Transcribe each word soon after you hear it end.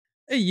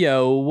Hey,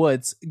 yo,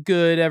 what's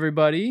good,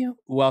 everybody?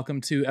 Welcome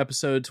to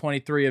episode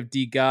 23 of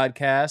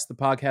DeGodCast, the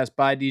podcast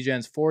by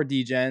DGens for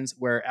DGens,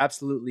 where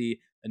absolutely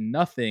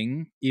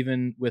nothing,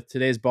 even with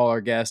today's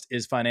baller guest,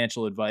 is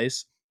financial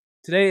advice.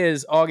 Today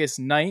is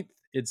August 9th.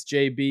 It's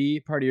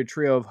JB, part of your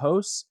trio of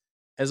hosts.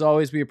 As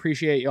always, we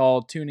appreciate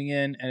y'all tuning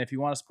in, and if you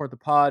want to support the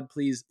pod,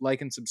 please like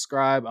and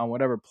subscribe on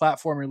whatever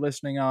platform you're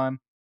listening on.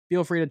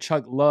 Feel free to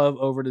chuck love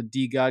over to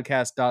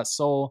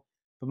dgodcast.soul,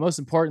 but most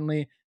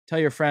importantly, tell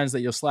your friends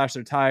that you'll slash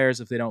their tires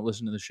if they don't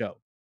listen to the show.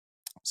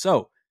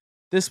 So,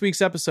 this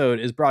week's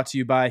episode is brought to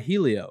you by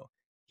Helio.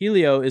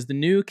 Helio is the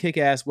new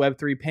kick-ass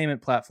Web3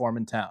 payment platform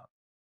in town,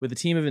 with a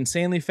team of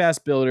insanely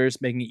fast builders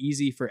making it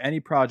easy for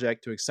any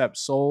project to accept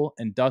Sol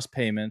and Dust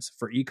payments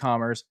for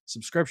e-commerce,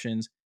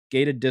 subscriptions,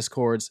 gated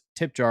discords,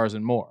 tip jars,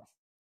 and more.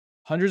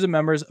 Hundreds of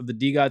members of the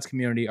DeGods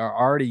community are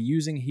already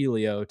using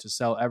Helio to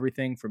sell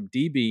everything from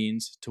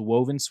D-Beans to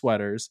woven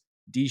sweaters,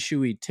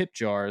 D-Shui tip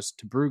jars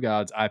to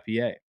BrewGods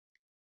IPA.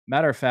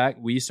 Matter of fact,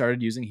 we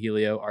started using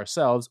Helio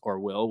ourselves, or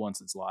will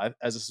once it's live,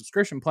 as a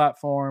subscription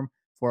platform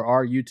for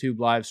our YouTube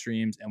live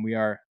streams, and we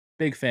are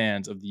big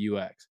fans of the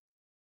UX.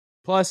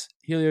 Plus,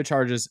 Helio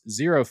charges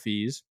zero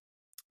fees,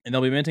 and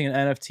they'll be minting an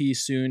NFT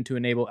soon to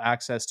enable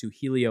access to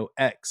Helio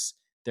X,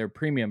 their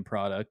premium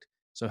product.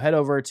 So head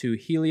over to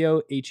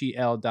helio.io,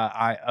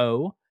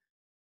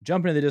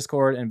 jump into the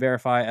Discord, and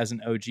verify as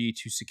an OG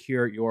to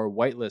secure your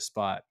whitelist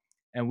spot.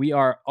 And we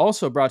are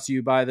also brought to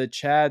you by the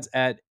Chads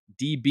at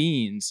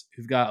D-Beans,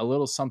 who've got a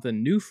little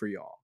something new for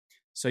y'all.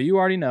 So you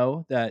already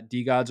know that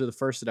DeGods are the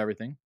first at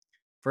everything.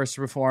 First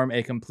to perform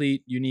a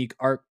complete, unique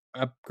art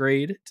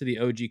upgrade to the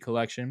OG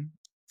collection.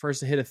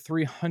 First to hit a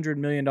 $300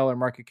 million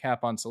market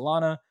cap on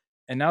Solana.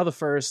 And now the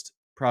first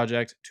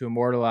project to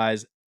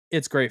immortalize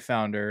its great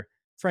founder,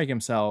 Frank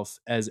himself,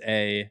 as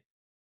a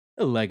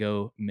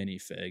Lego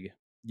minifig.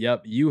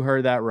 Yep, you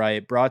heard that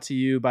right. Brought to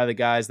you by the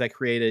guys that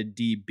created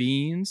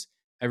D-Beans,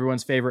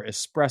 everyone's favorite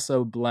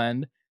espresso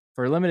blend.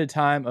 For a limited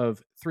time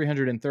of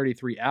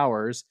 333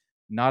 hours,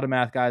 not a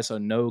math guy, so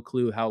no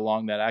clue how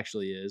long that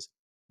actually is,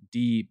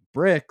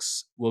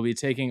 D-Bricks will be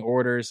taking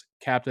orders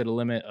capped at a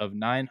limit of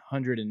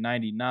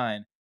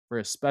 999 for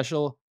a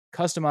special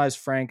customized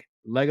Frank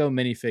Lego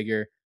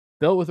minifigure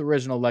built with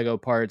original Lego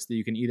parts that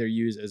you can either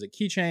use as a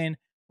keychain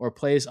or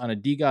place on a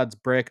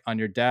DeGods brick on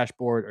your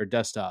dashboard or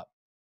desktop.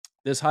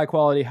 This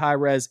high-quality,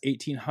 high-res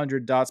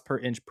 1800 dots per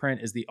inch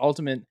print is the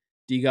ultimate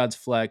DeGods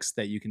flex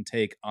that you can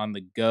take on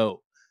the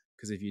go.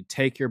 Because if you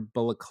take your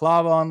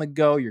balaclava on the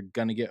go, you're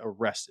going to get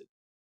arrested.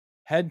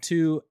 Head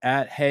to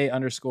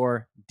 @hey_dbricks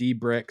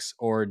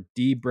or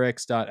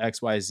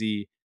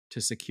dbricks.xyz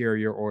to secure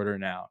your order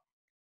now.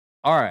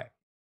 All right.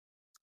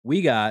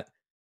 We got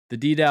the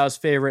DDAO's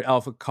favorite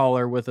alpha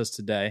caller with us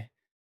today.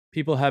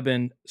 People have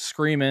been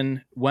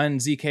screaming when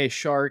ZK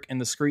Shark in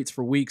the streets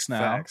for weeks now.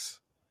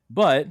 Facts.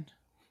 But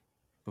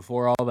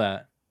before all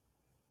that,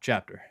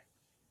 Chapter,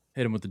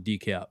 hit him with the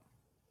decap.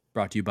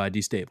 Brought to you by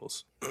D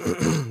Stables.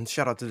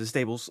 Shout out to the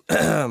Stables.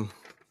 All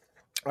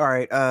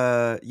right,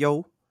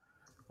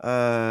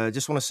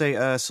 just want to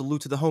say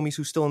salute to the homies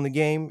who's still in the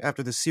game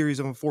after the series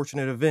of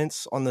unfortunate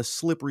events on the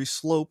slippery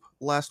slope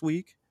last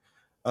week.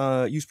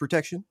 Use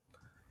protection.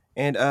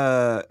 And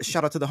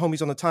shout out to the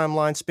homies on the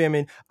timeline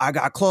spamming, I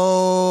got clothes,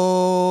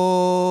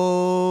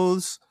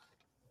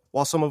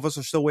 while some of us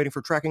are still waiting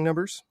for tracking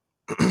numbers.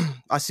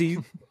 I see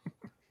you.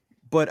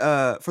 But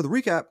for the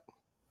recap,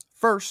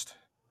 first,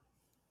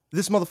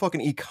 this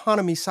motherfucking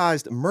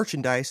economy-sized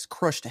merchandise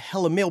crushed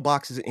hella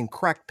mailboxes and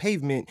cracked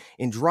pavement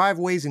in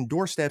driveways and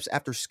doorsteps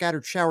after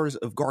scattered showers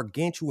of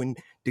gargantuan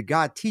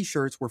DeGod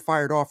t-shirts were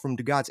fired off from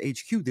DeGod's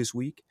HQ this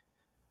week.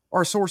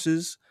 Our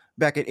sources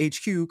back at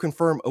HQ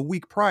confirm a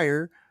week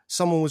prior,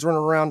 someone was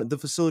running around the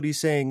facility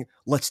saying,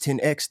 let's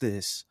 10x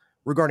this,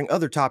 regarding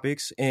other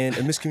topics, and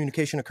a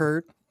miscommunication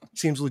occurred.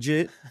 Seems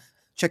legit.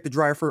 Check the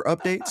dryer for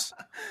updates.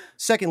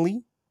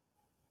 Secondly,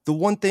 the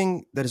one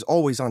thing that is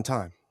always on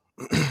time.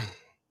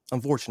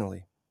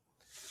 Unfortunately,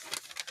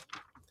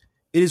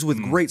 it is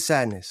with great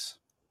sadness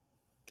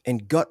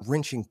and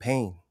gut-wrenching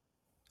pain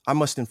I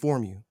must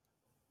inform you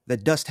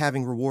that dust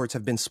halving rewards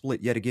have been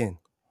split yet again.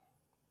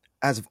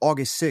 As of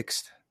August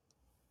 6th,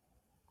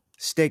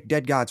 Stake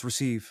Dead Gods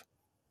receive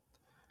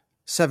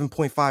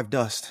 7.5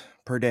 dust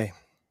per day.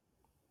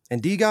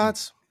 And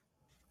D-Gods,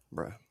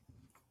 bro,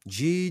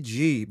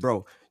 GG,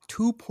 bro,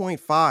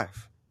 2.5.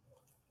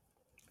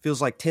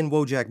 Feels like 10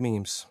 Wojak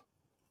memes.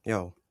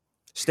 Yo,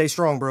 stay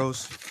strong,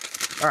 bros.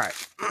 All right.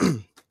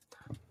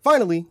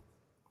 Finally,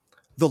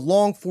 the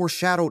long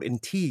foreshadowed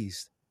and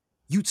teased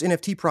Utes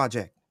NFT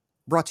project,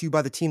 brought to you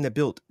by the team that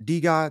built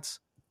DeGods,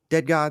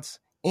 Dead Gods,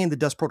 and the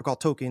Dust Protocol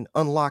token,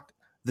 unlocked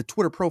the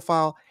Twitter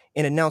profile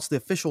and announced the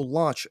official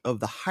launch of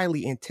the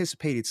highly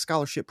anticipated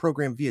scholarship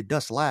program via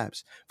Dust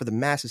Labs for the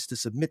masses to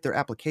submit their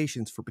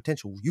applications for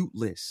potential Ute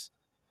lists.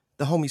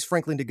 The homies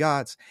Franklin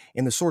DeGods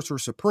and the Sorcerer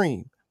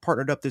Supreme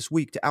partnered up this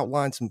week to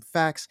outline some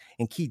facts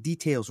and key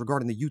details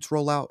regarding the Utes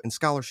rollout and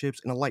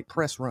scholarships in a light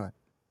press run.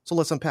 So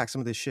let's unpack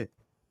some of this shit.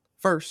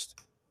 First,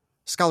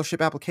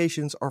 scholarship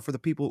applications are for the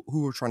people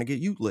who are trying to get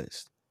Ute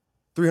lists.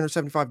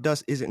 375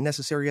 dust isn't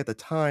necessary at the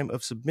time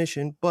of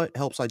submission, but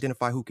helps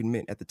identify who can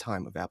mint at the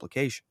time of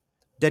application.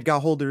 Dead God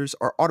holders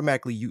are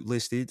automatically Ute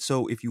listed,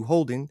 so if you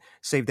holding,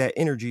 save that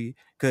energy,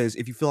 because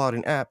if you fill out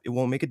an app, it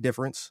won't make a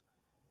difference.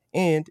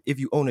 And if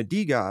you own a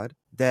DeGod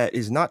that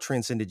is not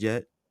transcended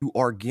yet, you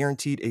are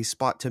guaranteed a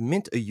spot to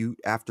mint a Ute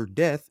after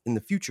death in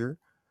the future,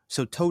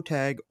 so toe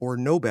tag or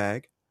no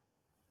bag.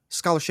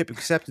 Scholarship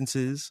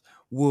acceptances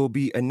will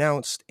be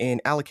announced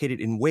and allocated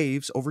in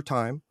waves over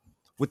time,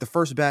 with the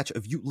first batch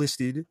of Ute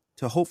listed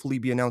to hopefully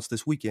be announced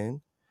this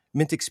weekend.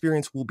 Mint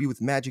experience will be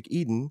with Magic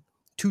Eden,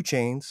 2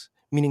 chains,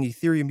 meaning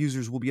Ethereum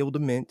users will be able to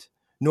mint.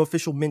 No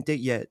official mint date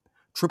yet.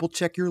 Triple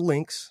check your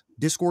links.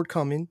 Discord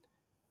coming.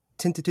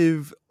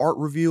 Tentative art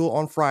reveal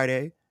on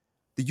Friday.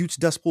 The Utes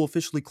dust pool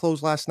officially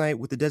closed last night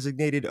with the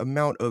designated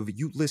amount of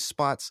Ute list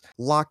spots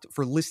locked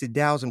for listed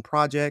DAOs and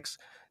projects.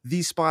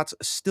 These spots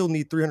still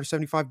need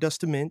 375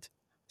 dust to mint.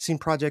 Seen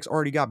projects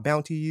already got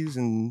bounties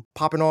and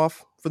popping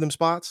off for them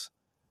spots.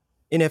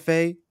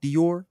 NFA,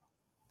 Dior.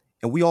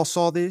 And we all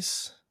saw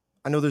this.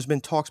 I know there's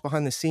been talks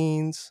behind the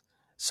scenes.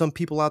 Some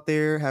people out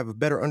there have a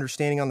better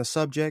understanding on the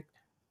subject.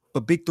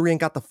 But Big 3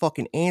 ain't got the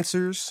fucking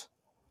answers.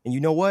 And you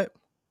know what?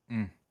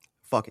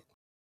 Fuck it.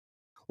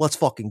 Let's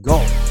fucking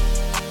go.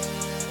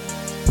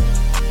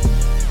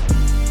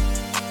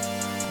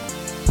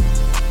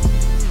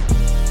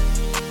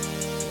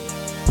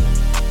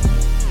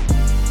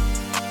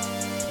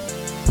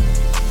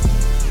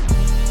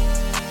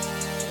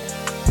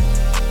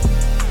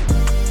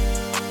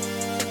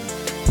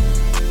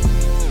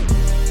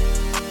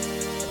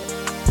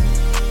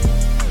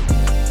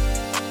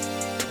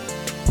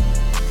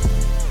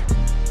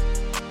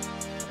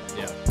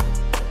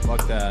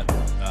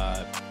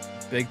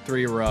 Big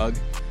 3 rug.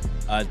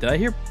 Did I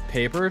hear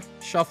paper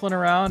shuffling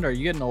around? Are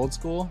you getting old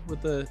school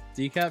with the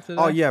decap today?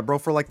 Oh yeah, bro.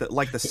 For like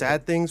the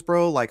sad things,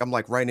 bro. Like I'm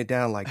like writing it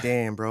down. Like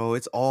damn, bro.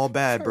 It's all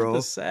bad, bro.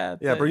 The sad.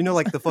 Yeah, bro. You know,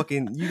 like the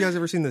fucking. You guys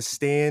ever seen the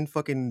Stan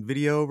fucking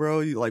video, bro?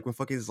 You, like when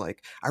fucking is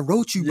like, I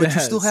wrote you, but you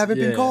still haven't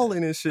been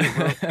calling and shit,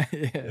 bro.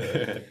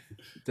 Yeah.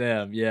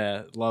 Damn.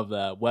 Yeah. Love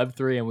that.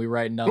 Web3 and we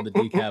writing down the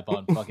decap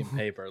on fucking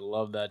paper.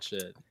 Love that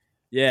shit.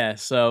 Yeah.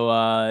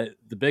 So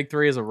the Big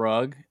 3 is a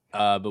rug.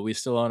 But we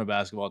still own a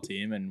basketball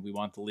team and we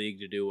want the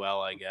league to do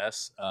well, I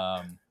guess.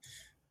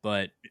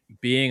 But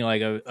being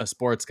like a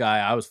sports guy,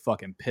 I was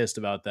fucking pissed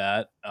about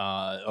that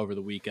over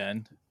the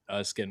weekend,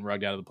 us getting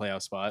rugged out of the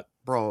playoff spot.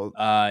 Bro.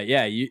 What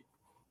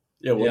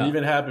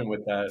even happened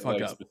with that,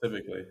 like,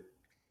 specifically?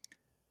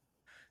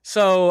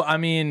 So, I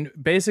mean,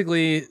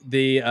 basically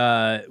the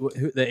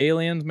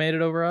aliens made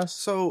it over us.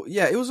 So,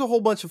 yeah, it was a whole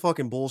bunch of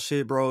fucking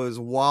bullshit, bro. It was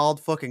wild,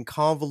 fucking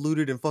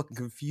convoluted and fucking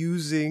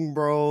confusing,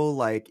 bro.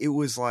 Like, it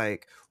was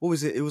like, what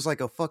was it? It was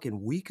like a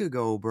fucking week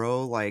ago,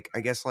 bro. Like,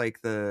 I guess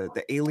like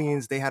the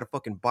aliens, they had a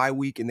fucking bye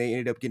week and they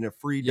ended up getting a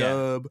free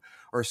dub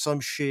or some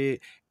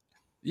shit.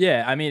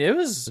 Yeah, I mean, it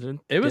was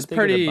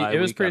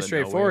pretty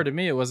straightforward to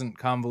me. It wasn't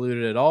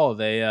convoluted at all.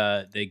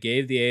 They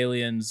gave the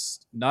aliens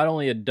not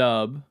only a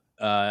dub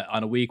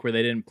on a week where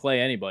they didn't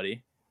play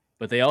anybody,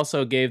 but they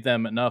also gave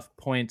them enough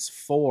points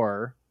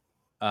for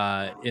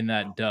in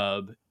that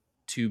dub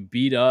to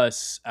beat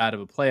us out of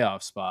a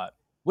playoff spot,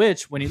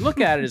 which when you look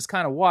at it is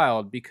kind of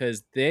wild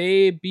because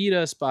they beat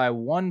us by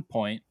 1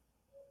 point.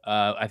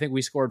 I think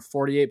we scored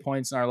 48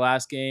 points in our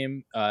last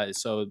game.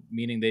 So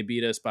meaning they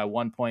beat us by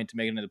 1 point to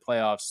make it into the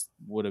playoffs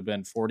would have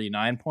been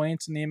 49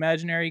 points in the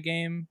imaginary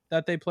game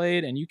that they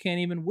played. And you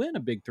can't even win a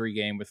Big 3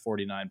 game with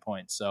 49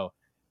 points. So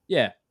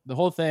yeah, the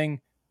whole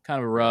thing, kind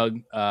of a rug,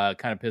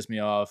 kind of pissed me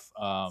off.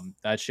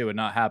 That shit would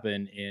not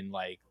happen in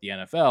like the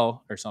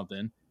NFL or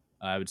something.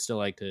 I would still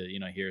like to,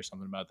 hear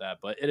something about that,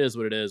 but it is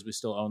what it is. We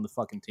still own the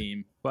fucking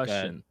team.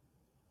 Question.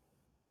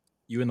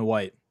 You in the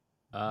white.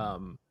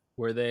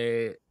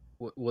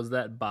 Was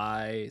that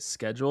by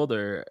scheduled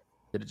or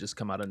did it just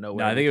come out of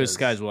nowhere? No, I think it was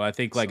scheduled. I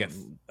think like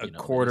a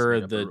quarter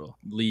of the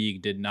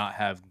league did not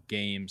have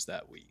games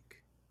that week.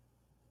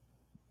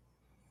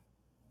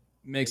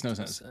 Makes no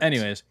sense.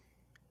 Anyways.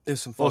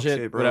 It's some fuck bullshit,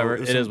 shit, bro. Whatever.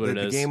 It is what it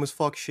is. The game was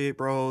fuck shit,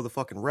 bro. The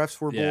fucking refs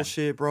were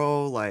bullshit,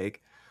 bro.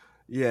 Like,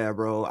 yeah,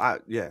 bro.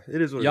 It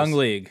is what it is. Young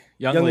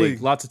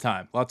league. Lots of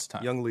time.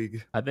 Young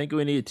league. I think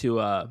we need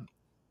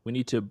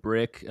to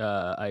brick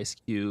Ice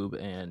Cube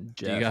and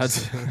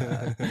Jeff's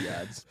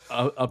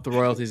up the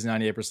royalties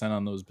 98%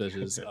 on those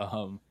bitches.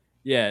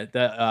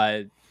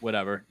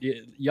 Whatever.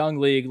 Young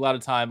league, a lot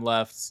of time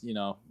left.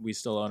 We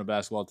still own a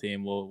basketball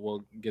team.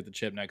 We'll get the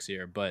chip next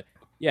year. But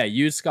yeah,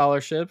 use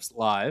scholarships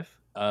live.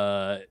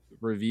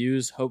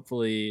 Reviews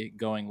hopefully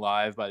going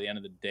live by the end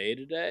of the day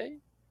today.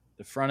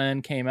 The front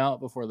end came out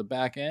before the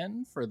back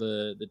end for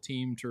the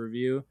team to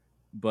review,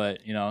 but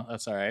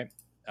that's all right.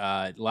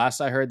 Last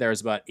I heard there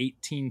was about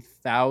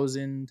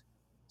 18,000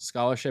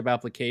 scholarship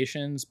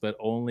applications, but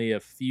only a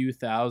few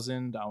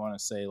thousand, I want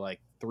to say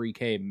like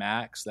 3K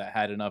max, that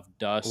had enough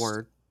dust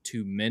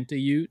to mint a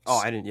Ute. Oh,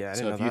 I didn't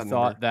So know if you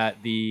thought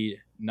that the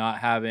not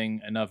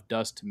having enough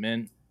dust to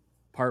mint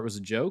part was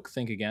a joke,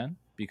 think again,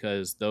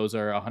 because those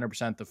are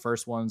 100% the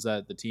first ones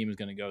that the team is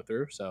going to go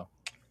through. So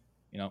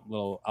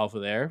little alpha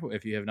there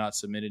if you have not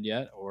submitted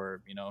yet,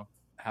 or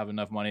have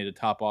enough money to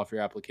top off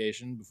your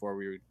application before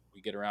we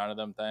get around to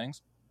them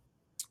things.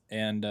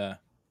 And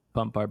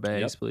pump our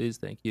bags, please.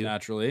 Thank you.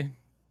 Naturally.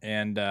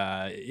 And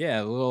a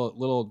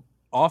little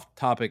off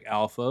topic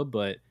alpha,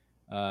 but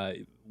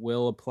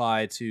will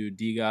apply to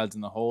DeGods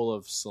and the whole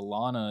of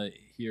Solana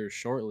here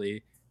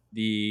shortly.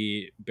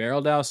 The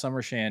Barrel Dow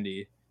Summer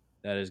Shandy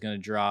that is going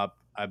to drop,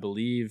 I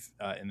believe,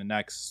 in the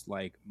next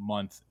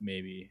month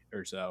maybe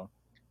or so.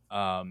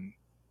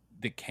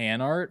 The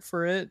can art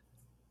for it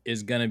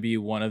is going to be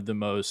one of the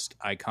most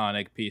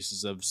iconic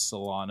pieces of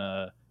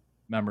Solana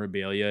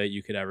memorabilia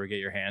you could ever get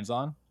your hands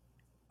on.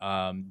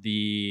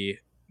 The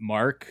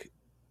mark,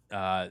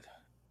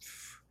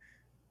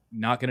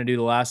 not going to do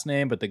the last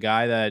name, but the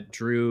guy that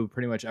drew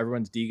pretty much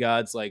everyone's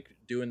DeGods,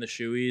 doing the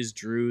shoeies,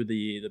 drew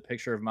the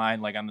picture of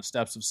mine, on the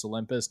steps of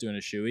Olympus doing a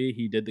shoey.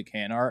 He did the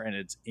can art, and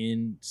it's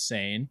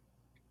insane.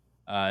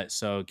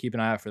 So keep an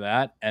eye out for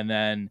that. And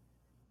then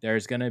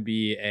there's going to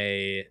be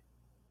a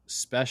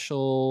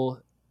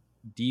special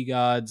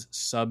DeGods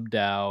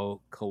SubDAO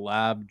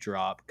collab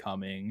drop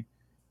coming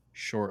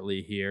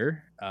shortly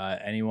here.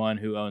 Anyone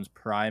who owns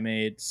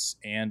primates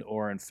and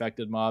or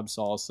infected mobs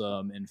saw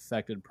some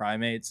infected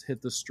primates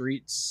hit the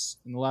streets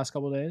in the last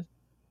couple of days.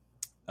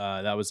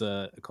 That was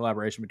a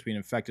collaboration between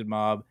infected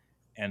mob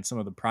and some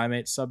of the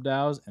primate sub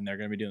DAOs, and they're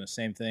going to be doing the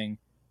same thing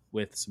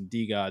with some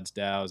DeGods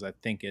DAOs. I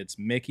think it's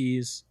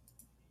Mickeys,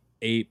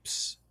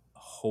 apes,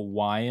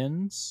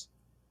 Hawaiians,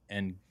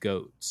 and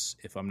goats,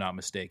 if I'm not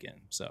mistaken.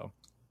 So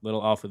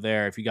little alpha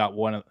there. If you got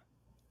one of,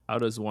 how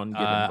does one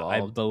get involved?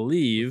 I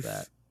believe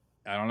that.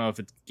 I don't know if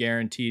it's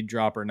guaranteed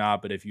drop or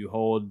not, but if you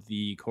hold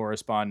the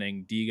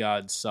corresponding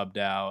DeGods sub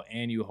DAO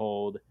and you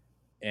hold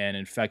an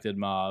infected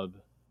mob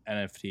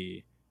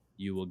NFT,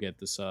 you will get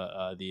this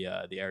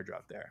the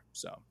airdrop there.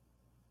 So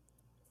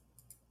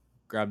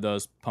grab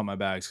those, pump my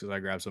bags because I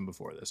grabbed some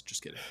before this.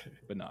 Just kidding,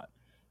 but not.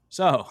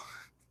 So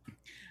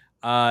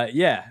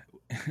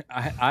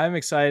I'm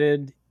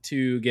excited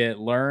to get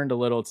learned a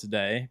little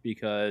today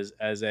because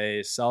as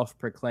a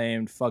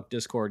self-proclaimed fuck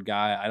Discord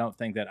guy, I don't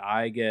think that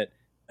I get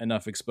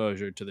enough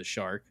exposure to the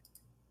shark.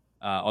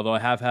 Although I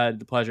have had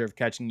the pleasure of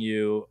catching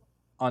you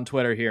on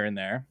Twitter here and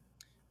there.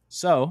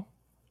 So,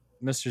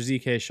 Mr.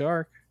 ZK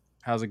Shark,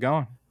 how's it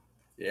going?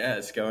 Yeah,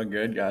 it's going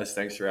good, guys.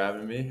 Thanks for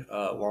having me.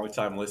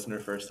 Long-time listener,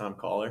 first-time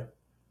caller.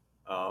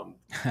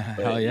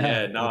 Hell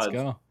yeah, let's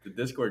go. The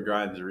Discord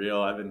grind is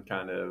real. I've been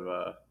kind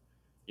of,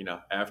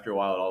 after a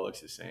while, it all looks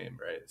the same,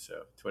 right?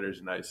 So Twitter's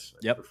a nice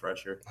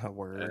refresher.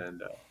 Word.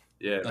 And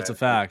that's a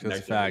fact. That's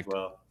a fact.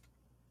 Well.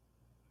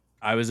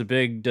 I was a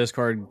big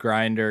Discord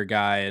grinder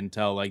guy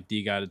until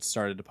DeGod had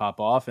started to pop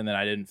off, and then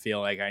I didn't feel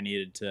like I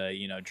needed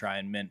to, try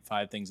and mint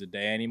 5 things a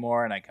day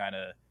anymore, and I kind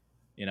of,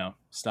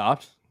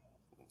 stopped.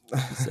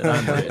 Said,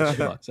 I'm rich.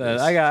 So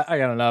I got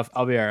enough.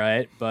 I'll be all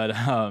right. But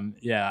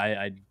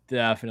I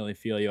definitely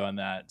feel you on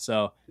that.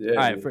 So all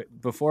right,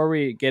 before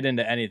we get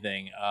into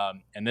anything,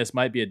 and this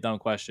might be a dumb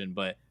question,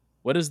 but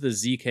what does the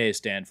ZK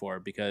stand for?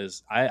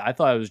 Because I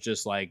thought it was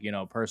just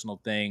personal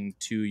thing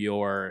to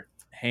your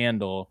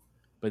handle.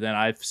 But then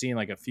I've seen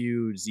a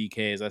few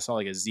ZKs. I saw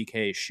a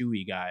ZK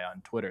Shui guy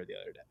on Twitter the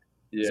other day.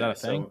 Yeah, is that a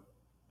thing?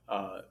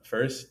 So,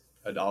 first,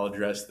 I'll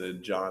address the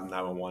John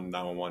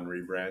 911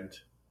 rebrand.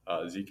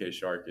 ZK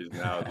Shark is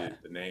now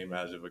the name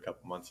as of a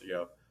couple months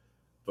ago.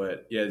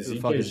 But yeah,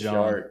 ZK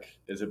Shark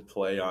is a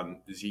play on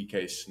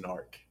ZK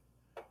Snark.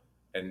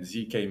 And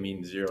ZK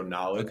means zero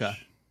knowledge. Okay.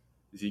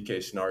 ZK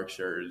Snarks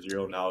are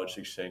zero knowledge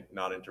succinct,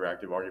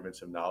 non-interactive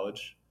arguments of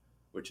knowledge,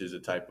 which is a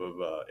type of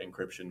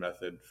encryption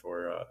method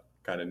for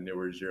kind of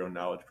newer zero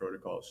knowledge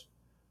protocols.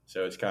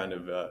 So it's kind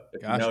of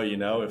if you know, you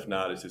know. If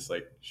not, it's just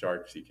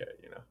Shark ZK,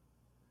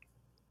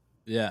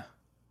 Yeah,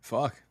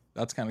 fuck,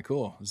 that's kind of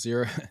cool.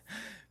 Zero.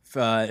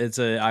 It's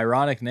an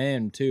ironic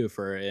name too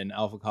for an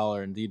alpha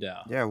caller and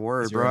DDAO. Yeah,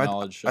 word, Zero bro.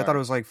 knowledge I thought it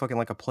was fucking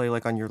a play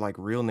on your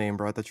real name,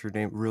 bro. I thought your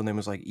real name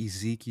was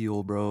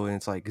Ezekiel, bro, and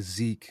it's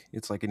Zeke.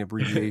 It's an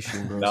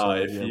abbreviation, bro. No,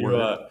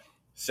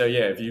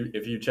 if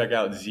you check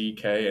out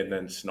ZK and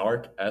then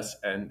Snark,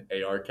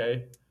 SNARK,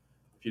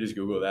 if you just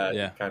Google that,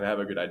 you kind of have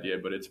a good idea.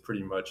 But it's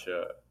pretty much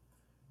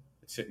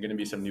it's going to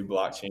be some new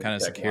blockchain kind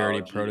of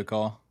security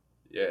protocol.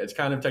 Yeah, it's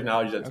kind of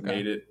technology that's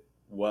made it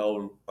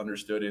well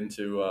understood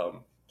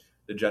into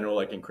the general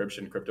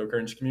encryption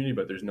cryptocurrency community,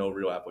 but there's no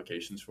real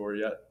applications for it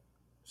yet.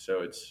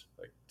 So it's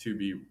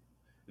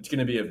it's going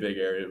to be a big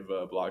area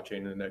of blockchain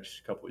in the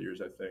next couple of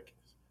years, I think.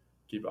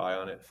 Keep an eye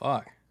on it.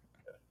 Fuck.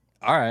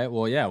 Yeah. All right.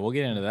 Well, yeah, we'll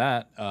get into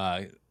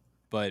that.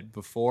 But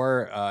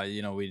before,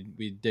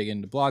 we dig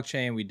into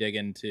blockchain, we dig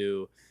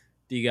into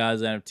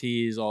DeGods,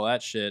 NFTs, all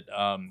that shit.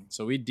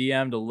 So we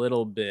DM'd a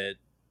little bit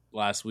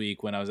last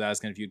week when I was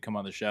asking if you'd come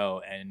on the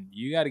show, and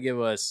you got to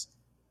give us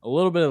a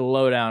little bit of the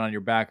lowdown on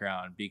your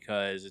background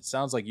because it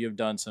sounds like you've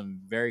done some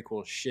very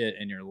cool shit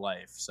in your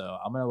life. So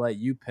I'm going to let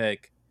you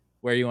pick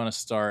where you want to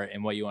start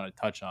and what you want to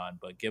touch on,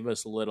 but give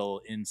us a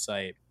little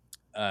insight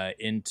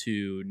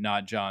into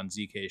Not John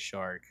ZK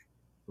Shark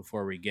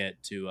before we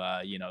get to,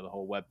 the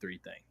whole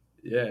Web3 thing.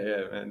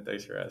 Yeah, man.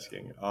 Thanks for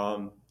asking.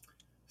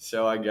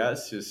 So I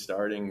guess just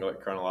starting like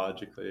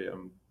chronologically,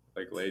 I'm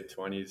like late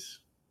 20s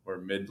or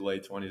mid to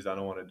late 20s. I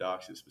don't want to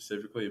dox it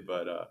specifically,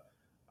 but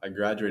I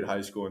graduated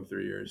high school in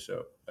 3 years.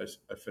 So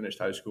I finished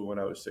high school when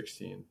I was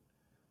 16.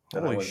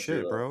 Then I Holy went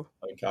shit, to bro.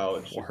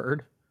 college.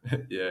 Word.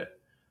 Yeah.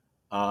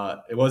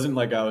 It wasn't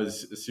like I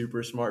was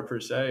super smart per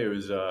se. It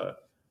was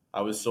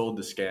I was sold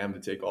the scam to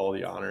take all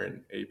the honor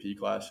and AP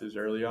classes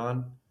early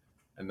on,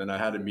 and then I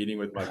had a meeting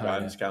with my Oh,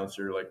 guidance yeah.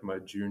 counselor like my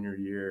junior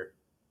year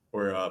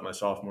or my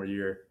sophomore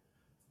year,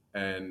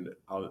 and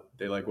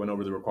they like went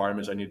over the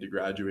requirements I needed to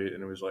graduate,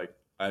 and it was like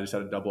I just had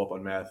to double up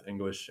on math,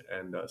 English,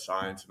 and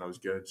science, and I was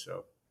good.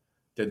 So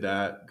did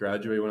that.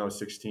 Graduated when I was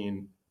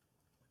 16,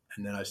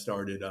 and then I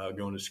started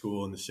going to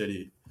school in the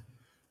city.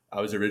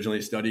 I was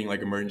originally studying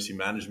like emergency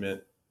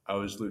management. I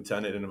was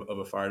lieutenant of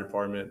a fire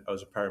department. I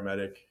was a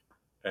paramedic,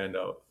 and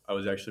I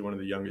was actually one of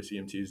the youngest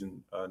EMTs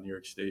in New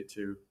York State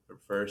too.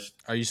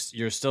 First,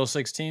 You're still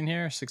 16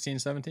 here? 16,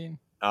 17?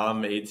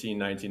 I'm 18,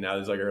 19 now.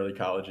 This is like early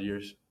college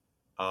years.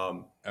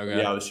 But Okay.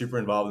 yeah, I was super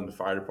involved in the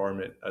fire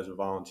department as a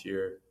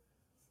volunteer.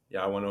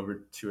 Yeah, I went over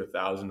to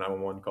 1,000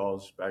 911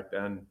 calls back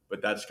then.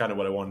 But that's kind of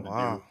what I wanted to do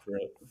Wow.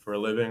 for a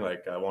living.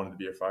 Like I wanted to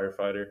be a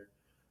firefighter.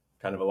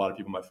 Kind of a lot of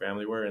people in my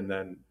family were, and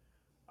then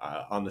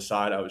on the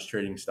side, I was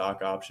trading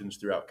stock options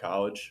throughout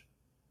college.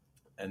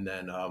 And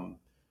then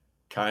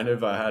kind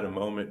of I had a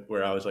moment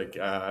where I was like,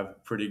 I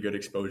have pretty good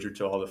exposure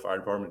to all the fire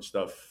department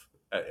stuff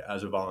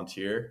as a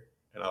volunteer.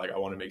 And I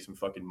want to make some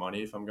fucking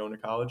money if I'm going to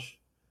college.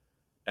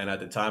 And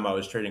at the time, I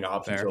was trading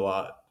options Fair. a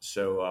lot.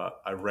 So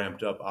I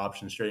ramped up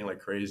options trading like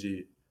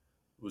crazy,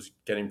 was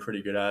getting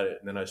pretty good at it.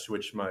 And then I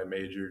switched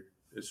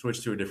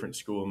to a different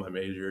school, my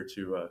major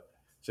to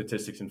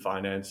statistics and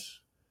finance.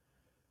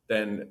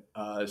 Then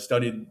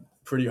studied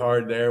pretty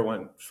hard there,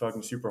 went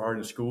fucking super hard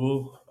in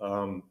school.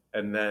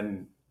 And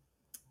then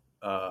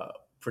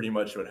pretty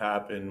much what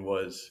happened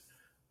was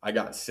I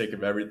got sick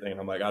of everything.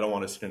 I'm like, I don't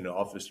want to sit in the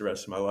office the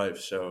rest of my life.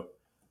 So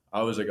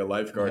I was like a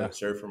lifeguard and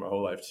surfer my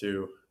whole life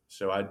too.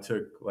 So I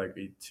took like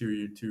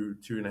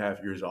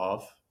 2.5 years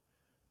off,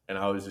 and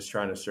I was just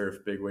trying to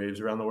surf big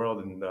waves around the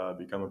world and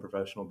become a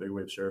professional big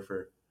wave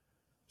surfer.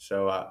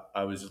 So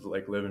I was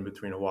like living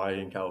between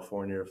Hawaii and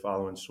California,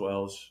 following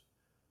swells.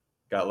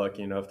 Got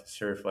lucky enough to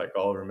surf like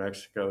all over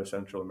Mexico,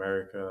 Central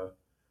America,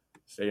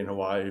 stay in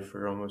Hawaii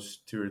for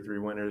almost 2 or 3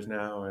 winters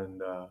now.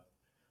 And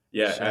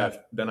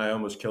then I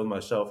almost killed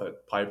myself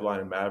at Pipeline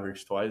and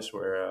Mavericks twice,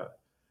 where at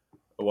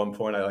one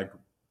point I like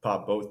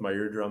popped both my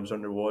eardrums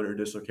underwater,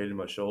 dislocated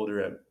my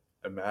shoulder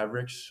at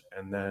Mavericks.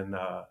 And then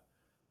I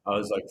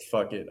was like,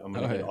 fuck it, I'm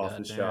going to get an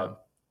office job.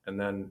 And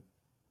then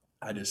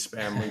I just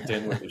spammed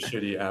LinkedIn with a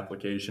shitty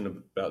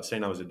application about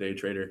saying I was a day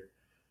trader.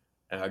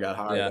 And I got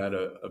hired at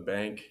a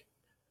bank.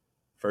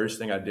 First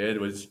thing I did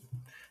was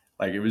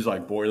like, it was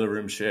like boiler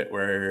room shit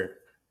where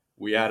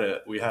we had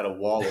a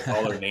wall with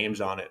all our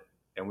names on it,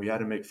 and we had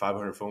to make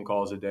 500 phone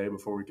calls a day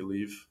before we could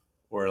leave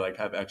or like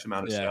have X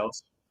amount of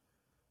sales.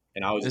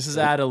 And This is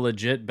at a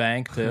legit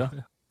bank too.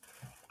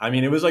 I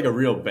mean, it was like a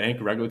real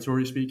bank,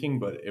 regulatory speaking,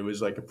 but it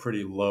was like a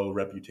pretty low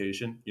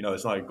reputation. You know,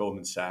 it's not like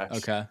Goldman Sachs.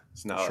 Okay.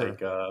 It's not like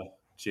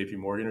JP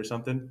Morgan or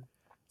something.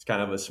 It's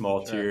kind of a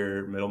small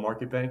tier middle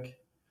market bank.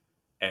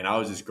 And I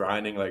was just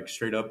grinding like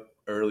straight up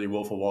early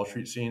Wolf of Wall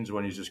Street scenes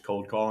when he's just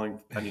cold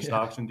calling penny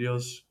stocks and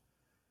deals.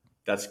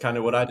 That's kind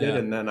of what I did.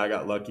 And then I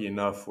got lucky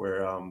enough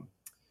where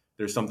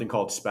there's something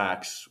called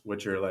SPACs,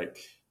 which are like,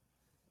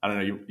 I don't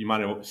know, you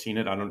might have seen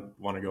it. I don't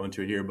want to go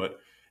into it here, but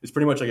it's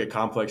pretty much like a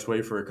complex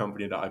way for a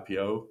company to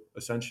IPO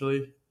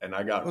essentially. And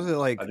I got, was it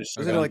like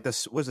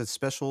this? Was it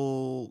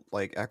special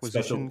like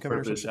acquisition special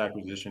purpose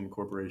acquisition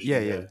corporation?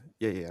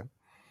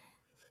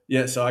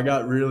 Yeah. So I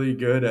got really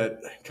good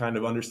at kind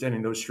of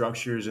understanding those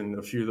structures and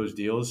a few of those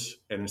deals.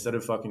 And instead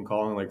of fucking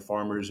calling like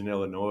farmers in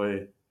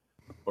Illinois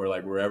or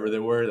like wherever they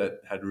were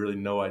that had really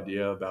no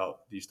idea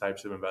about these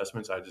types of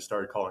investments, I just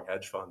started calling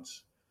hedge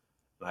funds.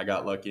 And I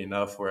got lucky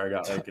enough where I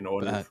got like an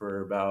order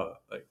for about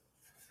like,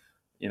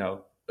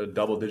 a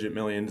double digit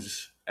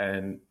millions.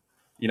 And,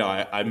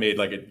 I made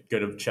like a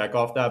good check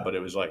off that, but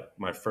it was like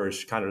my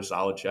first kind of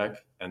solid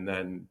check. And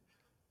then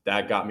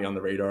that got me on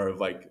the radar of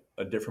like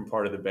a different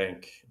part of the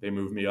bank. They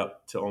moved me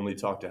up to only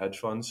talk to hedge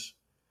funds.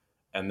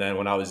 And then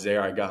when I was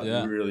there, I got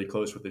really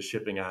close with the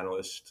shipping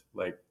analyst,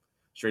 like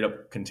straight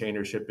up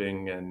container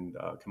shipping and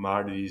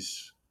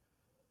commodities,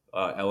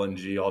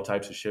 LNG, all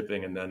types of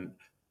shipping. And then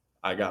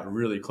I got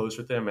really close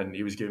with him, and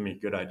he was giving me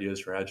good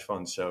ideas for hedge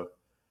funds. So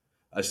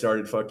I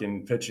started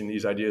fucking pitching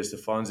these ideas to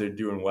funds. They're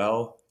doing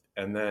well.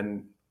 And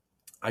then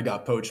I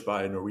got poached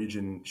by a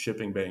Norwegian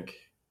shipping bank,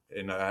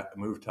 and I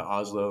moved to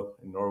Oslo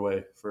in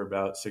Norway for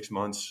about 6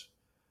 months,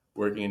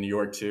 working in New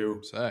York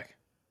too. Sick.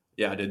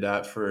 Yeah, I did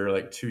that for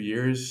like 2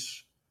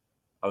 years.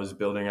 I was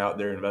building out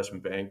their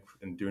investment bank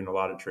and doing a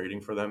lot of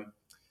trading for them.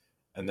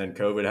 And then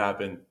COVID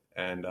happened,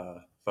 and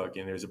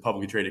there's a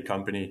publicly traded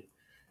company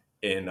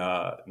in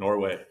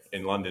Norway,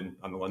 in London,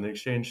 on the London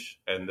Exchange,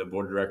 and the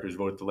board of directors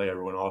voted to lay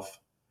everyone off.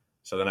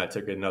 So then I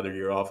took another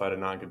year off out of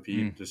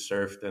non-compete, just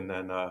surfed, and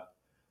then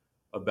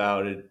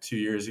about it 2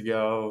 years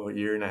ago, a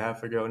year and a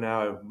half ago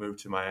now. I moved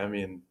to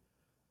Miami, and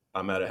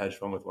I'm at a hedge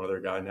fund with one other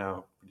guy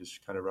now. We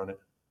just kind of run it.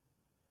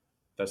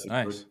 That's a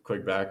nice.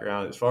 quick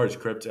background. As far as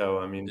crypto,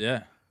 I mean,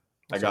 Yeah,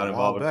 I got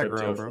involved with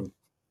crypto bro.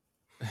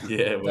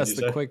 Yeah, that's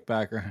the quick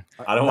background.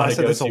 I don't want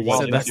to go too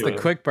much. That's the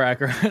quick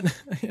background.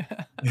 Yeah.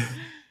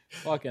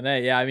 Fucking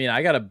A. Yeah, I mean,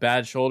 I got a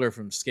bad shoulder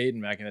from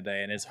skating back in the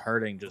day, and it's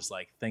hurting just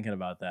like thinking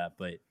about that.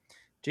 But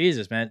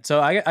Jesus, man. So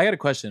I got a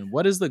question.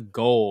 What is the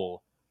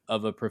goal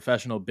of a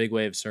professional big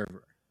wave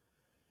surfer?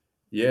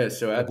 Yeah,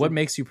 so what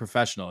makes you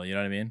professional? You know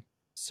what I mean?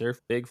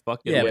 Surf big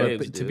fucking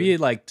waves, but to be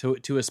like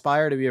to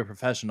aspire to be a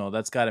professional,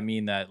 that's got to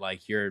mean that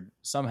like you're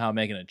somehow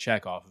making a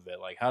check off of it.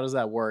 Like, how does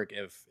that work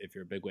if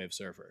you're a big wave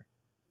surfer?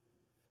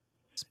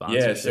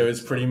 Yeah, so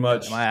it's pretty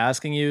much. Am I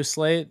asking you,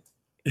 Slate?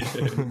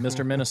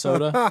 Mr.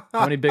 Minnesota,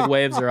 how many big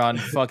waves are on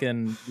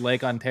fucking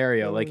Lake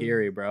Ontario, Lake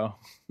Erie, bro?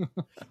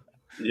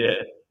 Yeah.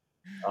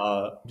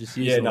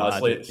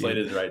 Slate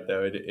is right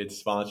though.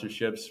 It's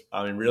sponsorships.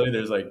 I mean, really,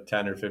 there's like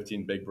 10 or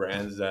 15 big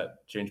brands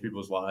that change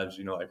people's lives.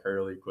 You know, like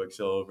Hurley,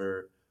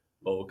 Quicksilver,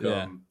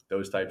 Volcom,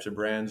 those types of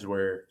brands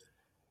where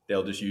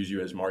they'll just use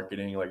you as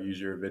marketing, like use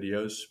your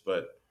videos.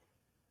 But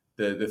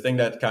the thing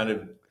that kind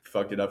of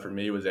fucked it up for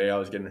me was A, I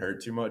was getting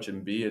hurt too much,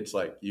 and B, it's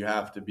like you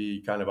have to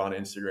be kind of on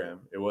Instagram.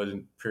 It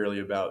wasn't purely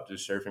about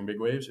just surfing big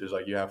waves. It was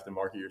like you have to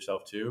market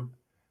yourself too,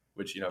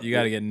 which you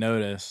got to get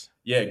noticed.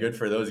 Yeah, good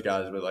for those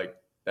guys, but like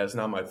that's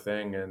not my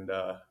thing. And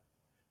I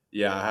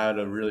had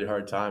a really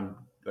hard time.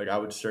 Like I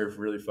would surf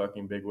really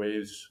fucking big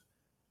waves,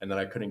 and then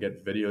I couldn't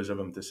get videos of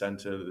them to send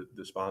to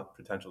the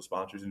potential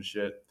sponsors and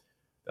shit.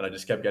 Then I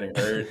just kept getting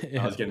hurt.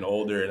 I was getting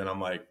older, and then I'm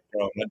like,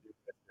 bro, I'm not doing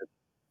this.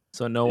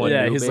 So no one.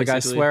 Yeah, knew, he's basically. like, I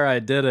swear I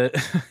did it.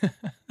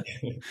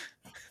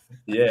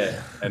 Yeah,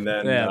 and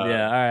then All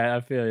right, I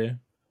feel you.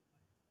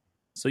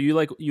 So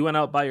you went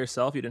out by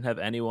yourself? You didn't have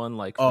anyone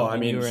like? Oh, I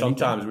mean,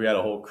 sometimes we had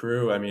a whole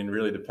crew. I mean,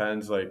 really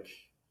depends. Like,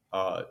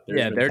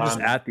 they're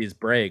just at these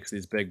breaks,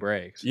 these big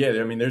breaks. Yeah,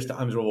 I mean, there's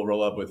times where we'll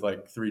roll up with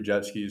like 3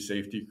 jet skis,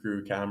 safety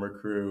crew, camera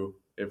crew.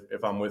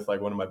 If I'm with like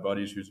one of my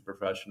buddies who's a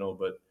professional,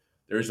 but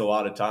there's a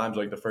lot of times.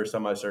 Like the first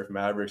time I surfed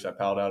Mavericks, I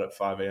paddled out at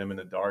 5 a.m. in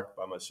the dark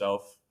by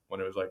myself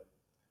when it was like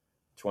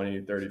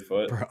 20, 30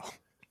 foot. Bro.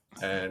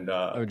 And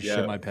I would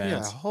shit my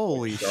pants. Yeah,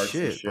 holy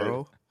shit,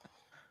 bro.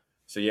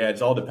 So yeah,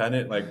 it's all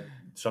dependent. Like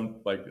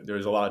there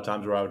was a lot of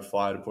times where I would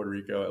fly to Puerto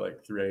Rico at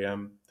like 3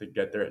 a.m. to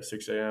get there at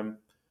 6 a.m.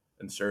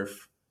 and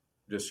surf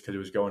just because it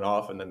was going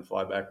off, and then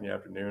fly back in the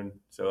afternoon.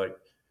 So like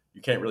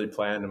you can't really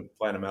plan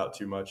them out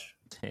too much.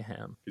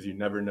 Damn. Because you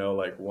never know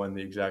like when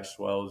the exact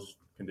swells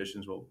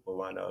conditions will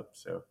line up.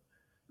 So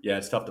yeah,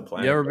 it's tough to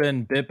plan. You ever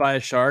been bit by a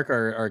shark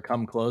or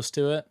come close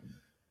to it?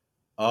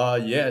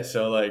 Yeah.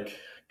 So like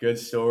good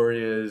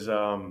story is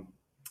I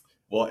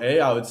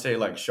would say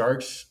like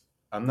sharks,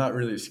 I'm not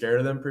really scared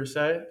of them per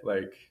se.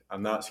 Like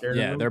I'm not scared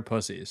of them. Yeah, they're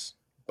pussies.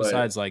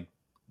 Besides like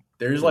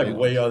there's like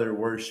way other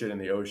worse shit in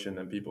the ocean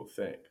than people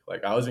think.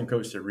 Like I was in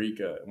Costa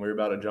Rica and we were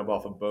about to jump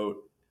off a boat,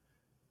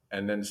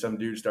 and then some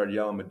dude started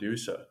yelling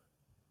Medusa.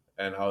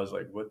 And I was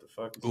like, what the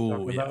fuck is he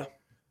talking about?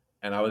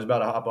 And I was about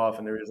to hop off,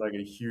 and there was like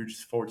a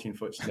huge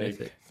 14-foot snake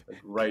like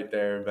right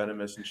there,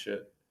 venomous and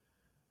shit.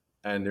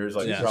 And there was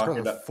like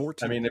crocodile.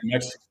 I mean, in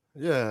Mexico.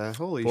 Yeah,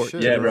 holy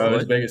shit. Yeah, bro, it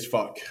was big as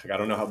fuck. Like, I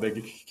don't know how big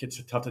it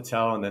gets, tough to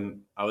tell. And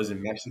then I was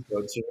in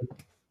Mexico too.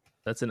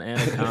 That's an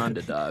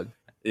anaconda, dog.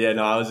 Yeah,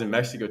 no, I was in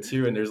Mexico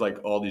too, and there's like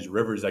all these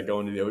rivers that go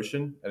into the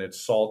ocean, and it's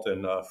salt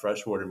and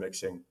freshwater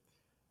mixing.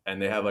 And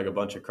they have like a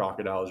bunch of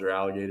crocodiles or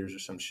alligators or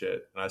some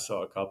shit. And I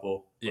saw a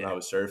couple when I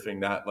was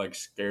surfing that like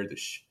scared the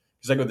shit.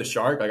 Because like with the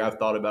shark, like I've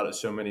thought about it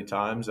so many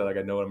times that like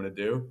I know what I'm going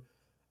to do.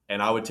 And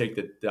I would take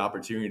the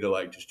opportunity to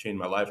like just change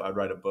my life. I'd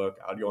write a book.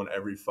 I'd go on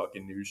every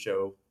fucking news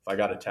show. If I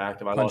got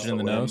attacked, if I lost a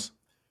limb, nose,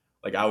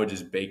 like I would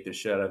just bake the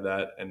shit out of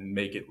that and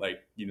make it like,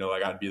 you know,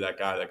 like I'd be that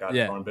guy that got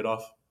his arm bit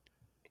off.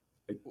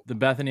 Like, the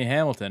Bethany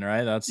Hamilton,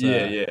 right? That's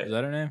Is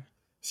that her name?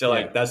 So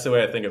like that's the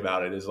way I think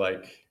about it. Is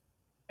like,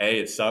 A,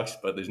 it sucks,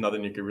 but there's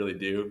nothing you can really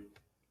do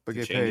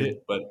to change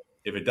it. But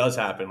if it does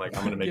happen, like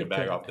I'm gonna make a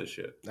bag off this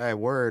shit. Hey,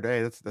 word.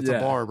 Hey, that's a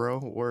bar, bro.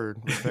 Word.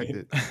 Respect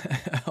it.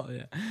 Hell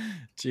yeah.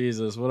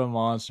 Jesus, what a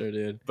monster,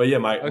 dude. But yeah,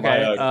 my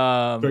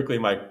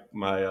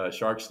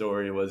shark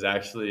story was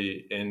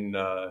actually in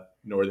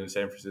northern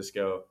San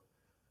Francisco.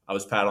 I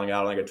was paddling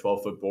out on like a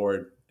 12-foot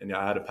board, and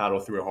I had to paddle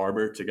through a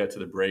harbor to get to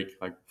the break,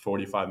 like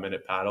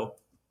 45-minute paddle.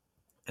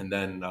 And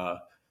then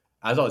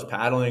as I was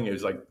paddling, it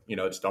was like, you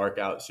know, it's dark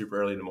out,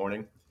 super early in the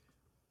morning.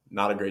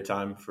 Not a great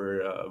time for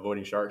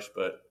avoiding sharks,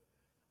 but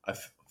I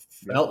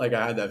felt like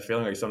I had that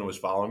feeling like someone was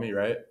following me,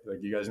 right? Like,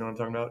 you guys know what I'm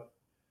talking about?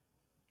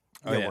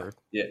 Oh,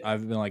 yeah.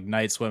 I've been like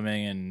night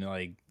swimming and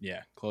like,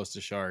 close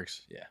to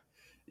sharks. Yeah.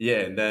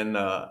 Yeah. And then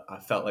I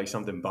felt like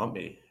something bumped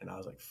me, and I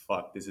was like,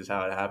 fuck, this is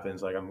how it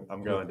happens. Like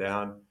I'm going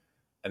down.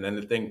 And then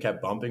the thing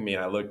kept bumping me,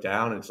 and I looked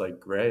down, and it's like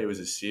gray. It was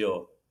a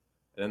seal.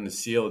 And then the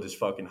seal just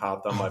fucking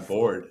hopped on my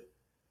board.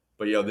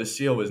 But this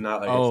seal was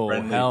not like a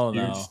friendly,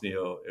 huge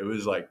seal. It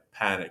was like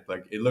panic.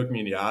 Like it looked me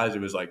in the eyes. It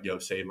was like, yo,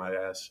 save my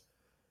ass.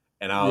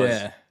 And I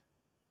was,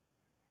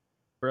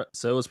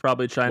 So it was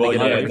probably trying Well, to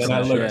get yeah, away and then from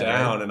I the looked shit,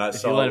 down right? and I If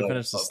saw you let him like,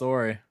 finish the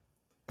story.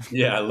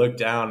 yeah, I looked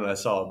down and I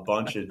saw a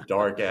bunch of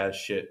dark ass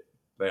shit.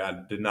 Like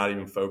I did not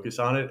even focus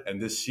on it, and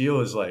this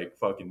seal is like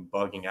fucking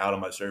bugging out on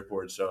my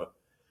surfboard. So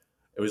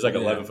it was like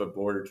Yeah. 11-foot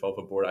board or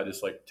 12-foot board. I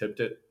just like tipped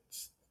it,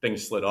 thing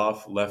slid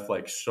off, left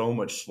like so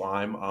much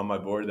slime on my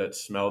board that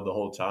smelled the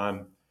whole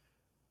time.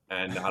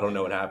 And I don't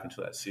know what happened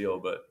to that seal,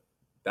 but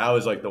that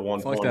was like the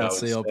one Fuck point I that would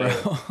seal,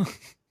 say. bro.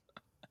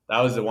 That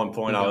was the one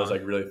point You're I was gone.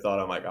 like really thought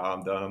I'm like, oh,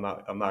 I'm done.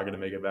 I'm not gonna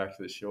make it back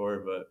to the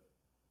shore. But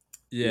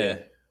Yeah.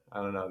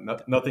 I don't know.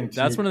 Nothing.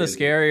 That's one of the crazy.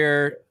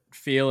 scarier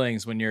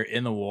feelings when you're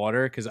in the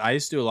water, because I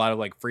used to do a lot of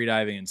like free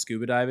diving and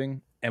scuba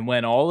diving, and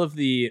when all of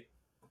the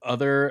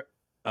other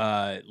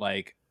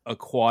like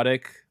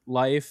aquatic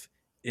life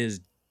is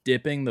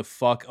dipping the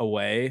fuck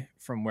away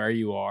from where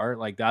you are,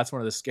 like that's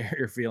one of the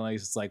scarier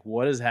feelings. It's like,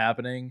 what is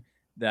happening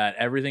that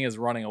everything is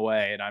running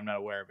away and I'm not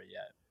aware of it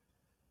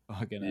yet?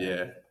 Fucking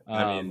Yeah.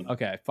 I mean,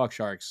 okay, fuck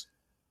sharks.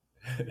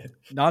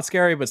 Not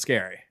scary, but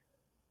scary.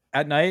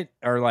 At night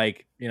or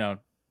like, you know,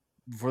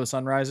 before the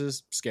sun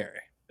rises, scary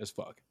as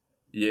fuck.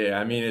 yeah.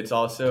 I mean, it's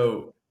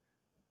also,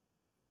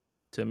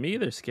 To me,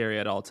 they're scary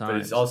at all times.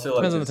 but it's also like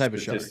Depends on the the type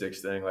of shark.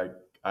 statistics thing. Like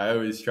I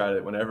always try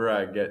to, whenever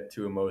I get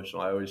too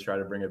emotional, I always try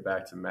to bring it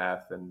back to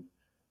math and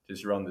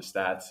just run the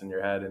stats in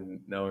your head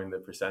and knowing the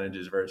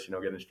percentages versus, you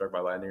know, getting struck by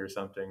lightning or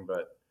something.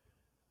 But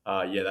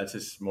yeah, that's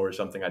just more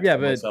something I tell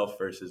myself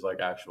versus like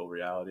actual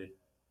reality.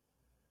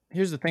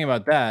 Here's the thing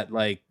about that,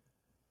 like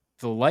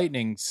the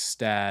lightning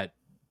stat,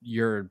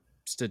 your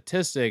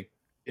statistic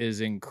is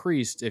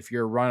increased if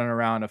you're running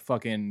around a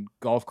fucking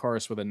golf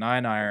course with a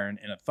 9-iron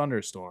in a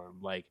thunderstorm.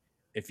 Like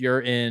if you're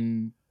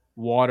in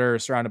water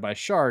surrounded by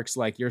sharks,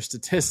 like your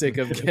statistic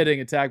of getting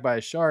attacked by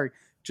a shark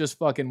just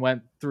fucking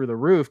went through the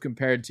roof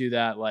compared to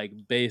that like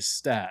base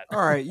stat.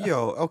 All right,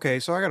 okay,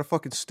 so I got a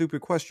fucking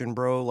stupid question,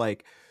 bro.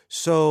 Like,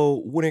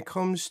 so when it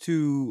comes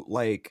to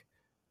like,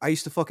 I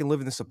used to fucking live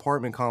in this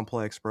apartment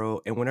complex,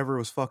 bro, and whenever it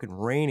was fucking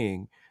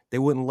raining, they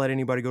wouldn't let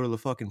anybody go to the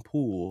fucking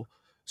pool.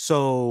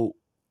 So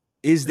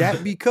is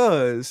that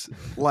because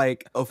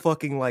like a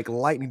fucking like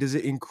lightning, does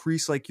it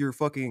increase like your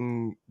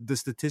fucking the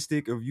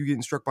statistic of you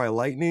getting struck by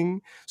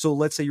lightning? So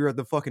let's say you're at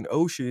the fucking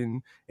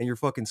ocean and you're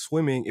fucking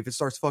swimming, if it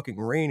starts fucking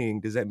raining,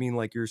 does that mean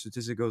like your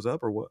statistic goes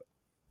up or what?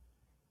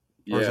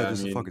 Yeah, or is that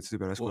just a fucking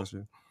stupid ass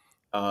question?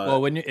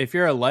 Well, if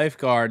you're a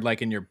lifeguard,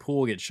 like and your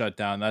pool gets shut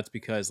down, that's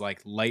because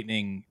like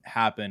lightning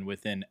happened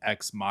within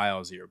X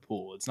miles of your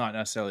pool. It's not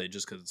necessarily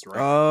just because it's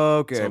raining.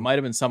 Okay. So it might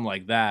have been something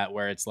like that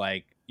where it's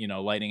like, you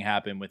know, lightning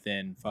happened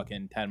within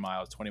fucking 10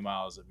 miles, 20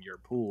 miles of your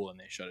pool and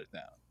they shut it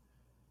down.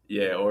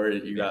 Yeah, or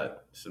you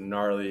got some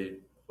gnarly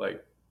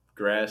like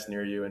grass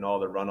near you and all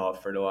the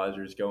runoff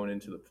fertilizers going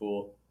into the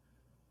pool.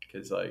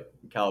 Because like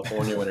in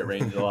California, when it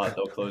rains a lot,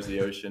 they'll close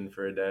the ocean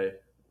for a day,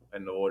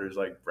 and the water's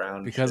like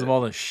brown because of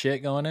all the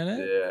shit going in it.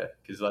 Yeah,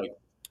 because like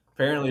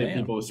apparently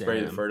people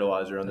spray the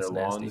fertilizer on That's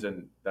their lawns, nasty.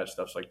 and that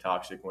stuff's like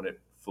toxic when it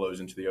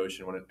flows into the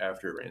ocean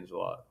after it rains a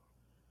lot.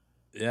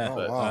 Yeah,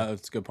 wow.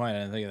 that's a good point.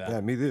 I didn't think of that.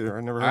 Yeah, me neither.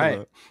 I never All heard right. of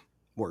that.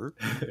 Word.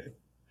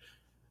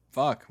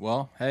 Fuck.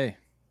 Well, hey,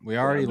 we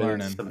already Yeah,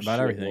 learning some about shit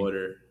everything.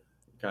 Water,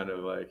 kind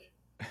of like,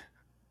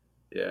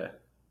 yeah,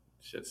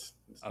 shit's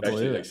I especially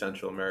believe like it.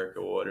 Central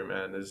America water,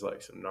 man. There's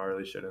like some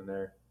gnarly shit in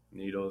there,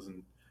 needles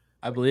and.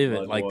 I believe it.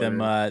 blood Like them.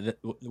 water.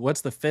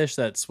 What's the fish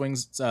that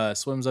swims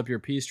up your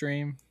pee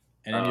stream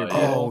and in your yeah.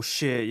 pool? Oh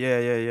shit!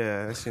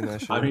 Yeah. I seen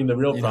that shit. I mean, the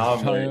real You know what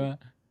I'm problem. talking Like, about?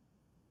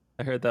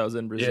 I heard that was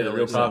in Brazil. yeah, the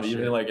real or some problem, shit.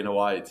 even like in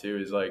Hawaii too,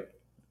 is like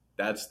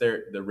that's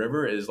the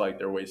river is like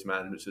their waste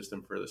management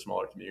system for the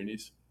smaller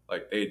communities.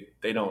 Like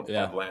they don't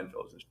have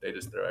landfills; they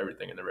just throw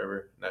everything in the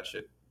river, and that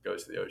shit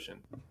goes to the ocean.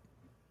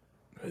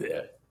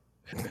 Yeah.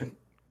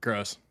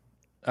 Gross.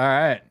 All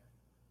right.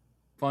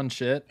 Fun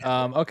shit.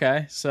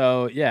 Okay.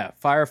 So yeah,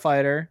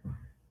 firefighter,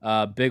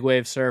 big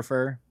wave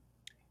surfer,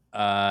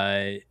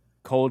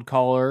 cold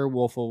caller,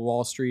 Wolf of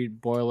Wall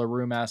Street, boiler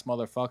room ass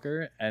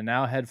motherfucker, and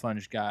now hedge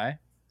fund guy.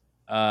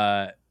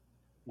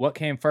 What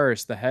came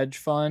first, the hedge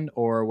fund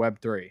or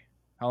Web3?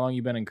 How long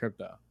you been in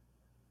crypto?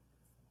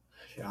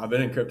 Yeah, I've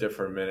been in crypto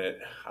for a minute.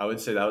 I would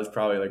say that was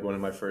probably like one of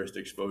my first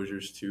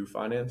exposures to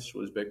finance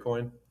was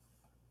Bitcoin.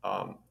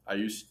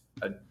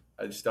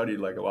 I studied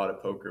like a lot of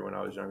poker when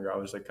I was younger. I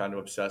was like kind of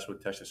obsessed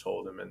with Texas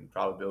Hold'em and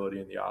probability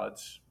and the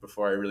odds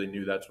before I really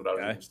knew that's what I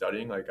was even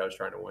studying. Like I was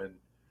trying to win,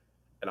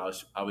 and I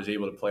was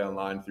able to play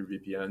online through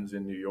VPNs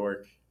in New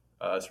York.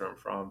 That's where I'm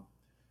from,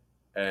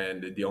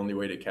 and the only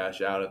way to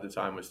cash out at the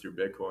time was through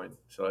Bitcoin.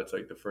 So that's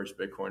like the first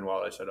Bitcoin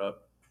wallet I set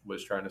up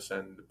was trying to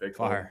send the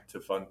Bitcoin to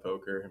fund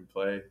poker and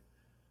play.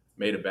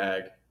 Made a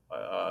bag.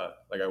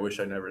 Like I wish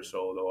I never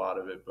sold a lot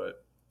of it,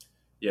 but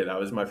yeah, that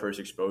was my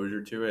first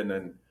exposure to it. And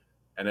then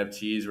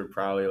NFTs were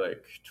probably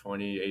like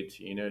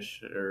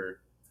 2018-ish, or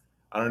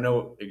I don't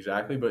know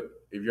exactly, but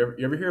if you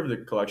ever hear of the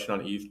collection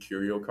on ETH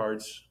Curio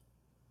cards?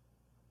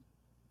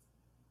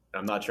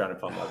 I'm not trying to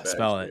pump my bags.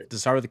 Spell it. Does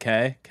it start with a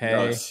K?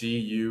 No,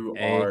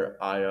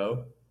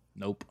 CURIO.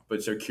 Nope.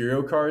 But so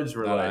Curio cards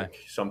were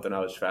something I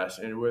was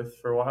fascinated with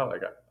for a while.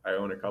 Like I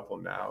own a couple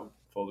now,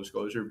 full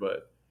disclosure,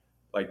 but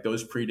like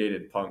those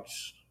predated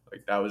punks.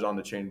 Like that was on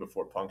the chain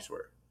before punks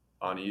were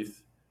on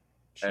ETH.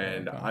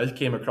 And I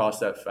came across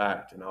that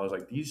fact and I was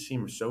like, these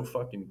seem so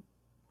fucking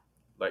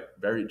like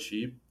very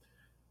cheap.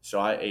 So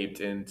I aped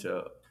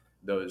into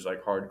those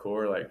like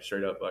hardcore, like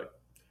straight up like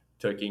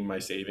taking my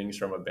savings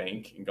from a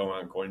bank and going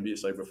on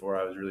Coinbase like before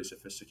I was really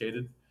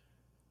sophisticated.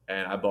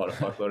 And I bought a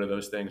fuckload of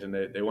those things and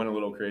they went a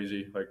little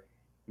crazy. Like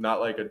not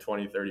like a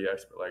 20,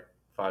 30x, but like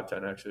 5,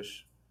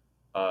 10x-ish,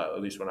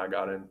 at least when I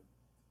got in.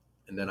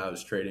 And then I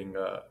was trading,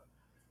 I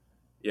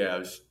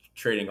was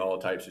trading all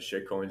types of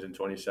shit coins in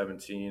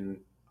 2017.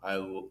 I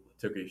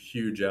took a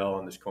huge L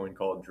on this coin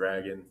called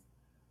Dragon,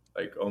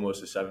 like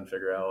almost a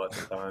 7-figure L at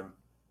the time.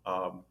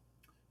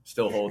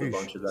 Still hold a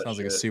bunch of that. Sounds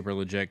like a super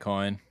legit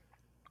coin.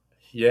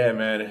 Yeah,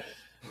 man.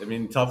 I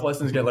mean, tough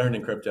lessons get learned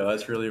in crypto.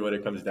 That's really what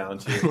it comes down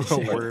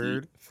to.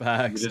 Word.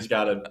 Facts. You just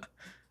gotta,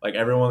 like,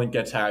 everyone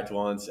gets hacked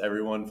once.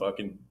 Everyone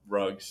fucking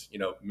rugs,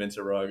 mints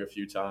a rug a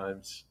few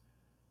times,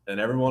 and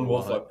everyone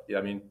will fuck. Yeah,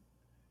 I mean,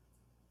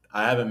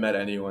 I haven't met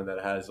anyone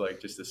that has like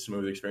just a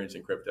smooth experience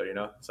in crypto.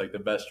 It's like the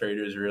best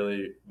traders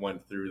really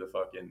went through the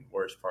fucking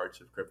worst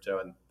parts of crypto,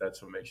 and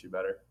that's what makes you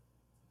better.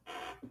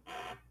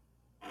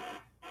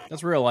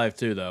 That's real life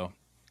too, though.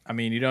 I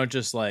mean, you don't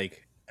just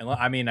like.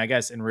 I mean, I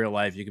guess in real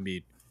life you can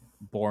be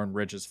born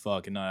rich as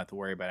fuck and not have to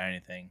worry about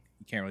anything.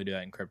 You can't really do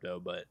that in crypto,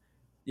 but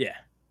yeah.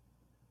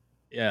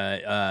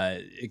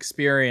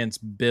 Experience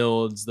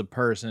builds the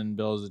person,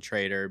 builds the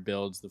trader,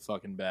 builds the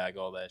fucking bag,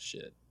 all that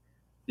shit.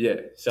 Yeah.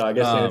 So I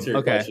guess to answer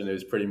your question, it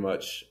was pretty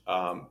much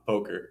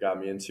poker got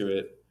me into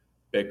it,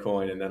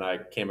 Bitcoin, and then I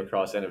came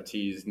across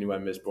NFTs, knew I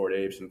missed Bored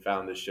Apes, and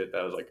found this shit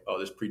that I was like, oh,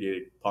 this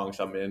predated punks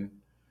I'm in.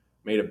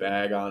 Made a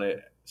bag on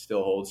it,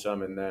 still hold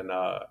some, and then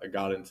I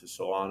got into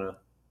Solana.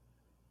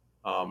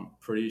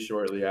 Pretty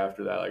shortly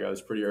after that, like I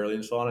was pretty early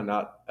in Solana,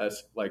 not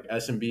as like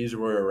SMBs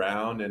were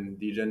around and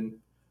DGen.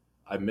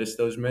 I missed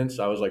those mints.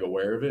 I was like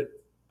aware of it.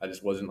 I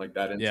just wasn't like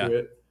that into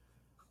it.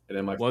 And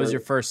then what was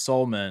your first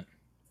soul mint?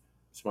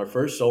 So my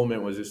first soul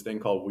mint was this thing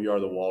called We Are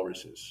the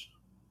Walruses.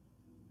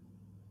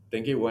 I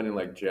think it went in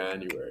like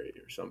January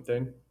or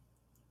something.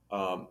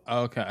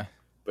 Okay.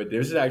 But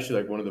this is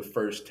actually like one of the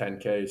first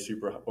 10K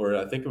or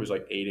I think it was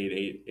like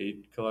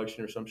 8888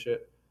 collection or some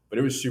shit. But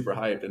it was super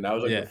hyped, and that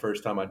was like the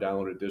first time I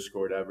downloaded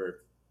Discord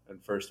ever,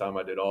 and first time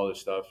I did all this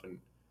stuff, and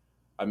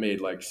I made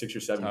like 6 or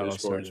 7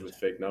 Discords with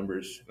fake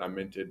numbers, and I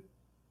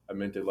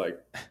minted like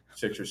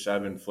 6 or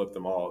 7, flipped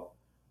them all,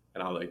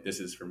 and I was like,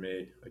 "This is for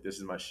me. Like this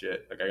is my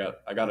shit." Like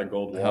I got a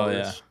gold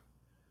walrus.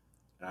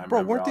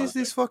 Bro, weren't these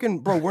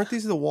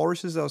the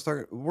walruses that I was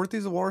talking? Weren't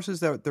these the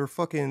walruses that they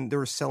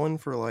were selling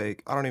for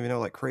like I don't even know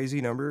like crazy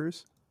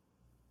numbers,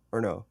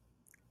 or no?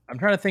 I'm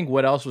trying to think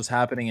what else was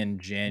happening in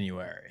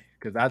January.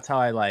 Because that's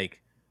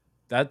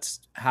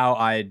how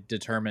I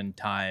determine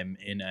time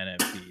in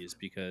NFTs.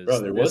 Because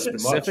bro, there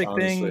wasn't much, thing,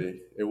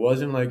 honestly. It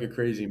wasn't like a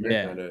crazy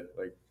mint meta.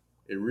 Like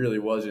it really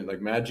wasn't. Like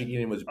Magic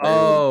Eden was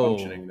barely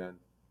functioning then.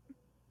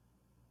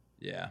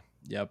 Yeah.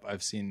 Yep.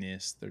 I've seen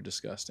these. They're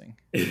disgusting.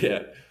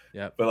 Yeah.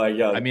 Yep. But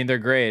I mean, they're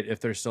great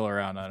if they're still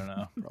around. I don't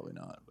know. Probably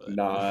not. But.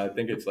 Nah, I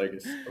think it's like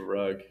a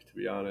rug, to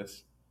be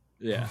honest.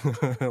 Yeah.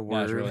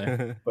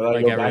 Naturally. But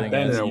like back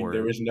then,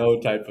 there was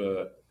no type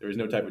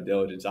of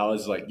diligence. I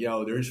was like,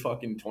 yo, there's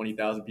fucking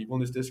 20,000 people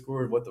in this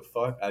Discord. What the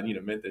fuck? I need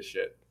to mint this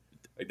shit.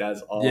 Like that's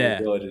all the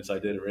diligence I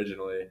did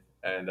originally,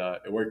 and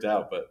it worked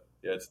out. But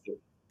yeah,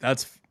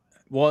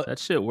 that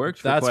shit worked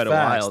for quite a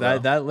while.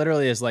 That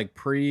literally is like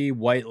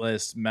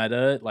pre-whitelist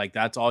meta. Like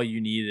that's all you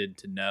needed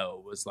to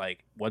know was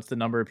like what's the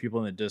number of people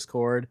in the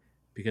Discord,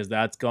 because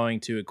that's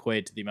going to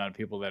equate to the amount of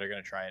people that are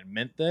going to try and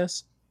mint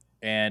this.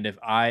 And if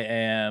I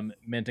am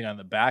minting on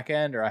the back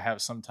end or I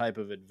have some type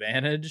of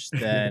advantage,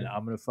 then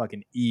I'm going to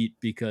fucking eat,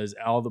 because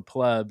all the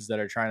plebs that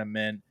are trying to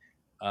mint,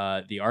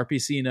 the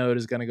RPC node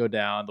is going to go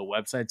down, the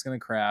website's going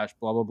to crash,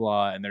 blah, blah,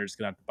 blah, and they're just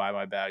going to have to buy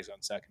my bags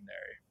on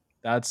secondary.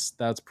 That's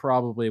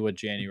probably what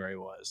January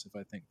was, if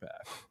I think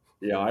back.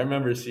 Yeah, I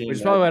remember seeing Which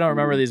is probably why I don't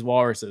remember these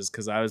walruses,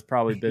 because I was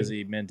probably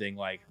busy minting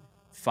like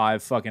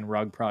 5 fucking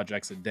rug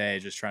projects a day,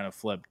 just trying to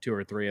flip 2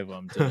 or 3 of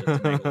them to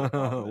make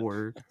a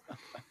word.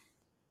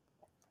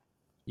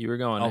 You were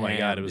going. Oh my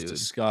god, it was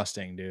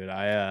disgusting, dude.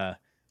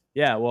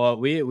 Well,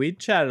 we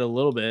chatted a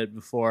little bit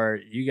before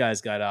you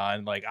guys got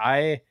on. Like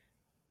I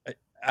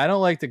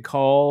don't like to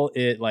call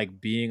it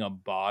like being a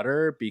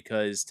botter,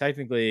 because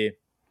technically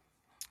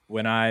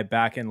when I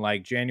back in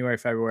like January,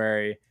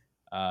 February,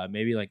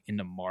 maybe like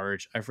into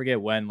March, I forget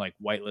when like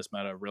whitelist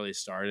meta really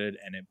started,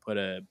 and it put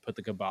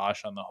the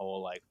kibosh on the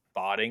whole like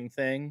botting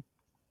thing.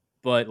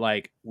 But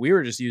like we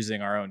were just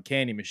using our own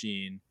candy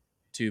machine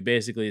to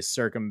basically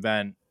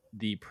circumvent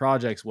the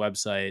project's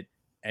website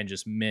and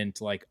just mint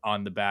like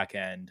on the back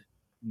end,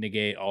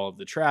 negate all of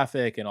the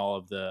traffic and all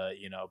of the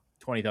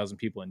 20,000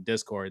 people in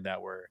Discord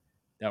that were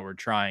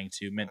trying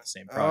to mint the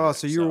same project. Oh,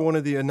 so you were one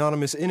of the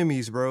anonymous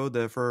enemies, bro,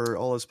 that for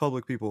all us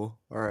public people.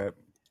 All right.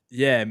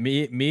 Yeah,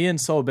 me and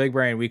Soul Big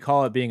Brain, we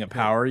call it being a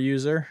power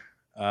user.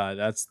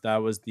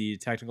 That was the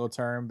technical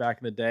term back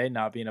in the day,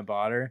 not being a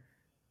botter.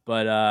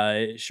 But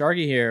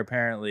Sharky here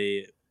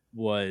apparently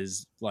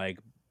was like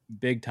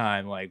big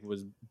time, like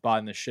was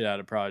buying the shit out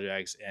of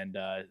projects, and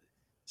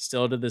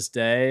still to this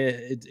day,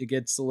 it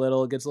gets a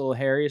little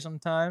hairy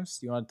sometimes.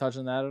 Do you want to touch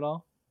on that at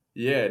all?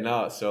 Yeah,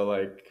 no. So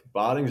like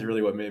botting is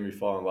really what made me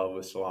fall in love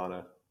with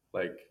Solana.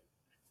 Like,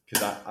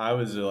 because I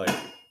was like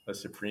a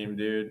Supreme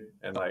dude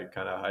and like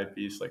kind of hype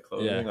beast like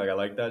clothing. Like I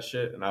like that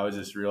shit, and I was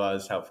just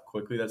realized how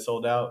quickly that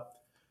sold out.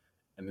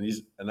 And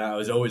I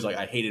was always like,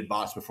 I hated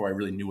bots before I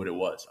really knew what it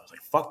was. I was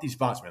like, fuck these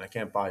bots, man. I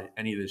can't buy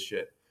any of this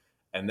shit.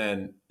 And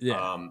then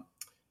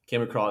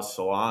came across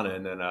Solana,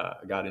 and then I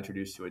got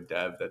introduced to a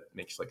dev that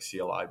makes like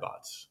CLI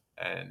bots,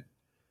 and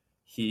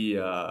he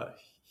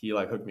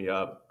like hooked me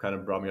up, kind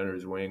of brought me under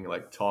his wing,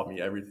 like taught me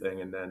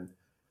everything, and then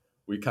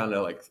we kind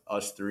of like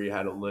us three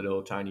had a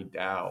little tiny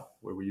DAO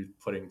where we were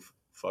putting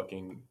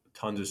fucking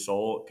tons of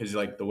soul, because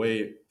like the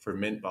way for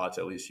mint bots,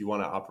 at least, you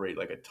want to operate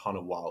like a ton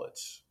of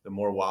wallets. The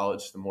more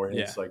wallets, the more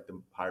hits, like the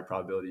higher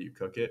probability you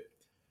cook it.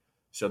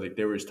 So like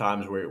there was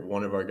times where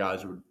one of our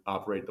guys would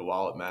operate the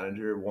wallet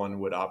manager, one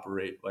would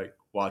operate like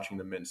watching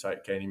the mint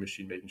site candy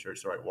machine, making sure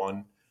it's the right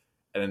one,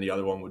 and then the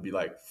other one would be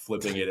like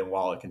flipping it in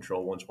wallet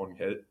control once one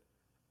hit.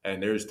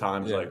 And there's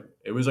times like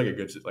it was like a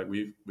good, like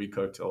we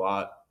cooked a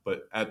lot,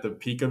 but at the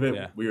peak of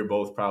it, we were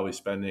both probably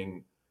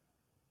spending,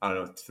 I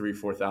don't know,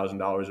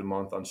 $3,000-$4,000 a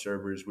month on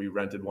servers. We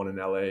rented one in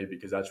LA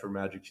because that's where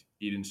Magic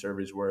Eden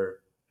servers were,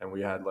 and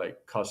we had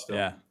like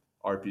custom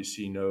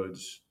RPC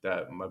nodes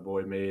that my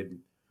boy made,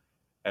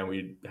 and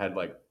we had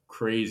like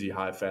crazy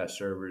high fast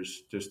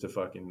servers just to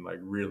fucking like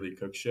really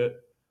cook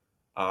shit.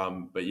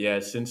 But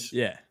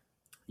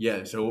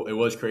so it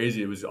was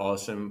crazy. It was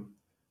awesome,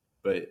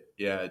 but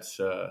it's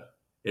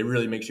it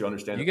really makes you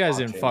understand. You guys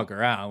didn't fuck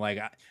around. Like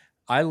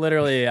I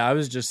literally, I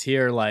was just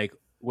here like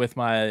with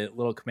my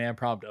little command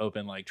prompt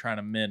open, like trying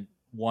to mint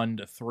 1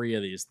 to 3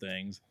 of these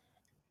things,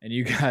 and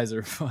you guys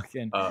are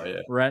fucking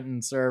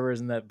renting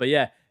servers and that. But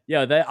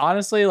that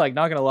honestly, like,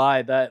 not gonna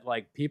lie, that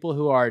like people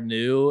who are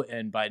new,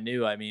 and by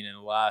new I mean in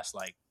the last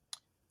like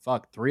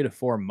 3 to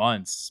 4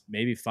 months,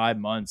 maybe 5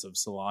 months of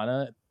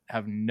Solana,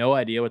 have no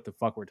idea what the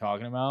fuck we're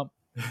talking about.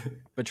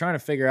 But trying to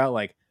figure out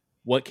like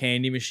what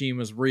candy machine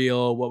was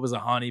real, what was a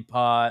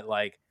honeypot,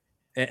 like,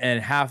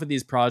 and half of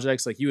these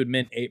projects, like you would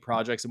mint 8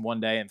 projects in one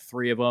day, and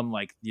 3 of them,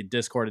 like the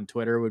Discord and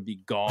Twitter, would be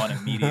gone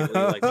immediately.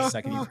 Like the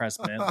second you press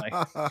mint, like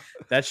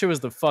that shit was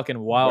the fucking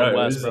Wild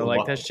West, bro.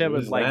 Like that shit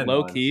was like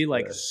low key,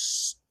 like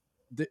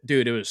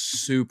dude, it was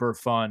super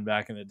fun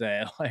back in the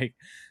day. Like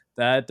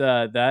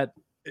that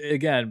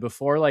again,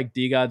 before like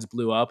DeGods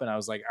blew up, and I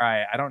was like, all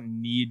right, I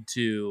don't need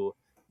to,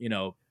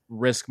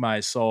 risk my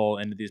soul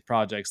into these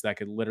projects that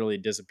could literally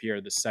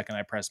disappear the second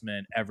I press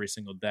mint every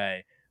single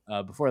day.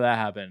 Before that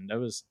happened, there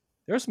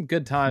were some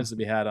good times to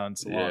be had on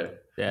Solana.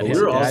 Yeah. We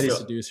were also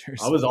seducers.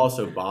 I was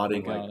also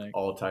botting like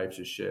all types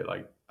of shit.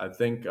 Like I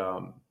think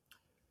I'll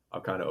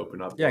kind of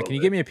open up. Yeah, can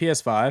you give me a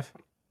PS5?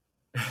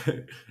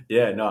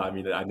 Yeah, no, I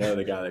mean I know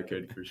the guy that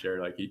could for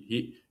sure. Like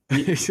he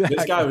exactly.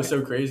 This guy was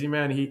so crazy,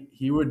 man.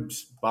 He would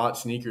bought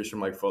sneakers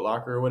from like Foot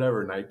Locker or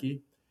whatever,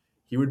 Nike.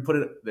 He would put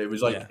it. It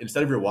was like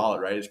instead of your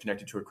wallet, right? It's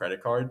connected to a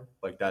credit card.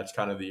 Like that's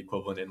kind of the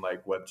equivalent in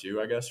like Web 2,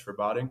 I guess, for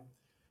botting.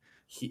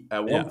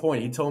 At one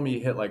point, he told me he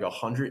hit like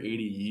 180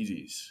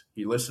 Yeezys.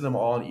 He listed them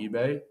all on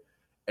eBay,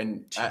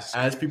 and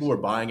as people were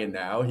buying it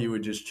now, he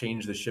would just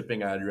change the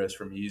shipping address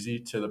from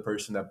Yeezy to the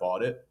person that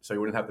bought it, so he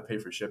wouldn't have to pay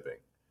for shipping.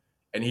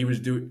 And he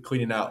was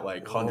cleaning out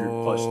like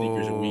 100+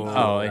 sneakers a week.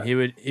 Oh,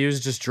 and he was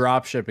just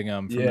drop shipping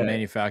them from the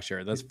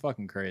manufacturer. That's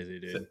fucking crazy,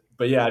 dude.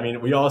 But yeah, I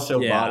mean, we also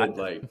bought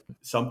like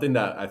something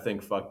that I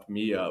think fucked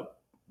me up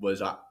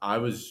was I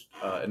was,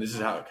 and this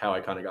is how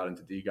I kind of got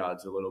into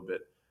DeGods a little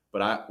bit.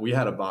 But we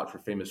had a bot for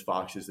Famous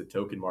Foxes, the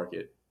token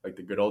market, like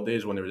the good old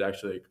days when there was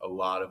actually like a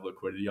lot of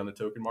liquidity on the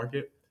token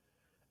market,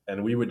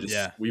 and we would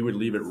just we would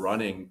leave it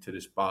running to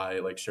just buy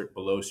like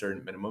below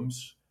certain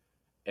minimums.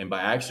 And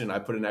by accident, I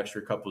put an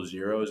extra couple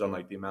zeros on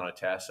like the amount of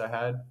tasks I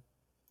had.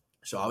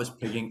 So I was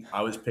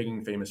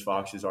picking Famous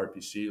Fox's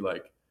RPC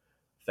like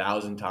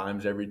 1,000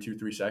 times every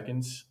 2-3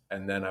 seconds.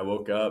 And then I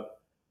woke up,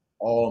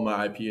 all of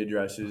my IP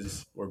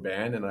addresses were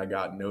banned, and I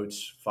got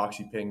notes,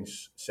 Foxy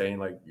pings saying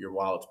like your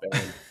wallet's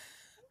banned.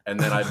 And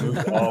then I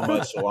moved all my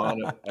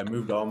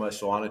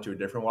Solana to a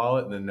different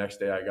wallet. And the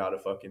next day I got a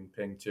fucking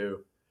ping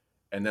too.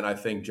 And then I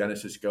think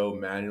Genesis Go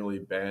manually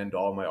banned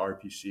all my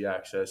RPC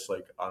access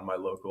like on my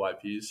local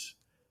IPs.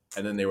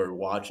 And then they were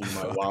watching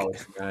my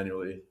wallets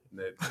manually. And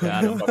they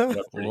fucked me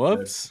up pretty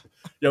Whoops.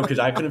 Good. Because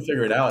I couldn't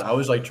figure it out. I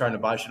was like trying to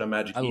buy shit on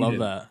Magic Eden. I love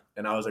that.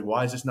 And I was like,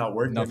 why is this not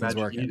working on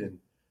Magic Eden?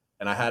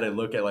 And I had to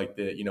look at like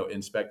the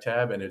inspect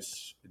tab, and it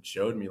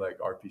showed me like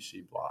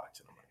RPC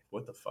blocked. And I'm like,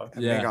 what the fuck?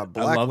 Yeah, they got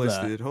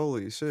blacklisted.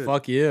 Holy shit.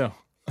 Fuck you.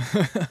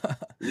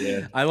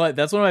 Yeah.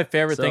 That's one of my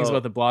favorite things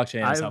about the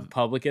blockchain is how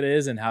public it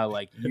is, and how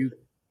like you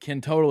can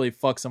totally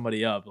fuck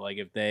somebody up. Like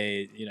if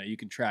they, you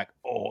can track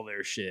all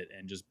their shit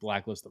and just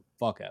blacklist the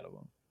fuck out of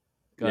them.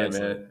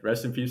 Man.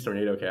 Rest in peace,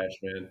 Tornado Cash,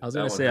 man. I was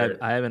going to say,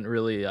 I haven't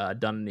really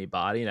done any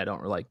botting. I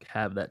don't like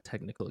have that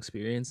technical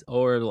experience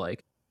or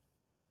like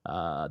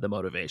the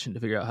motivation to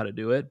figure out how to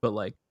do it. But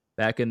like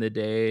back in the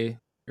day,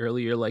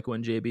 earlier, like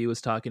when JB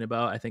was talking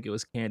about, I think it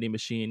was Candy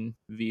Machine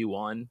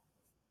V1.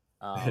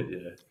 Yeah.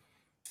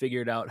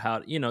 Figured out how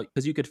to,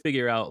 because you could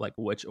figure out like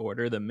which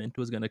order the mint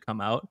was going to come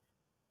out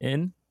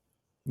in,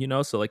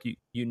 so like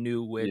you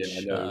knew which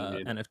I know what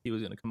you mean. NFT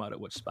was going to come out at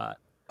which spot.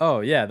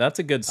 Oh yeah, that's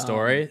a good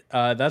story.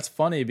 That's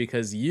funny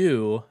because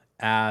you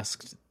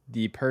asked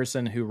the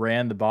person who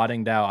ran the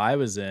botting DAO I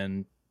was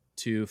in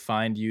to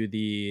find you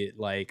the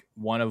like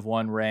 1 of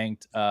 1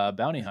 ranked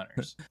bounty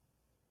hunters.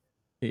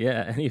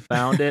 Yeah, and he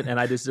found it, and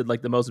I just did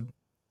like the most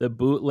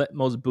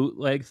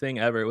bootleg thing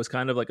ever. It was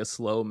kind of like a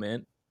slow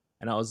mint,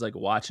 and I was like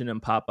watching him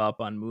pop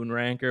up on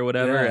Moonrank or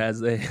whatever as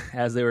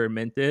they were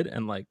minted,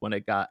 and like when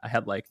I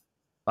had like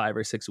 5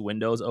 or 6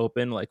 windows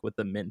open like with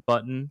the mint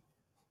button,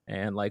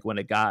 and like when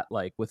it got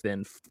like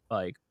within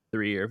like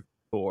 3 or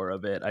 4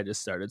 of it, I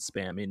just started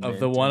spamming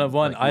of the 1 of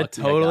 1. Like, I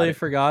totally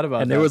forgot about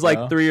that. And there was bro.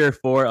 like 3 or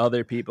 4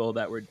 other people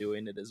that were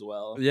doing it as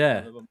well.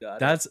 Yeah, None of them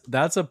got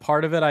that's a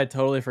part of it I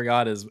totally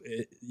forgot is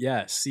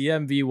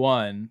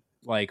CMV1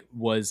 like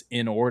was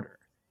in order.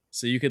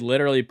 So you could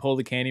literally pull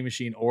the Candy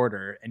Machine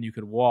order and you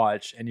could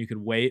watch and you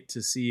could wait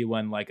to see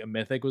when like a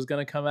mythic was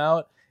going to come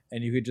out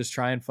and you could just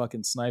try and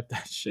fucking snipe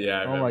that shit.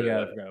 Yeah, oh my God,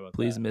 that. I forgot about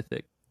Please that.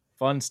 mythic.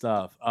 Fun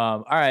stuff.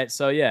 All right.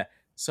 So yeah.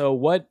 So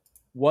what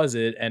was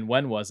it and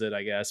when was it,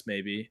 I guess,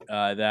 maybe,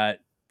 that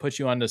put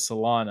you onto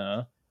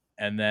Solana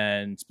and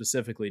then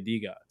specifically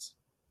DeGods?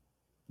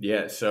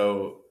 Yeah.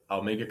 So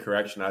I'll make a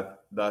correction. I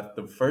thought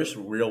the first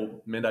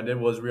real mint I did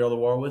was Real the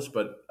Walrus,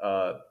 but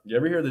you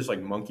ever hear this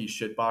like monkey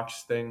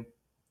shitbox thing?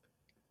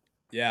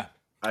 Yeah.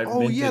 The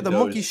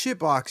monkey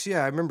shitbox.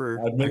 Yeah, I remember.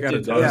 I got a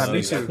those. yeah,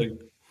 me too.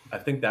 I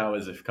think that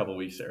was a couple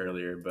weeks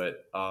earlier,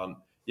 but how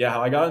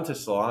I got into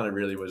Solana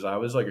really was I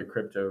was like a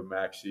crypto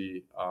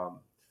maxi.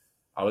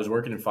 I was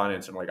working in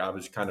finance and like I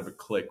was kind of a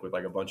clique with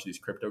like a bunch of these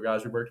crypto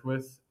guys we worked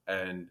with,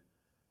 and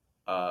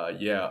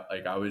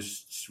like I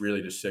was just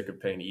really just sick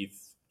of paying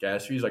ETH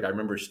gas fees. Like I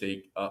remember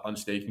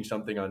unstaking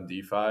something on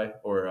DeFi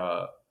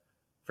or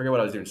forget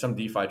what I was doing, some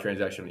DeFi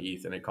transaction on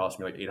ETH, and it cost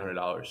me like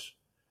 $800.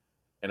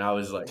 And I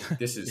was like,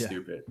 this is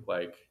stupid.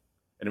 Like,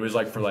 and it was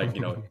like for like,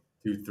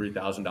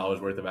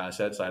 $2,000-$3,000 worth of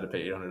assets. So I had to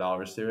pay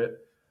 $800 to it.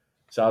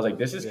 So I was like,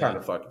 this is kind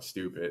of fucking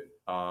stupid.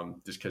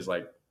 Just cause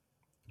like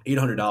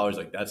 $800,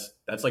 like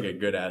that's like a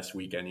good ass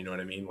weekend. You know what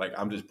I mean? Like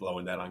I'm just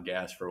blowing that on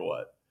gas for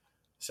what?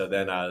 So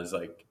then I was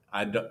like,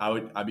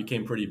 I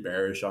became pretty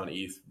bearish on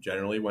ETH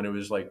generally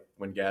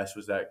when gas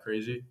was that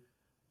crazy.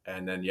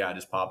 And then, I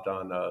just popped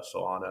on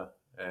Solana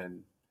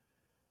and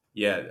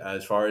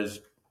as far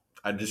as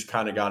I just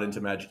kind of got into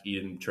Magic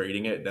Eden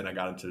trading it. Then I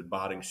got into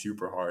botting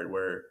super hard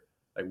where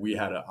like we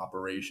had an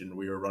operation.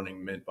 We were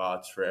running mint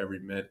bots for every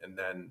mint and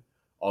then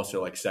also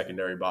like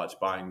secondary bots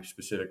buying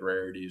specific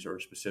rarities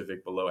or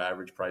specific below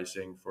average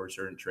pricing for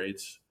certain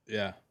traits.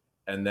 Yeah.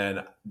 And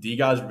then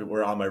DeGods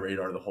were on my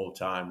radar the whole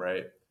time,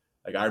 right?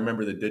 Like I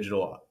remember the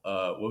digital,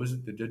 what was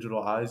it? The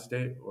Digital Eyes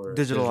date or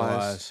Digital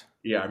Eyes.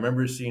 Yeah, I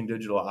remember seeing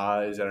Digital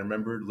Eyes, and I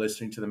remember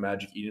listening to the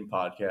Magic Eden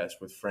podcast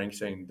with Frank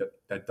saying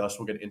that Dust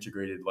will get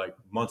integrated like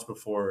months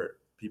before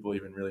people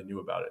even really knew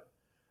about it.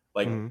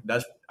 Like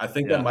I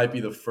think that might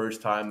be the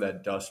first time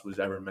that Dust was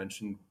ever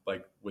mentioned,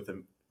 like with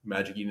a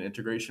Magic Eden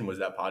integration was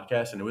that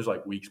podcast, and it was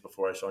like weeks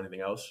before I saw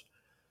anything else.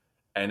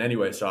 And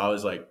anyway, so I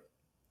was like,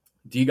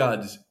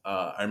 DeGods.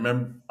 I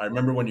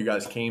remember when you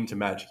guys came to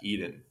Magic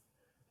Eden,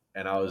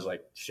 and I was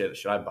like, shit,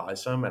 should I buy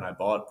some? And I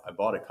bought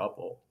a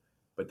couple.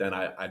 But then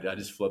I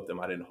just flipped them.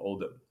 I didn't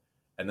hold them.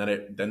 And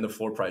then the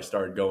floor price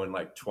started going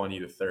like 20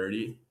 to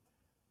 30.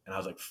 And I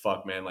was like,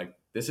 fuck, man, like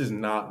this is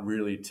not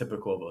really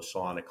typical of a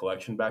Solana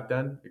collection back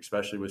then,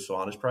 especially with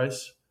Solana's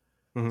price.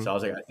 Mm-hmm. So I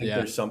was like, I think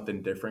there's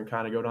something different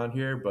kind of going on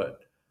here.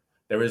 But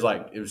there was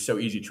like, it was so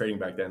easy trading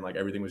back then. Like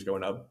everything was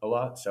going up a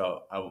lot.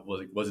 So I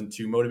wasn't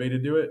too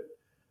motivated to do it.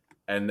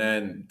 And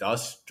then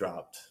Dust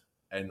dropped.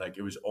 And like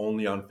it was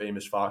only on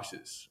Famous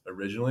Foxes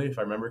originally, if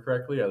I remember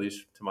correctly, at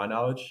least to my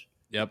knowledge.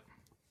 Yep.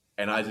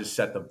 And I just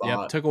set the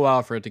bot. Yep, took a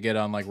while for it to get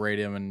on like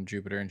Radium and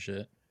Jupiter and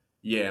shit.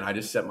 Yeah, and I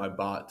just set my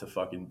bot to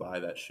fucking buy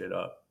that shit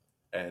up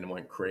and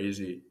went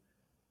crazy.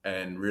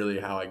 And really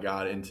how I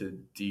got into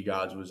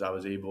DeGods was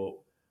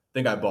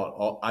I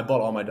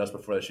bought all my dust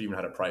before that shit even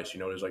had a price.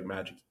 It was like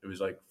Magic, it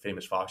was like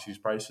Famous Foxy's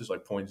prices,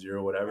 like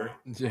 0.0 whatever.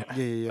 Yeah.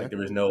 Like there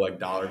was no like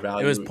dollar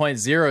value. It was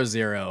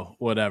 0.00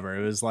 whatever.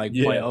 It was like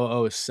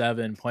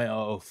 0.007,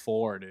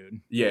 0.004,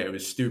 dude. Yeah, it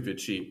was stupid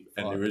cheap.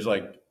 And there was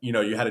like, you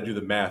had to do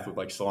the math with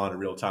like Solana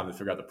real time to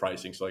figure out the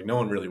pricing. So like no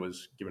one really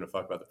was giving a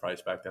fuck about the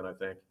price back then, I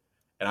think.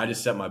 And I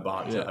just set my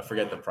bot to, I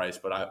forget the price,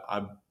 but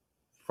I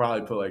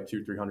probably put like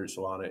 200-300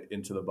 Solana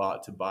into the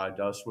bot to buy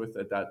dust with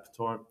at that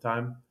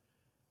time.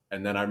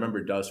 And then I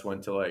remember dust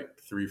went to like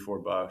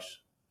 $3-4,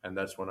 and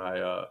that's when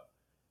it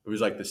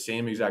was like the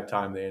same exact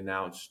time they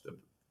announced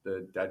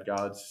the Dead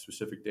Gods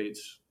specific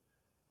dates,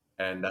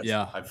 and that's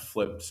I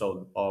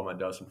sold all my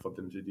dust and flipped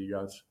it into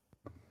DeGods.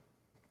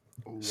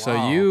 Wow.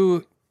 So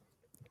you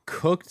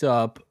cooked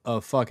up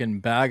a fucking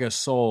bag of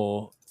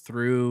soul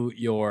through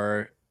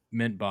your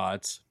mint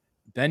bots,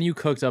 then you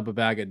cooked up a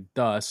bag of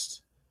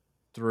dust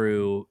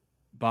through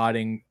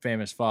botting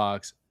Famous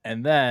Fox,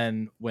 and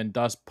then when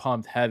dust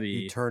pumped heavy,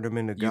 You turned them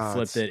into you gods.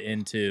 flipped it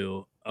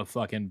into a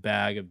fucking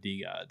bag of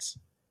DeGods.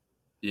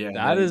 Yeah,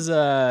 That is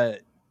yeah,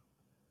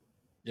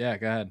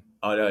 go ahead.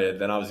 Oh no, yeah.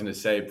 Then I was gonna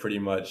say pretty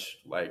much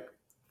like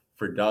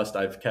for dust,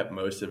 I've kept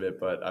most of it,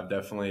 but I've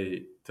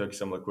definitely took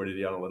some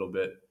liquidity on a little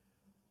bit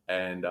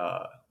and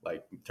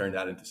like turned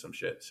that into some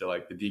shit. So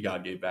like the D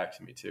God gave back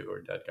to me too,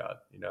 or Dead God,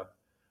 you know.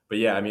 But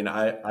yeah, I mean,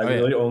 I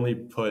really only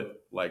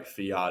put like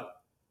fiat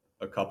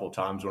a couple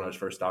times when I was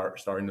first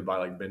starting to buy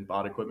like bin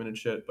bot equipment and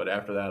shit. But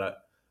after that, I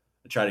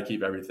try to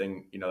keep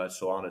everything, you know, that's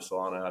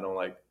Solana. I don't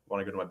like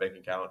want to go to my bank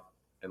account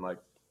and like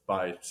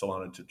buy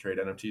Solana to trade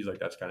NFTs. Like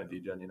that's kind of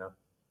degen, you know.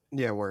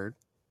 Yeah, word.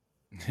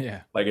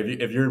 Yeah. Like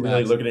if you're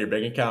really looking at your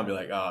bank account, be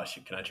like, oh,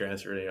 shit, can I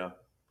transfer? You know,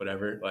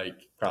 whatever.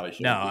 Like probably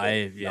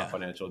shouldn't. No, not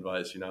financial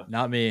advice. You know,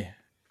 not me.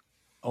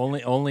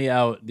 Only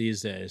out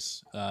these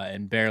days,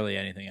 and barely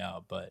anything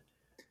out. But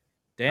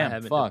damn, I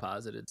haven't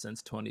deposited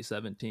since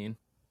 2017.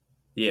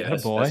 Yeah,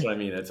 that's what I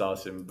mean. That's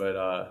awesome.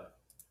 But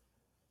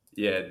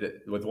yeah,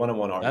 with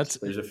one-on-one arts,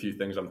 there's a few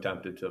things I'm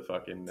tempted to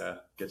fucking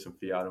get some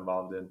fiat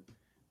involved in.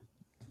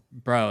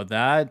 Bro,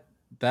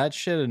 that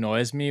shit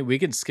annoys me. We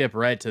can skip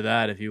right to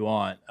that if you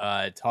want.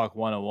 Talk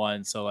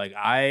one-on-one. So like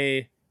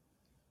I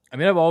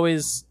mean, I've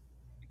always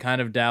kind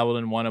of dabbled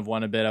in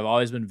one-of-one a bit. I've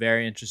always been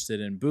very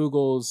interested in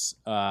Boogles,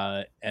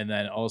 and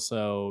then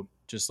also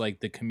just like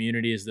the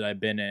communities that I've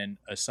been in,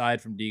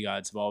 aside from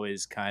DeGods, have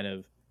always kind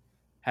of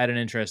had an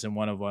interest in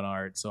one-of-one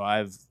art. So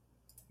I've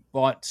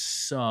bought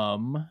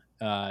some,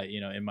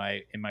 in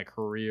my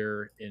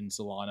career in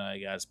Solana, I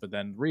guess. But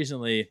then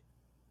recently,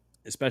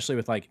 especially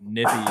with like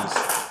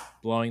Nippies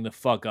blowing the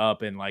fuck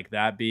up and like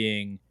that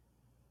being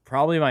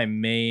probably my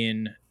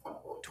main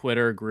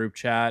Twitter group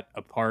chat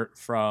apart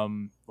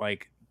from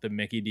like the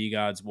Mickey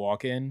DeGods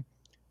walk-in,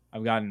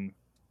 I've gotten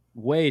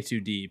way too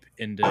deep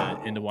into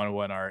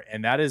one-on-one art.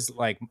 And that is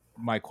like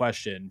my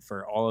question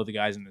for all of the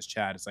guys in this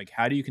chat. It's like,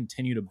 how do you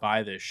continue to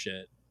buy this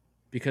shit?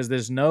 Because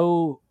there's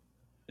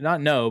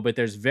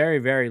there's very,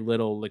 very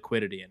little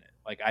liquidity in it.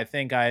 Like I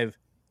think I've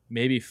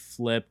maybe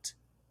flipped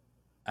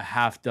a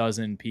half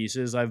dozen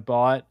pieces I've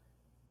bought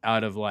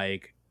out of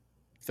like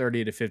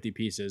 30 to 50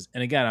 pieces.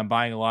 And again, I'm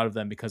buying a lot of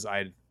them because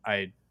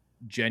I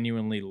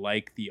genuinely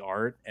like the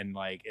art, and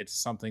like it's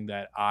something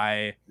that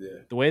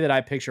the way that I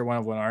picture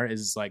one-of-one art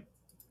is like,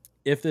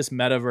 if this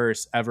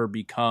metaverse ever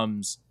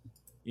becomes,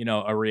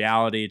 a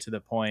reality to the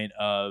point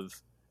of,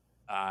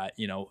 I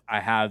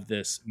have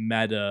this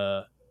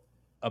meta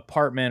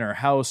apartment or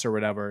house or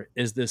whatever,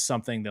 is this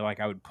something that like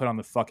I would put on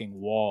the fucking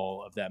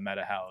wall of that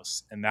meta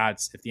house? And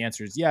that's, if the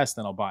answer is yes,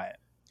 then I'll buy it.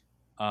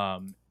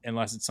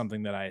 Unless it's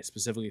something that I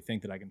specifically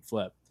think that I can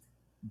flip.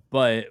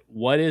 But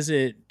what is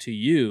it to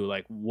you?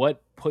 Like,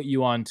 what put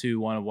you onto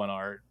one-of-one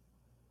art?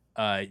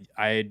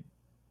 I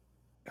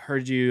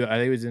heard you, I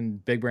think it was in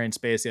Big Brain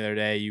Space the other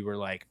day, you were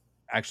like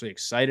actually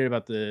excited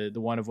about the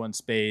one-of-one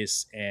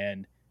space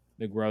and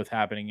the growth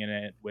happening in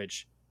it,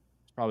 which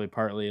is probably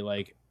partly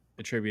like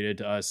attributed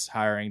to us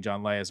hiring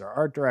John Lay as our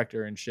art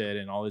director and shit,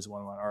 and all these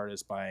one-on-one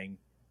artists buying,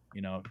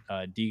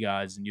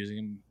 DeGods and using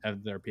them as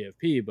their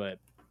PFP. But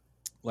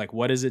like,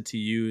 what is it to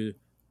you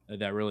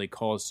that really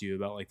calls to you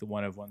about like the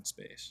one-of-one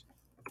space?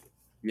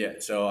 Yeah,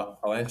 so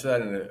I'll answer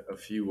that in a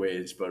few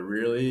ways, but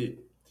really,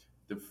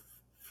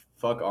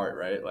 fuck art,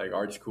 right? Like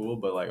art's cool,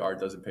 but like art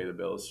doesn't pay the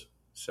bills.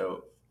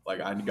 So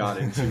like I got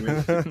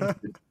into it.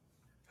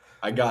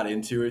 I got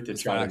into it to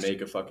try to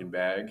make a fucking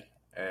bag,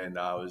 and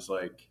I was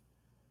like,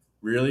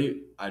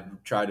 really, I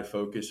tried to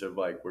focus of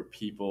like where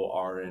people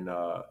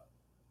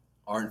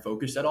aren't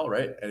focused at all,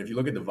 right? And if you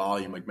look at the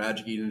volume, like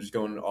Magic Eden is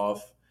going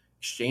off,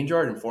 exchange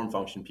art and form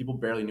function, people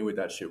barely knew what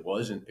that shit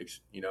was in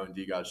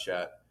DeGod's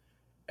chat.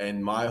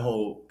 And my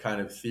whole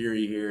kind of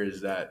theory here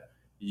is that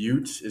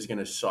Utes is going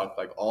to suck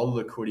like all the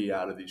liquidity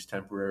out of these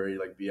temporary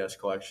like BS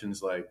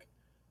collections. Like,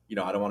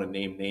 I don't want to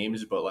name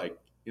names, but like,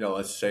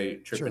 let's say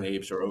Trippin'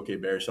 Apes or OK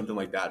Bear, something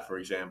like that, for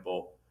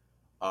example.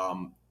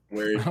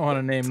 Where I don't want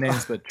to name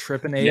names, but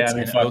Trippin' Apes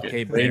and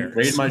OK Bears.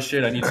 Raid my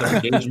shit. I need some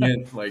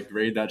engagement. Like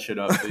raid that shit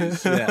up,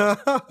 please. Yeah.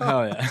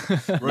 Oh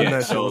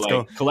yeah. So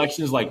like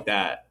collections like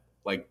that,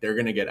 like they're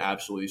gonna get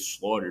absolutely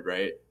slaughtered,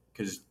 right?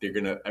 Because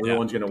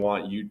everyone's gonna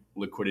want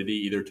liquidity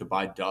either to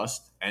buy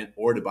dust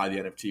or to buy the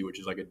NFT, which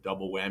is like a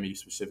double whammy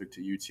specific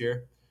to Utes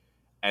here.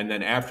 And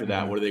then after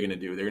that, what are they going to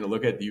do? They're going to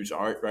look at the Utes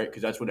art, right?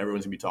 Because that's what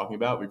everyone's going to be talking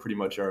about. We pretty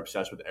much are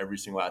obsessed with every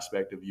single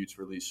aspect of Utes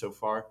release so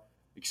far,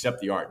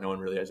 except the art. No one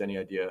really has any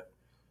idea.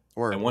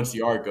 And once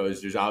the art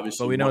goes, there's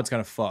obviously... But we know it's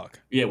going to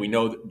fuck. Yeah, we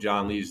know that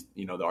John Lee's,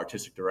 the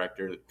artistic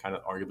director, kind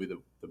of arguably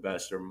the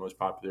best or most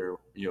popular,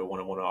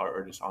 one-on-one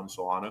artist on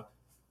Solana.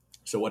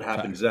 So what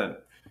happens then?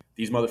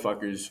 These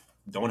motherfuckers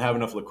don't have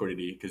enough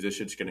liquidity because this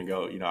shit's going to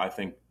go, I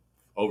think,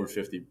 over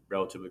 50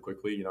 relatively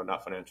quickly.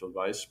 Not financial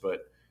advice,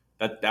 but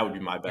that would be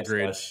my best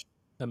guess.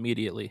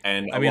 Immediately.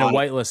 And I mean, a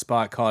whitelist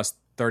spot costs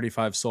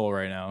 35 SOL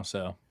right now,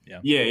 so yeah.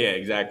 Yeah,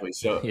 exactly.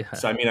 So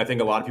I mean, I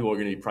think a lot of people are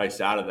going to be priced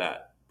out of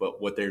that.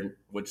 But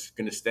what's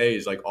going to stay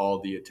is like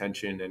all the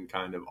attention and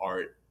kind of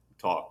art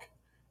talk,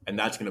 and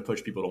that's going to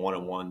push people to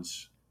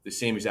one-on-ones. the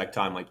same exact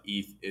time, like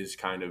ETH is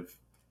kind of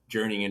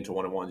journeying into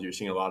one-on-ones. You're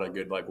seeing a lot of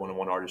good like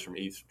one-on-one artists from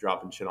ETH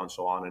dropping shit on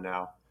Solana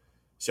now.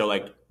 So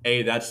like,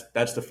 that's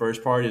the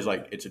first part is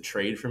like, it's a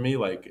trade for me.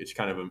 Like it's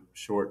kind of a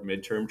short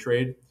midterm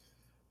trade,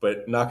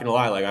 but not gonna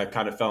lie, like I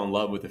kind of fell in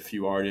love with a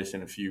few artists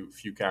and a few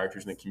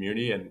characters in the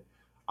community, and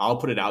I'll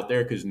put it out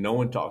there because no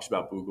one talks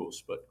about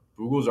Boogles, but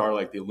Boogles are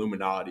like the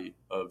Illuminati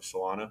of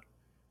Solana.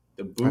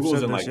 The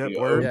Boogles and like the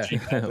OG.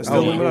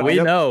 Yeah. We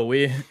know.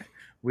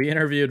 We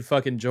interviewed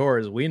fucking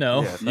Jors. We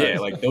know. Yeah,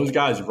 like those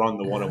guys run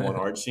the one-on-one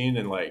art scene,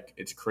 and like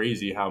it's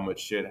crazy how much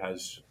shit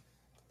has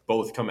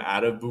both come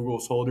out of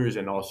Boogles holders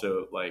and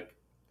also like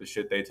the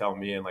shit they tell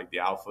me and like the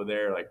alpha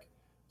there, like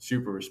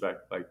super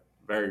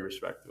very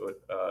respectful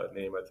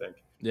name, I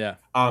think. Yeah.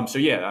 So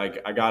yeah,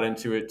 I got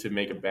into it to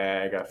make a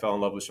bag. I fell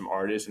in love with some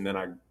artists, and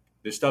then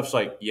this stuff's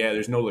like, yeah,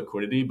 there's no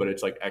liquidity, but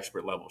it's like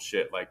expert level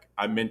shit. Like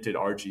I minted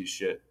RG's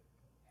shit.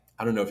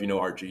 I don't know if you know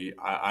RG.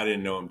 I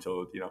didn't know him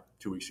until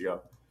 2 weeks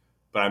ago,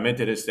 but I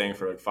minted his thing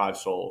for like 5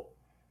 SOL.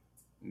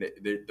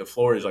 The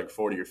floor is like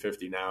 40 or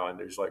 50 now, and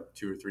there's like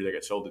 2 or 3 that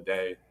get sold a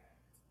day.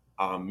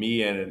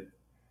 Me and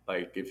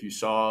like if you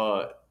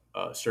saw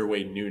Sir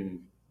Wayne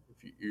Newton,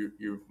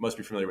 you must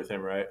be familiar with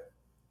him, right?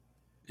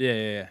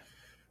 Yeah.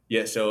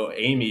 So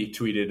Amy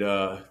tweeted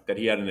that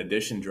he had an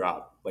edition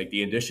drop. Like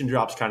the edition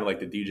drop's kind of like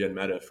the DGen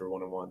meta for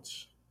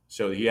one-on-ones.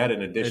 So he had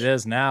an edition. It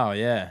is now,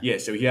 yeah. Yeah,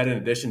 so he had an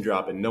edition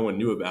drop and no one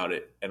knew about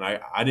it. And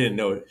I didn't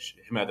know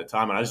him at the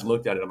time. And I just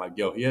looked at it. I'm like,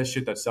 yo, he has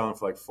shit that's selling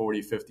for like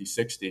 40, 50,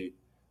 60.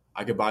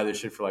 I could buy this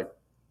shit for like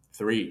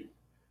 3.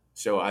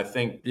 So I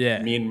think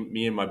me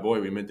and my boy,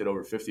 we minted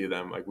over 50 of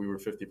them. Like we were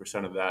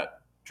 50% of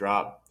that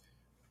drop.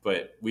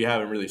 But we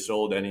haven't really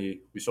sold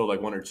any. We sold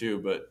like 1 or 2,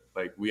 but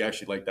like we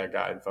actually like that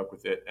guy and fuck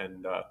with it.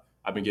 And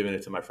I've been giving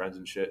it to my friends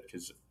and shit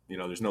because,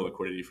 there's no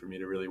liquidity for me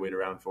to really wait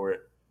around for it.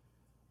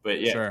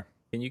 But yeah. Sure.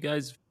 Can you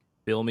guys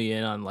fill me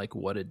in on like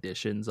what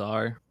editions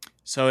are?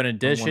 So an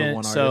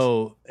edition,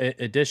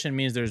 edition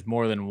means there's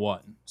more than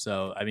one.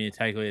 So I mean,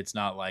 technically, it's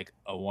not like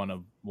a one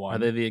of one. Are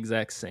they the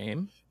exact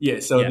same?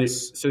 Yeah. So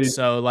yes.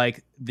 So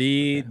like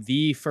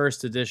the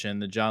first edition,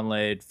 the John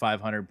Lade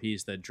 500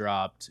 piece that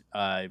dropped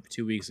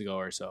 2 weeks ago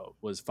or so,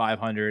 was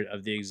 500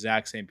 of the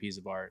exact same piece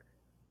of art.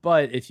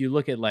 But if you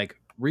look at like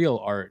real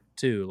art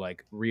too,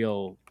 like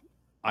real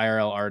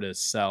IRL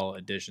artists sell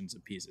editions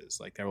of pieces.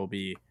 Like there will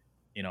be,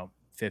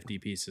 50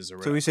 pieces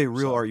around. So when you say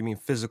real art, you mean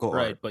physical art,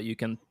 right? But you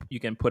can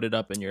put it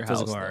up in your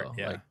physical house. art,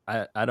 though. yeah.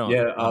 Like I don't.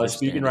 Yeah.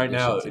 Speaking right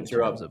now, in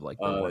terms of like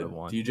the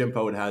one-on-one. DGen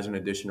Poet has an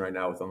edition right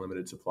now with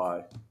unlimited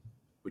supply,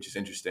 which is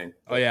interesting.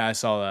 Oh yeah, I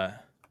saw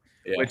that.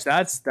 Yeah. Which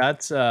that's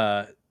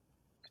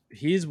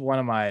he's one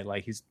of my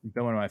he's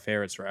been one of my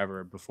favorites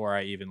forever. Before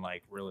I even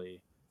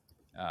really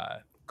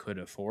could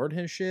afford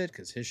his shit,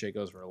 because his shit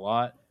goes for a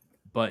lot.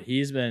 But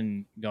he's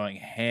been going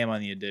ham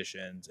on the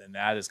editions, and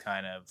that is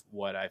kind of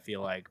what I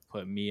feel like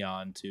put me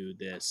on to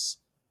this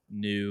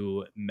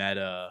new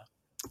meta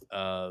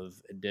of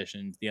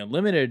editions. The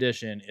unlimited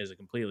edition is a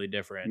completely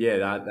different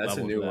that's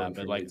a new one.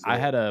 But I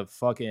had a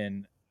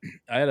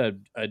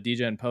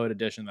DGen Poet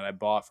edition that I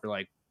bought for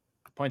like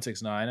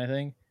 0.69, I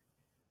think,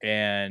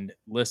 and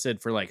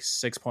listed for like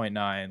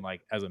 6.9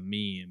 as a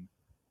meme,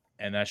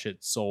 and that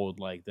shit sold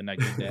like the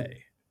next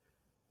day.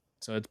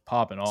 So it's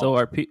popping off.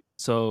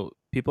 So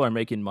people are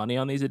making money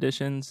on these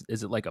editions?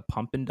 Is it like a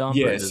pump and dump,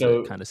 or does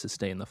it kind of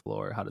sustain the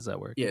floor? How does that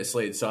work? Yeah,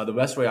 Slade. So the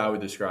best way I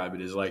would describe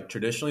it is like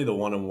traditionally the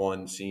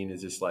one-on-one scene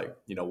is just like,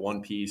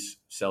 one piece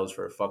sells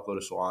for a fuckload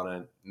of Solana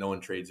and no one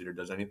trades it or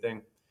does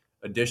anything.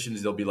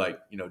 Editions, they'll be like,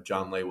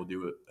 John Lay will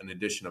do an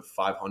edition of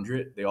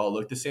 500. They all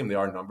look the same. They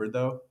are numbered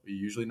though. They're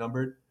usually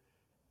numbered.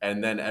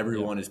 And then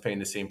everyone is paying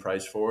the same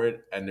price for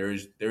it. And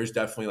there's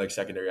definitely like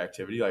secondary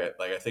activity. Like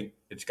I think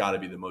it's got to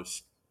be the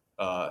most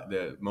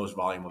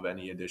volume of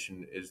any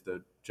edition is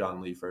the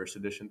John Lee first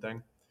edition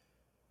thing.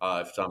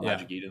 If it's on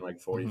Magic Eden, like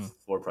 40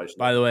 floor price.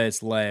 By the way,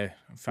 it's Lay.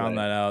 I found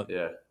that out.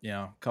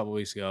 Yeah. A couple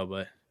weeks ago,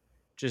 but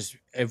just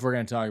if we're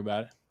gonna talk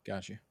about it,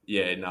 got you.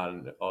 Yeah, not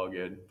all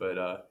good,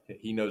 but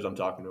he knows I'm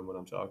talking to him when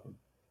I'm talking.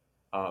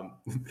 I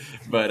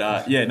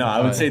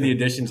would say the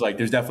editions, like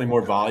there's definitely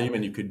more volume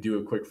and you could do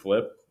a quick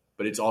flip,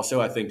 but it's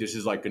also, I think this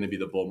is like going to be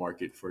the bull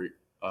market for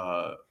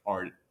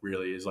art.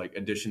 Really, is like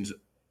editions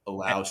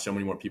allow so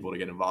many more people to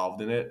get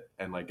involved in it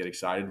and like get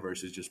excited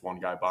versus just one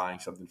guy buying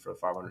something for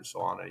 500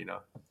 Solana,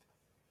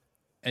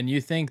 And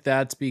you think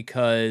that's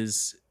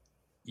because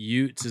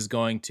Utes is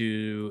going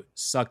to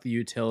suck the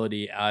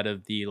utility out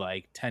of the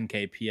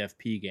 10K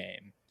PFP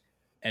game,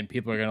 and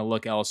people are going to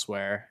look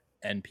elsewhere,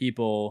 and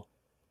people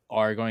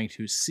are going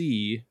to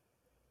see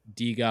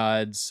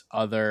DeGod's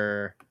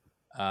other,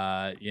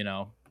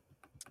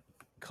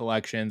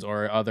 collections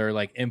or other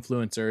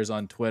influencers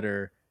on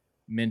Twitter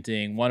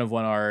minting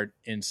one-of-one art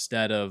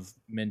instead of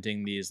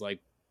minting these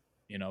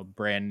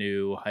brand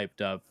new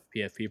hyped up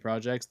PFP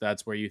projects.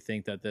 That's where you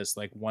think that this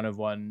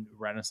one-of-one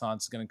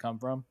renaissance is going to come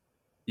from?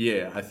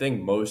 Yeah, I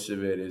think most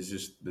of it is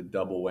just the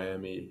double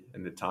whammy,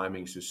 and the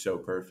timing's just so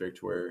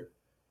perfect where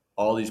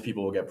all these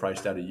people will get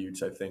priced out of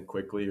Utes, I think,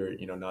 quickly, or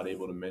not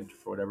able to mint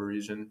for whatever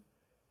reason.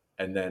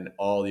 and then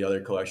all the other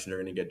collections are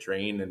going to get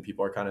drained, and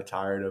people are kind of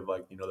tired of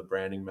like, the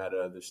branding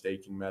meta, the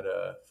staking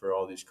meta for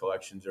all these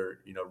collections, or,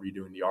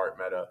 redoing the art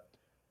meta.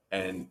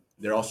 And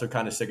they're also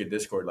kind of sick of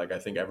Discord. Like, I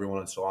think everyone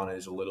on Solana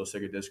is a little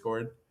sick of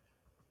Discord.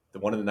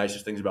 One of the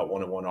nicest things about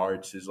one-on-one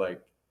arts is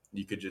like,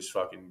 you could just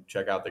fucking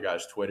check out the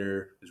guy's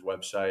Twitter, his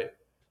website.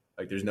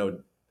 Like, there's no,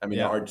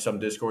 there are some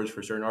Discords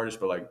for certain artists,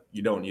 but like,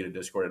 you don't need a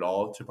Discord at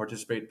all to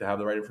participate, to have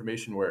the right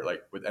information, where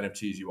like with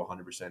NFTs, you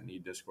 100%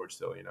 need Discord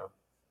still,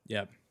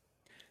 Yep.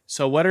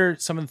 So what are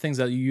some of the things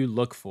that you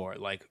look for?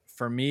 Like,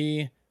 for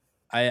me,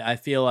 I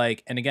feel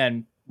like, and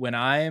again, when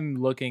I'm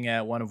looking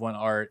at one-of-one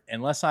art,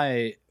 unless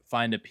I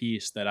find a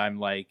piece that I'm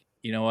like,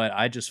 you know what,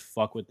 I just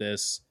fuck with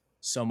this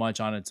so much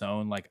on its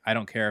own, like I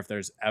don't care if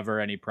there's ever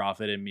any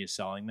profit in me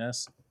selling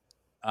this.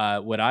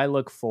 What I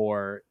look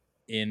for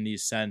in the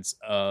sense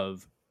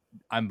of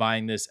I'm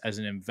buying this as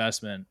an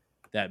investment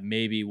that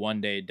maybe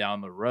one day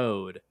down the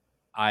road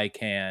I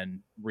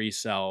can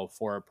resell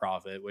for a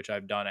profit, which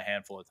I've done a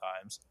handful of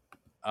times.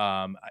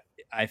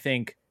 I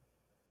think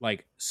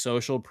like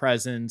social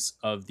presence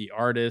of the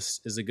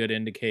artist is a good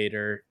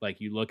indicator.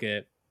 Like, you look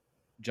at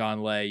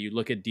John Lay, you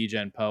look at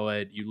DGen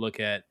Poet, you look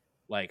at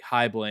like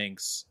High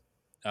Blinks,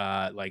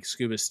 like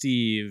Scuba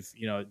Steve,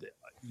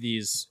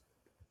 these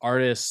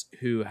artists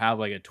who have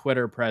like a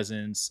Twitter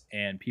presence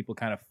and people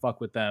kind of fuck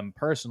with them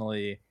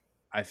personally,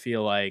 I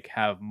feel like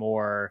have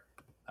more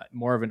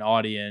of an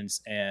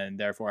audience, and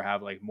therefore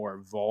have like more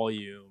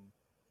volume,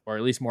 or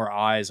at least more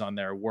eyes on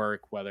their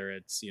work, whether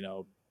it's,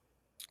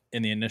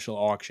 in the initial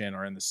auction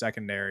or in the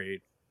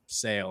secondary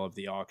sale of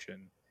the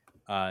auction.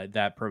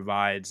 That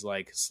provides,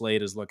 like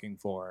Slade is looking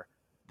for,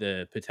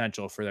 the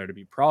potential for there to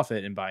be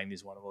profit in buying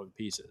these one-of-one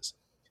pieces.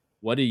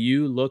 What do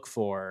you look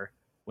for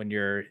when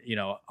you're,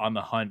 on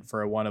the hunt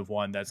for a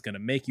one-of-one that's going to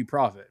make you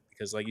profit?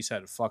 Because like you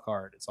said, fuck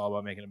art. It's all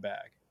about making a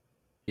bag.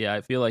 Yeah,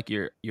 I feel like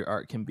your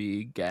art can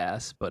be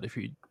gas, but if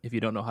you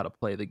don't know how to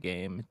play the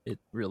game, it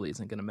really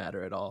isn't going to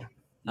matter at all.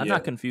 I'm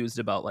not confused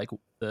about like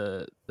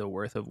the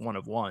worth of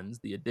one-of-ones.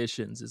 The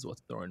additions is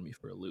what's throwing me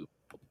for a loop.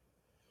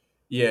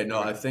 Yeah, no,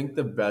 I think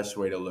the best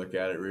way to look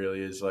at it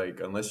really is like,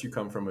 unless you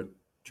come from a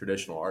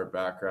traditional art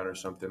background or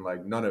something,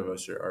 like none of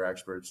us are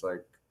experts.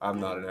 Like,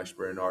 I'm not an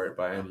expert in art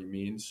by any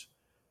means,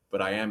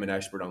 but I am an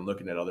expert on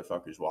looking at other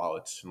fuckers'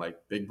 wallets, and like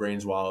Big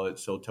Brain's wallet,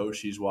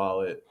 Satoshi's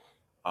wallet,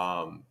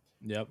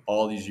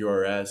 all these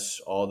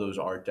URS, all those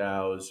art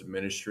DAOs,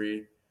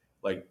 Ministry.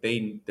 Like,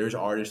 there's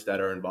artists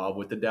that are involved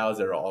with the DAOs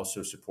that are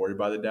also supported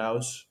by the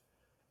DAOs.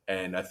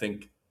 And I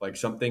think like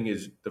something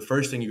is the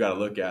first thing you got to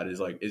look at is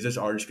like, is this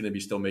artist going to be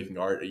still making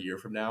art a year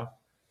from now?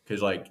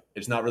 Because like,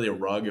 it's not really a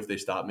rug if they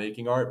stop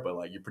making art, but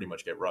like you pretty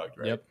much get rugged,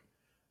 right? Yep.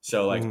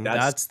 So like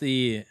that's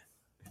the.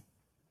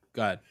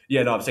 Go ahead.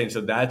 Yeah, no, I'm saying,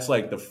 so that's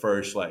like the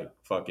first like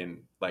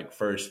fucking like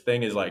first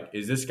thing is like,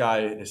 is this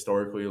guy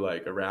historically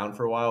like around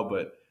for a while?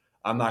 But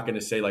I'm not going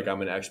to say like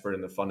I'm an expert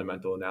in the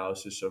fundamental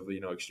analysis of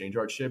exchange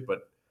art shit,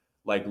 but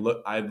like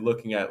I'm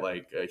looking at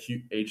like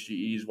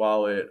HGE's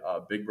wallet,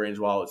 Big Brain's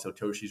wallet,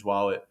 Satoshi's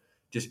wallet,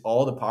 just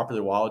all the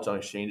popular wallets on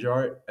exchange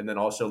art, and then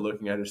also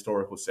looking at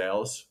historical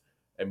sales.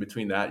 And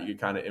between that, you can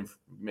kind of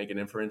make an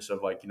inference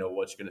of like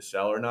what's going to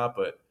sell or not.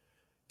 But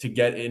to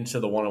get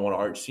into the one-on-one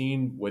art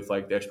scene with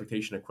like the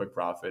expectation of quick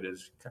profit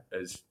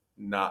is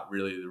not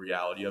really the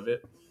reality of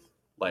it.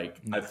 Like,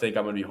 I think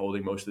I'm going to be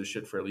holding most of this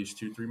shit for at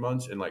least 2-3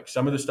 months, and like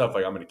some of the stuff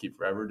like I'm going to keep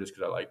forever just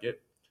because I like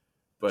it.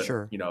 But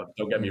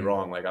don't get me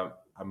wrong, like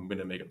I'm going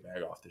to make a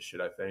bag off this shit,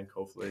 I think,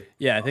 hopefully.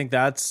 Yeah, I think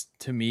that's,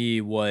 to me,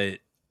 what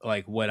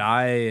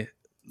I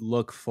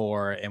look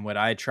for and what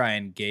I try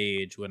and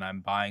gauge when I'm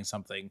buying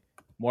something,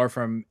 more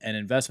from an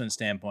investment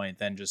standpoint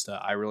than just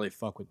I really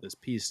fuck with this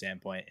piece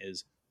standpoint,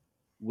 is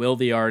will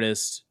the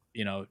artist,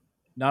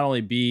 not only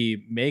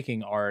be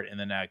making art in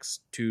the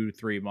next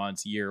 2-3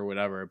 months, year,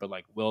 whatever, but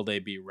like, will they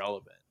be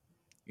relevant?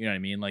 You know what I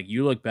mean? Like,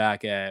 you look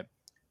back at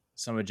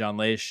some of John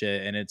Lay's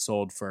shit and it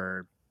sold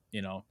for,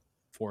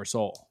 4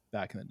 Sol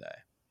back in the day.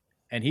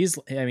 And he's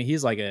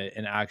like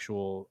an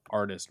actual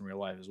artist in real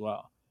life as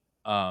well.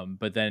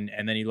 But then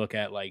you look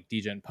at like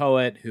DGen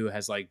Poet, who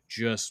has like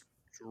just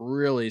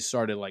really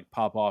started like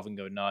pop off and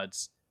go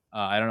nuts.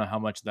 I don't know how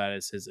much of that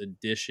is his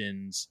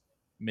additions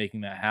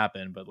making that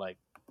happen, but like,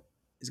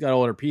 he's got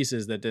older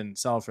pieces that didn't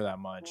sell for that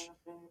much.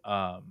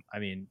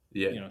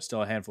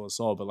 Still a handful of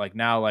Sol, but like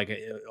now, like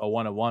a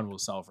one-of-one will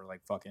sell for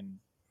like fucking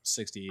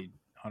 60,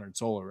 100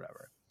 Sol or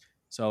whatever.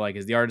 So like,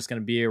 is the artist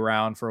going to be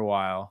around for a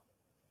while?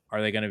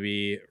 Are they going to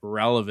be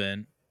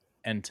relevant?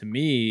 And to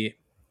me,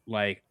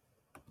 like,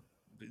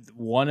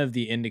 one of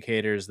the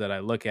indicators that I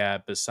look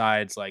at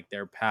besides like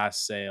their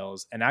past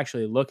sales and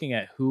actually looking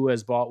at who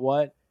has bought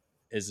what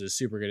is a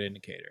super good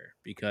indicator,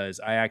 because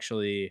I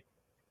actually,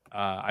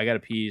 I got a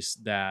piece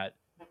that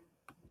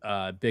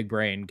Big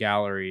Brain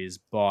Galleries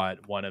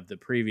bought one of the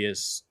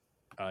previous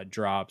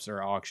drops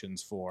or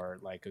auctions for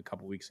like a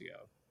couple weeks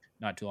ago,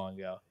 not too long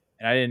ago.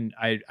 And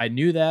I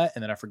knew that,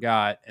 and then I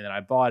forgot, and then I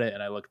bought it,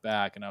 and I looked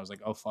back, and I was like,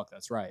 oh, fuck,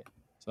 that's right.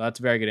 So that's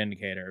a very good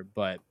indicator.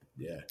 But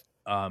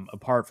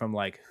apart from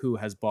like who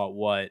has bought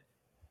what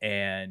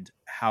and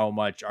how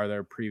much are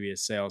their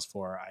previous sales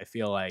for. I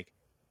feel like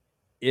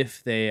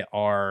if they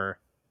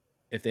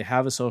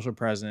have a social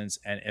presence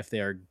and if they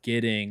are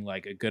getting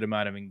like a good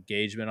amount of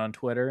engagement on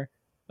Twitter,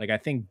 like I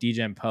think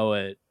DGen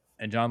Poet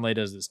and John Lay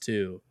does this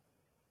too.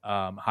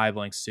 High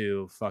Blinks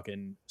too,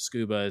 fucking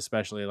Scuba,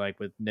 especially like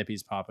with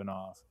Nippies popping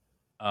off,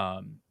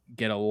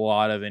 get a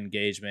lot of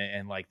engagement,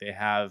 and like they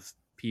have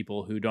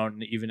people who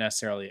don't even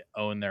necessarily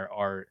own their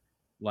art,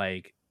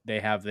 like they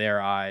have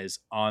their eyes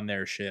on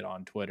their shit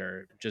on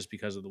Twitter just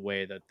because of the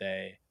way that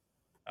they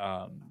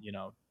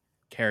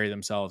carry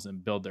themselves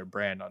and build their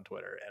brand on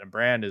Twitter. And a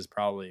brand is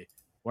probably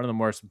one of the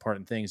most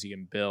important things you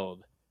can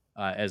build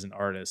as an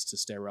artist to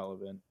stay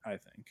relevant, I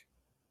think.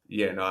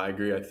 Yeah, no, I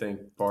agree. I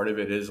think part of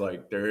it is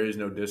like there is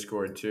no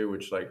Discord too,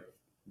 which like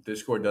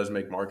Discord does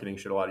make marketing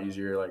shit a lot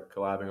easier, like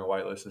collabing a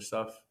whitelist and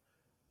stuff.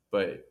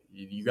 But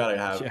you gotta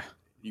have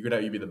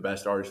you be the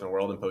best artist in the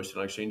world and post it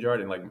on exchange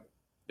art, and like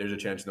there's a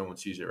chance no one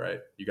sees it, right?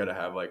 You gotta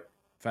have like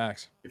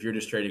facts. If you're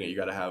just trading it, you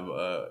gotta have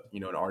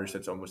an artist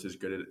that's almost as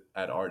good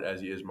at art as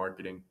he is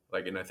marketing.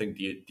 Like, and I think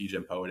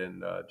DGen Poet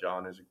and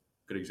John is a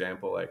good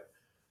example. Like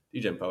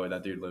DGen Poet,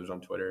 that dude lives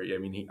on Twitter. Yeah, I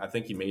mean, I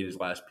think he made his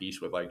last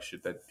piece with like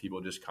shit that people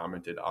just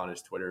commented on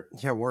his Twitter.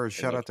 Yeah, word.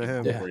 Shout out to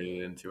him.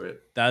 Into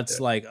it. That's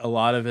like a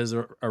lot of his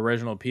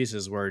original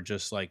pieces were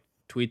just like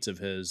tweets of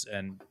his,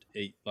 and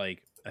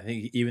like I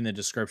think even the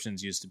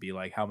descriptions used to be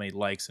like how many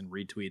likes and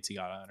retweets he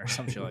got on or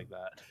some shit like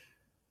that.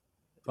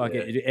 Fuck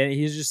it. And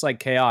he's just like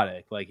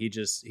chaotic. Like he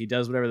does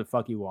whatever the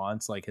fuck he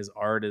wants. Like his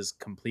art is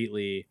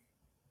completely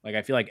like,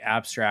 I feel like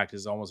abstract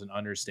is almost an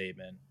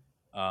understatement.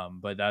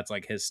 But that's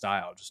like his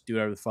style. Just do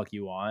whatever the fuck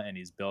you want, and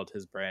he's built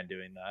his brand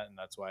doing that, and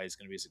that's why he's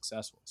going to be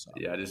successful. So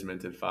yeah, I just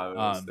minted 5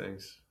 of those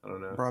things. I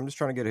don't know, bro. I'm just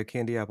trying to get a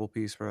candy apple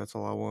piece, bro. That's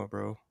all I want,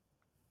 bro.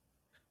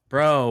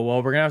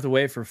 Well, we're gonna have to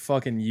wait for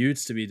fucking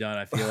Utes to be done.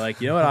 I feel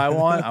like, you know what I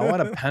want? I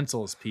want a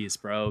pencils piece,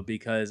 bro,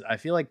 because I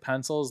feel like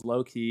pencils,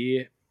 low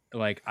key,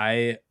 like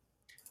I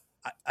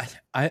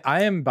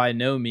am by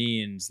no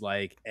means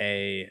like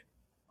a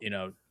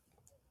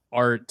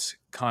art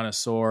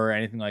connoisseur or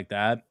anything like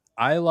that.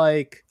 I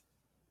like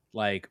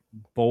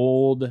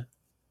bold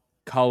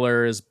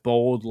colors,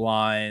 bold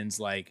lines,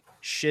 like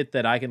shit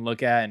that I can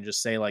look at and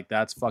just say like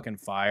that's fucking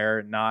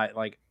fire. Not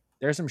like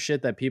there's some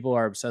shit that people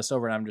are obsessed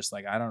over and I'm just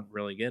like, I don't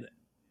really get it.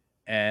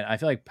 And I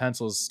feel like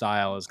Pencil's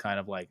style is kind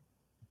of like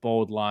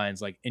bold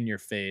lines, like in your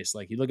face.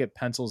 Like you look at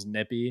Pencil's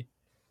Nippy,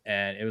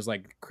 and it was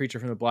like Creature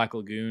from the Black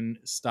Lagoon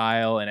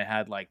style, and it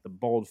had like the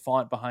bold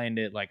font behind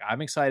it. Like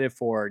I'm excited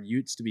for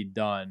Utes to be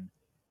done,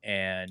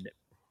 and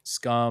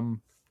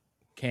Scum,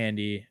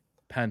 Candy,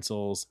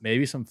 Pencils,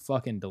 maybe some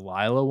fucking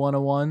Delilah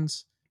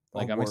 101s.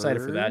 Like I'm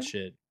excited for that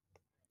shit.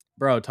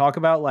 Bro, talk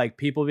about like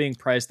people being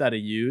priced out of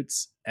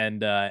Utes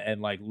and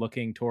like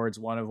looking towards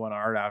one of one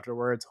art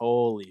afterwards.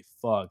 Holy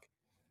fuck.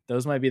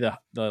 Those might be the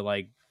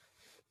like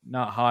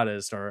not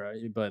hottest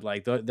but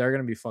like they're going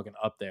to be fucking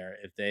up there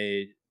if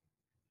they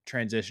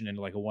transition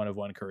into like a one of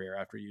one career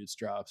after Utes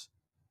drops.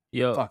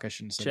 Yo, fuck, I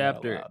shouldn't say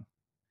chapter. that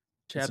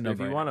out loud. If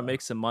you want to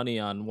make some money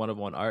on one of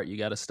one art, you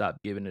got to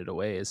stop giving it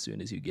away as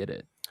soon as you get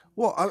it.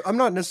 Well, I'm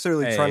not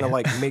necessarily trying to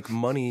like make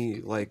money.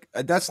 Like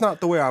that's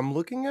not the way I'm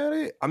looking at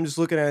it. I'm just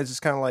looking at it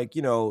just kind of like,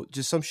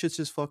 just some shit's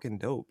just fucking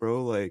dope,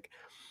 bro. Like,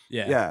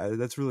 yeah,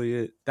 that's really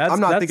it. I'm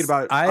not thinking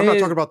about it. I'm not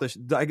talking about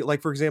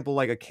like, for example,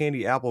 like a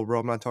candy apple, bro.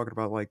 I'm not talking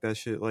about like that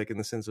shit, like in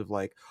the sense of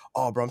like,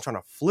 oh, bro, I'm trying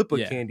to flip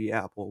a candy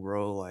apple,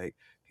 bro. Like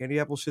candy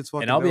apple shit's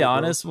fucking. And I'll be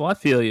honest, well, I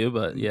feel you,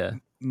 but yeah,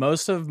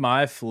 most of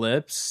my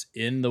flips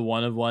in the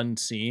one of one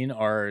scene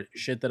are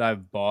shit that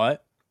I've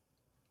bought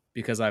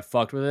because I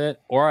fucked with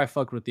it, or I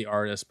fucked with the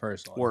artist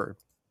personally. Word.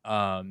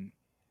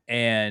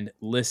 And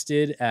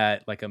listed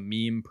at like a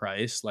meme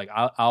price. Like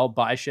I'll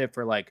buy shit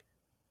for like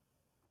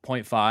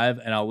 0.5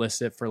 and I'll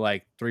list it for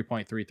like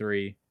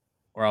 3.33,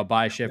 or I'll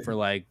buy shit for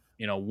like,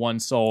 one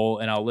soul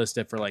and I'll list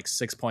it for like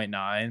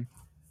 6.9,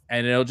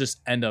 and it'll just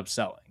end up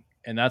selling.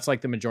 And that's like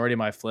the majority of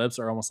my flips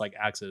are almost like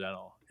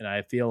accidental. And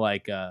I feel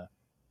like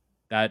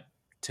that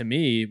to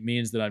me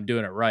means that I'm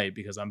doing it right,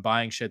 because I'm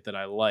buying shit that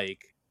I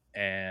like.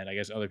 And I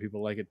guess other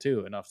people like it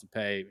too, enough to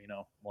pay,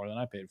 more than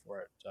I paid for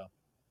it. So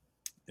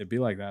it'd be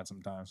like that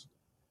sometimes.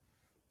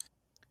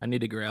 I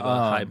need to grab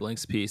a High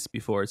Blinks piece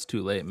before it's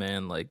too late,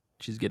 man. Like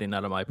she's getting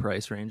out of my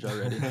price range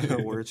already.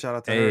 Word, shout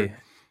out to her.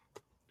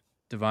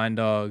 Divine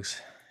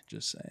Dogs,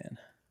 just saying.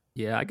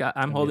 Yeah,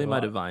 I'm holding my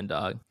Divine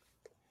Dog.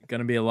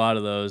 Gonna be a lot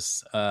of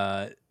those,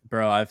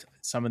 bro. I've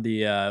some of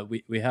the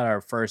we had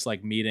our first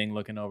like meeting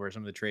looking over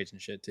some of the traits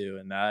and shit too,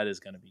 and that is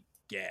gonna be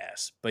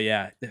gas. But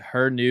yeah,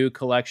 her new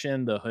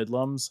collection, the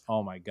Hoodlums,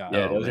 oh my god,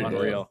 those are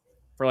unreal. Good.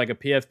 For like a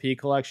PFP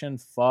collection,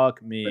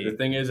 fuck me. But the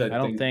thing is,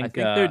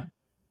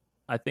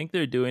 I think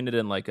they're doing it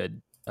in like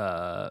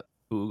a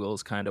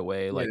Google's kind of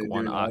way, like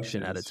one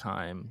auction at a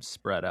time,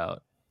 spread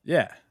out.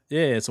 Yeah,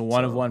 it's a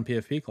one of one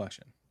PFP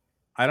collection.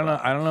 I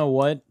don't know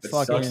what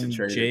fucking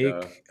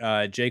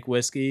Jake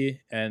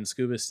Whiskey and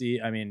Scuba C.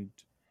 I mean,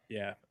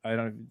 yeah,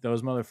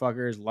 those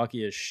motherfuckers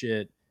lucky as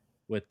shit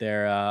with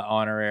their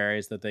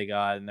honoraries that they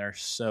got, and they're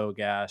so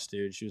gassed,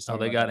 dude. She was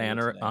they got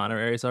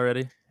honoraries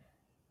already?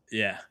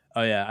 Yeah.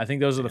 Oh yeah. I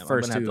think those are the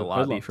first I'm gonna two. have to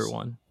lobby hoodlums. for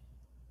one.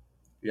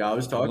 Yeah, I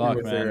was talking luck,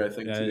 with man. her, I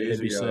think 2 days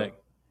It'd be ago. sick.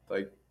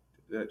 Like,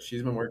 that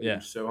she's been working Yeah.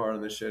 so hard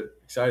on this shit.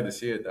 Excited to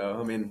see it, though.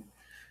 I mean,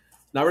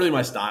 not really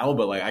my style,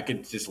 but, like, I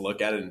could just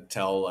look at it and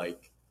tell,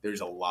 like,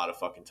 there's a lot of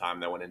fucking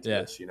time that went into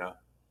this, you know?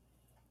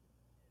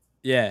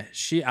 Yeah.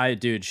 She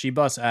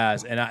busts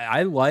ass. And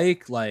I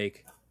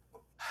like,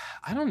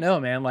 I don't know,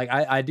 man. Like,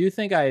 I do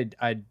think I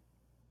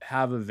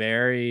have a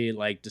very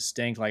like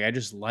distinct, like I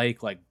just like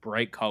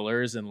bright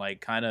colors and like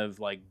kind of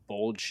like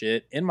bold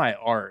shit in my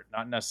art,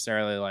 not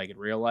necessarily like in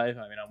real life.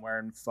 I mean, I'm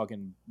wearing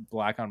fucking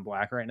black on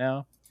black right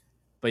now,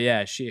 but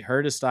yeah,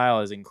 her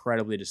style is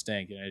incredibly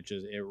distinct and it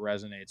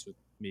resonates with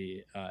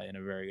me in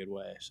a very good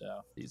way.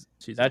 So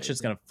She's that's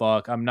just gonna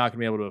fuck. I'm not gonna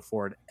be able to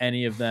afford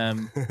any of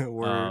them.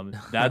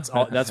 That's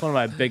one of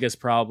my biggest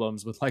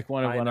problems with like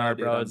one of one art,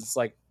 bro. It's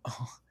like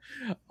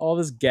all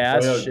this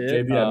gas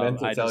shit. JB, I meant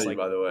to tell just, you, like,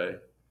 by the way,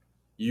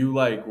 you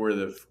like were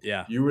the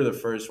yeah. you were the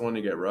first one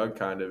to get rugged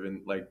kind of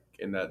in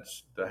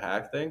the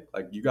hack thing.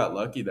 Like you got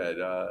lucky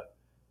that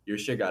your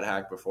shit got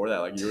hacked before that.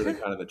 Like you were the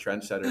kind of the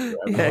trendsetter.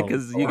 Yeah,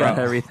 because you got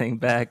everything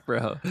back,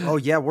 bro. Oh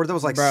yeah, where that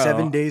was like Bro.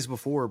 7 days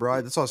before,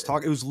 bro. That's what I was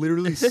talking. It was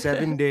literally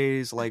 7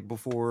 days like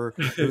before.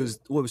 It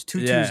was two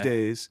Yeah.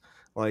 Tuesdays.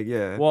 Like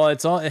yeah. Well,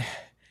 it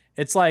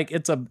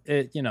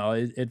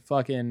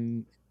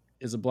fucking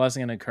is a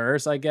blessing and a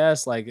curse, I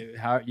guess. Like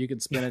how you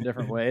could spin it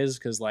different ways.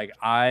 Because like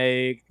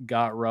I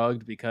got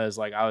rugged because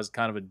like I was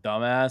kind of a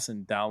dumbass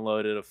and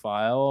downloaded a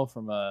file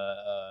from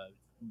a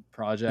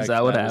project Is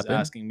that what was happened?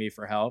 asking me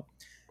for help.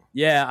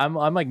 Yeah, I'm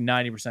like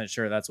 90%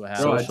 sure that's what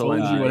happened. Bro, I told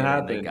you what They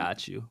happened.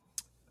 got you.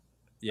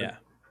 Yeah.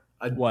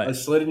 I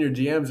slid in your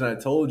DMs and I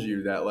told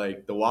you that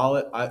like the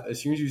wallet.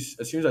 As soon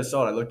as I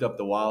saw it, I looked up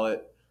the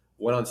wallet,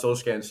 went on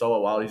SoulScan, saw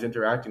what wallet he's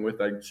interacting with.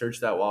 I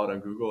searched that wallet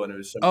on Google, and it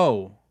was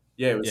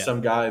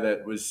some guy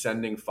that was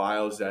sending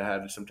files that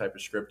had some type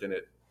of script in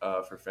it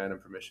for phantom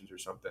permissions or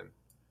something,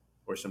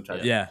 or some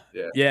type.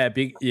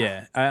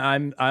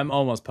 I'm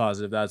almost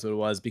positive that's what it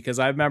was because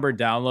I remember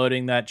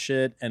downloading that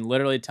shit and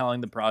literally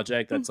telling the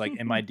project that's like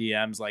in my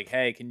DMs like,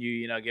 hey, can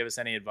you give us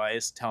any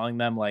advice? Telling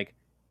them like,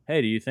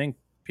 hey, do you think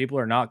people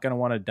are not going to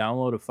want to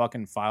download a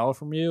fucking file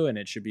from you and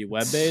it should be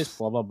web based,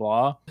 blah blah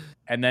blah,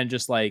 and then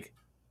just like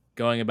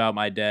going about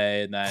my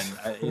day, and then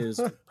it was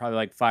probably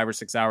like 5 or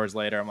 6 hours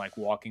later, I'm like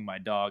walking my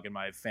dog and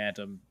my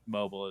Phantom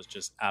mobile is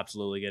just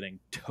absolutely getting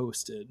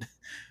toasted.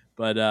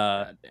 But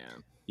God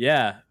damn.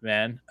 yeah,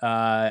 man.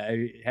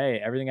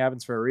 Hey, everything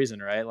happens for a reason,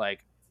 right? Like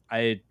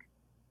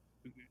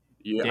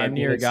damn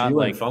near got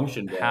like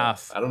Function,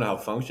 half. I don't know how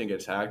Function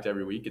gets hacked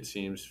every week. It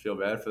seems. Feel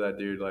bad for that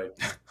dude. Like,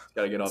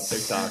 got to get off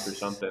TikTok or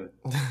something.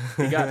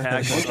 He got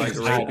hacked like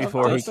right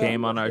before he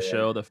came on our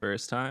show the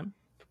first time.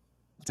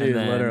 Dude,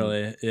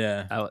 literally,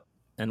 yeah.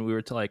 And we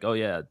were like, oh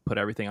yeah, put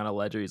everything on a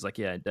ledger. He's like,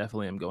 yeah, I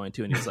definitely am going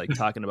to. And he's like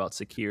talking about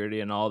security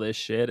and all this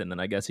shit. And then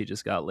I guess he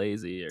just got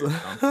lazy or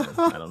something.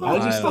 I don't know. I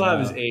just still have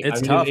his ape.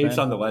 It's tough, his ape's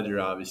man. on the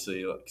ledger,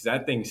 obviously, because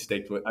that thing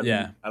sticked with. I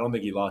don't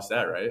think he lost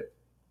that, right?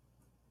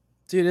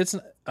 Dude, it's.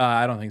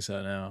 I don't think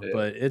so, no. Yeah.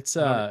 But it's.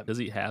 Does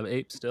he have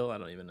ape still? I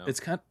don't even know. It's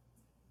kind.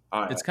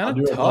 All right, It's kind I'll of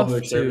do a tough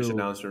public service to-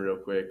 announcement real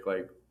quick.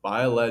 Like,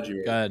 buy a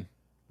ledger. Go ahead.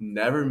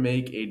 Never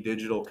make a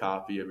digital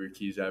copy of your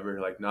keys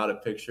ever. Like, not a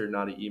picture,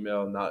 not an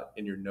email, not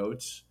in your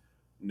notes.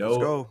 Let's No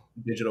go.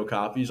 digital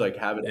copies. Like,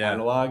 have it Yeah.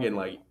 analog. And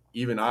like,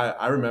 even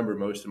I remember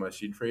most of my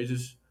seed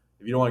phrases.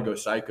 If you don't want to go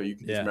psycho, you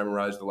can just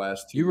memorize the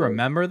last two. You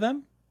remember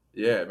them?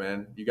 Yeah,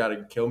 man. You got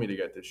to kill me to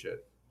get this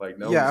shit. Like,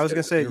 no. Yeah, I was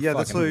gonna say, You're yeah,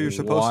 that's fucking what you're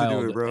supposed to do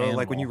wild it, bro.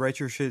 Like when you animal. write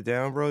your shit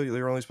down, bro,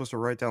 you're only supposed to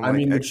write down I like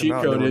mean, the X cheat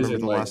amount code and is remember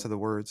in, the like- last of the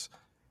words.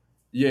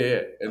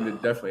 Yeah,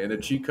 and definitely, and the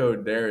cheat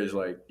code there is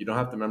like you don't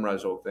have to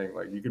memorize the whole thing.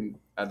 Like you can,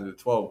 out of the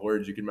 12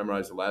 words, you can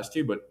memorize the last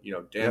two, but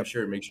damn Yep.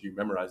 sure make sure you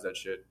memorize that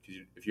shit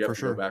because if you have For to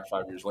sure. go back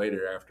 5 years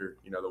later after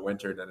the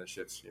winter, then it's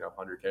shit's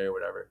 100K or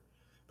whatever.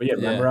 But yeah,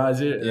 Yeah.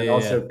 memorize it, and then Yeah,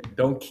 also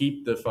don't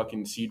keep the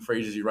fucking seed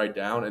phrases you write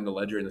down and the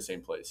ledger in the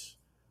same place.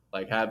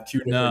 Like have two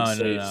different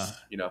safes,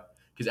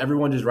 because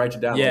everyone just writes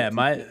it down. Yeah,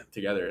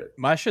 together.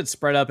 My shit's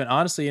spread up, and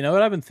honestly, you know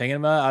what I've been thinking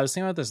about? I was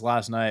thinking about this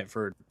last night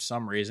for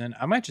some reason.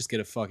 I might just get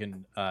a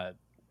fucking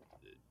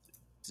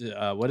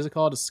what is it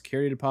called? A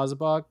security deposit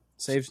box?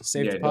 Safe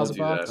Yeah, deposit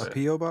don't do that, box?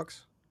 man. A PO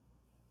box?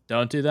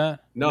 Don't do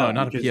that. No,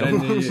 not a because PO.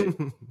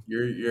 then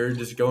you're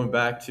just going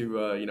back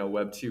to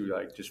Web 2,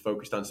 like just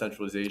focused on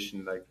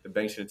centralization. Like the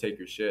bank's gonna take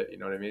your shit. You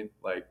know what I mean?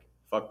 Like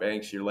fuck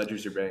banks. Your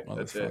ledger's your bank.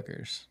 That's it.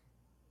 Motherfuckers.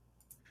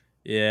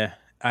 Yeah,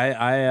 I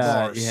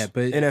Bars. yeah,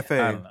 but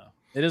NFA. I don't know.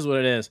 It is what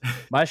it is.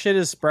 My shit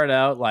is spread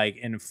out like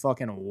in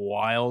fucking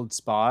wild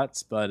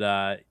spots,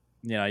 but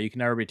you can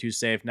never be too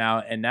safe now.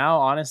 And now,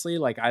 honestly,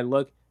 like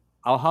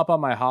I'll hop on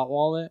my hot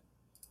wallet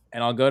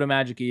and I'll go to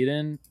Magic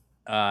Eden,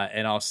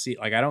 and I'll see,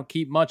 like, I don't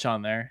keep much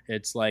on there.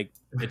 It's like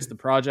it's the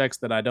projects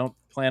that I don't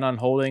plan on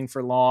holding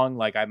for long.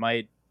 Like I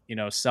might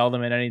sell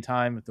them at any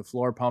time with the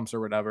floor pumps or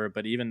whatever.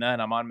 But even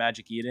then, I'm on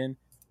Magic Eden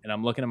and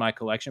I'm looking at my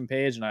collection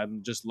page and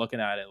I'm just looking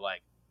at it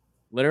like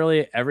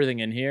literally everything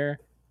in here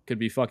could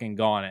be fucking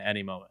gone at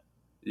any moment.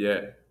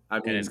 Yeah, I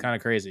and it's mean, kind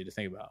of crazy to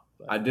think about.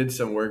 But. I did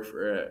some work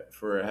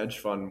for a hedge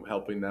fund,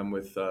 helping them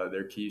with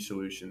their key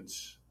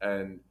solutions,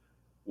 and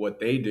what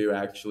they do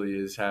actually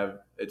is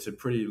it's a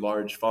pretty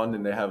large fund,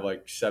 and they have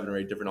like 7 or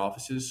 8 different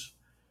offices.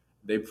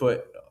 They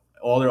put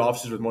all their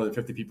offices with more than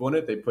 50 people in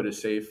it. They put a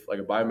safe, like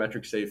a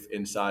biometric safe,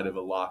 inside of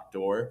a locked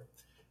door,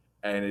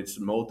 and it's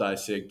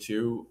multi-sig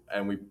too.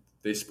 And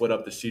they split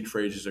up the seed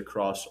phrases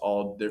across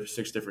all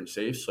 6 different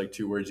safes, like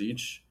 2 words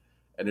each.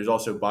 And there's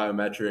also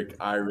biometric,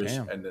 iris,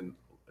 Damn. and then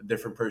a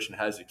different person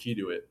has the key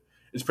to it.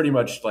 It's pretty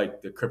much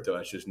like the crypto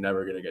that's just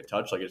never going to get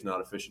touched. Like, it's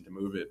not efficient to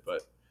move it.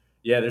 But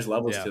yeah, there's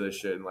levels to this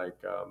shit. And like,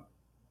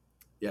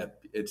 yeah,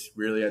 it's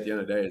really, at the end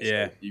of the day,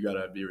 it's like, you got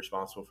to be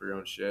responsible for your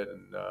own shit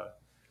and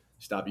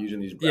stop using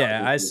these.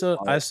 Yeah, I still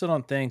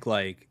don't think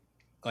like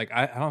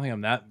I don't think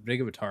I'm that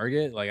big of a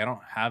target. Like, I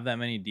don't have that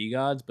many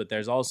DeGods, but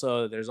there's always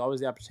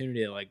the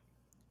opportunity to, like,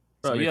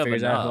 somebody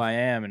figures out who I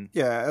am, and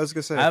yeah, I was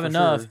gonna say I have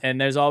enough, sure. and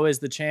there's always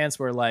the chance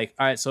where, like,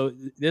 all right, so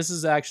this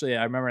is actually,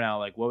 I remember now,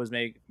 like, what was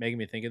making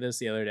me think of this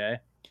the other day.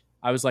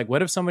 I was like,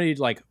 what if somebody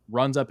like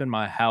runs up in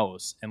my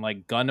house and,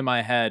 like, gun to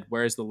my head,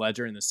 where's the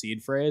ledger and the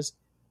seed phrase?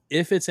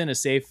 If it's in a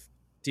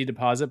safety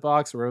deposit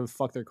box or whatever the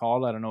fuck they're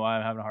called, I don't know why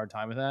I'm having a hard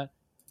time with that.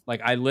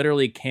 Like, I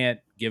literally can't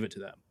give it to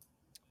them.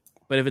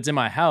 But if it's in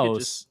my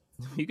house,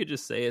 you could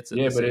just say it's in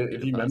but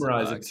if you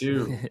memorize it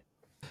too.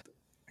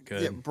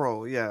 Good. Yeah,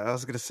 bro. Yeah, I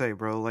was gonna say,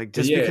 bro. Like,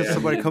 just because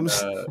somebody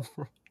comes.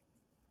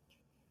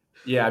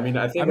 Yeah, I mean,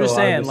 I think I'm just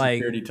saying, like,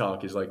 security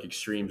talk is like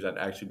extremes that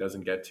actually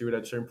doesn't get to it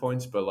at certain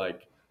points. But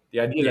like,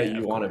 the idea that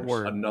you want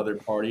another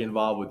party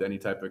involved with any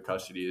type of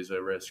custody is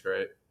a risk,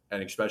 right?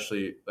 And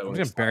especially, I'm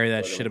gonna bury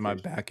that shit in my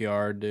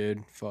backyard,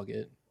 dude. Fuck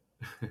it.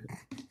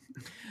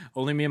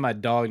 Only me and my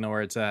dog know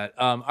where it's at.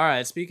 All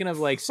right. Speaking of,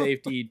 like,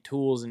 safety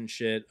tools and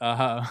shit,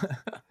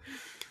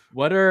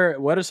 what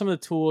are some of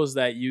the tools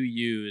that you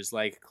use?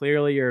 Like,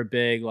 clearly you're a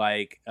big,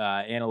 like,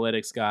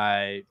 analytics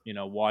guy. You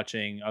know,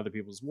 watching other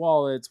people's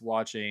wallets,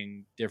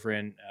 watching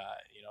different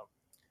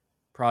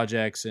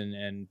projects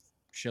and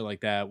shit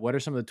like that. What are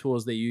some of the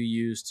tools that you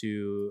use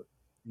to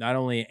not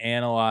only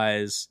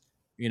analyze,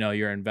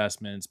 your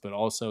investments, but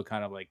also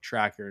kind of, like,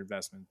 track your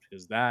investments?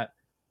 Because that,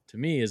 to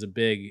me, is a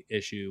big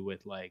issue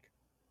with, like,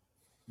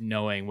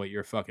 knowing what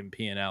your fucking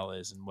P&L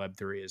is, and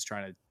Web3 is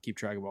trying to keep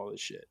track of all this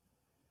shit.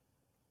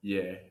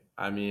 Yeah,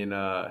 I mean,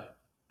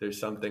 there's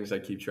some things I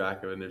keep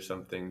track of, and there's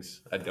some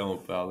things I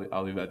don't. But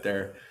I'll leave that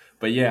there.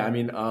 But yeah, I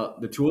mean,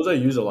 the tools I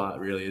use a lot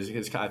really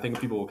is I think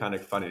people will kind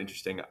of find it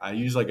interesting. I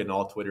use like an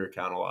all Twitter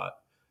account a lot,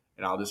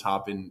 and I'll just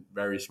hop in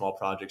very small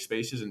project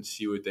spaces and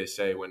see what they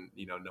say when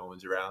no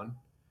one's around.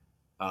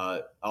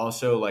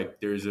 Also, like,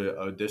 there's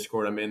a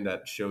Discord I'm in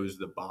that shows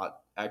the bot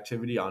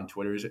activity on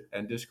Twitter's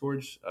and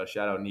Discords.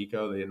 Shout out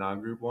Nico, the Anon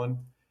group one.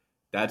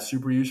 That's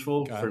super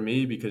useful for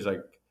me because,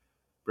 like,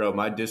 bro,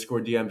 my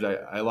Discord DMs,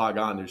 I log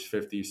on, there's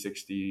 50,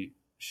 60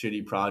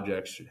 shitty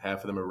projects.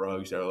 Half of them are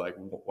rugs that are like,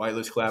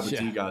 whitelist collab with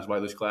DeGods,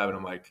 whitelist collab. And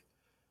I'm like,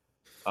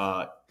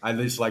 I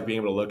just like being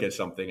able to look at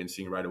something and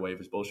seeing right away if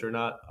it's bullshit or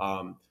not.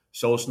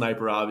 Soul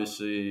Sniper,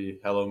 obviously.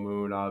 Hello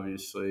Moon,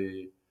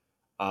 obviously.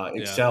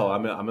 Excel.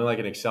 I'm in like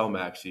an Excel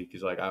maxi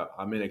because, like,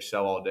 I'm in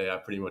Excel all day. I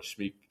pretty much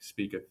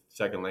speak a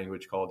second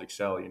language called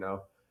Excel,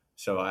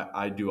 So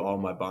I do all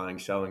my buying,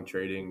 selling,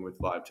 trading with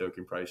live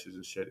token prices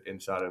and shit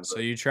inside of. So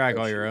you track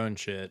all your own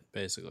shit,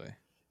 basically.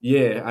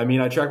 Yeah, I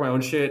mean, I track my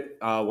own shit.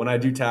 When I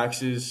do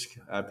taxes,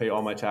 I pay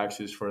all my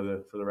taxes for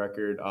the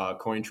record.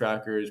 Coin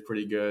Tracker is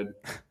pretty good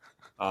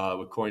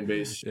with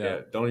Coinbase. Yeah,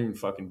 don't even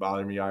fucking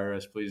bother me,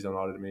 IRS. Please don't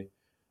audit me.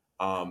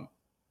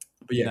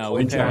 But yeah,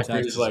 Coin Tracker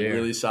is like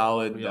really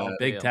solid.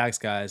 Big tax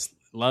guys.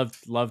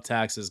 Love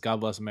taxes. God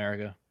bless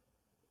America.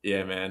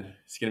 Yeah, man,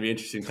 it's gonna be an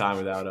interesting time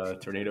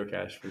without tornado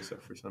cash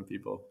for some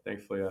people.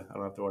 Thankfully, I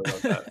don't have to worry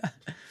about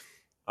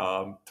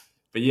that.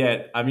 But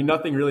yeah, I mean,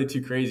 nothing really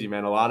too crazy,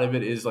 man. A lot of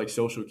it is like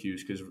social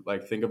cues because,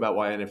 like, think about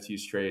why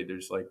NFTs trade.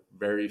 There's like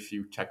very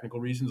few technical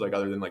reasons, like,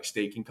 other than like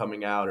staking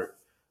coming out, or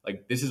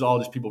like this is all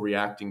just people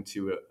reacting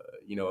to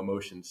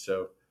emotions.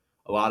 So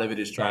a lot of it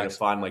is trying to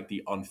find like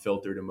the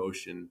unfiltered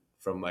emotion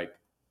from like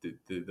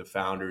the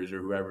founders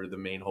or whoever the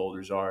main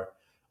holders are.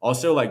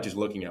 Also, like, just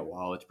looking at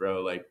wallets,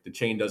 bro. Like, the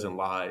chain doesn't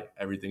lie.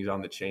 Everything's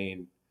on the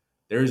chain.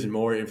 There's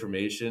more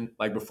information.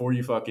 Like, before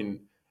you fucking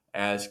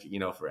ask,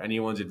 for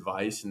anyone's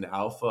advice in the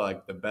alpha,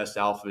 like, the best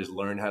alpha is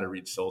learn how to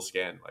read Soul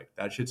Scan. Like,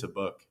 that shit's a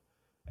book.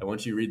 And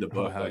once you read the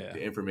book,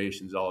 the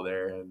information's all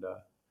there. And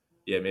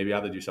yeah, maybe I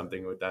have to do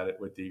something with that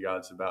with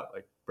DeGods about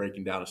like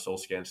breaking down a Soul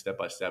Scan step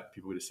by step.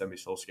 People would just send me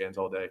Soul Scans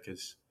all day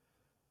because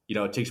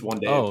it takes one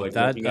day.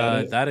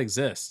 That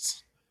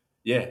exists.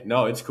 Yeah,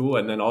 no, it's cool.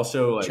 And then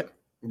also, like,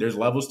 there's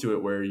levels to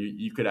it where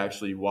you could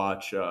actually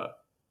watch,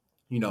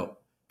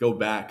 go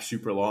back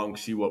super long,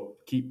 see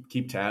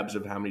keep tabs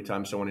of how many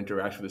times someone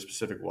interacts with a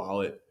specific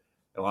wallet.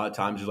 And a lot of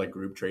times there's like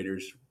group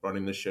traders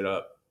running this shit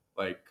up.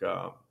 Like,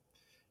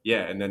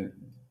 and then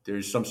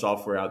there's some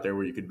software out there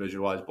where you could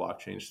visualize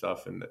blockchain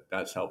stuff, and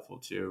that's helpful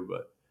too.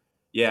 But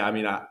yeah, I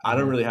mean, I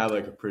don't really have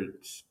like a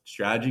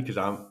strategy because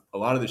a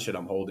lot of the shit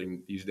I'm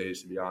holding these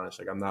days, to be honest.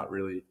 Like, I'm not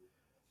really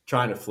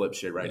trying to flip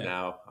shit right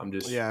now. I'm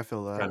just I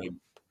feel that. kind of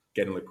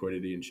getting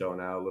liquidity and chilling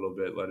out a little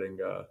bit, letting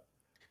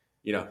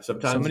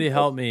sometimes somebody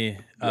help me.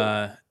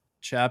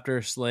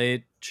 Chapter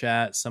Slate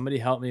chat. Somebody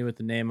help me with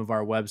the name of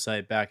our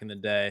website back in the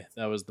day.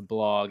 That was the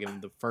blog,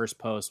 and the first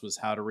post was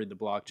how to read the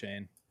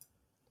blockchain.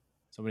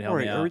 Somebody help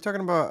me out. Are we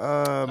talking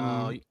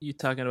about? You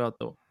talking about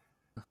the?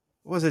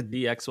 Was it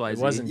DXYZ? It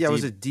wasn't.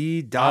 was it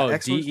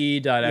D.XYZ?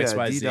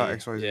 DE.XYZ.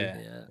 D.XYZ.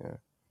 Yeah.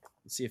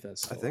 Let's see if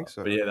that's. I think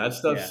so. But yeah, that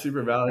stuff's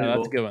super valuable. No,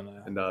 that's a good one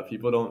though. And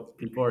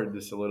people are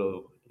just a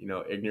little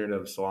ignorant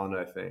of Solana.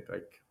 I think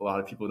like a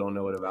lot of people don't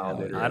know what a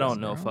validator is. I don't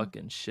know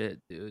fucking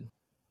shit, dude.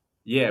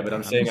 Yeah, but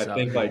I'm saying I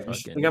think like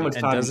think how much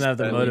time. And doesn't have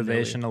the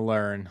motivation to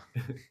learn.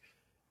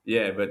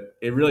 Yeah, but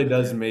it really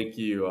does make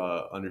you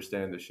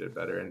understand the shit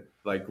better. And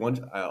like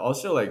I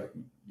also like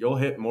you'll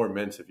hit more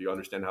mints if you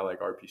understand how like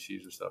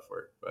RPCs and stuff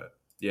work. But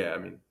yeah, I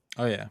mean,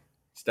 oh yeah,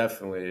 it's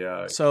definitely.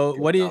 So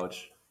what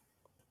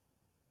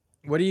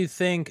do you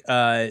think,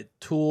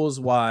 tools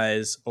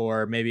wise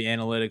or maybe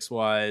analytics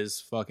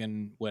wise,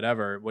 fucking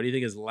whatever? What do you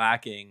think is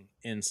lacking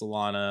in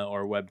Solana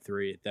or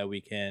Web3 that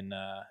we can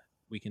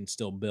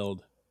still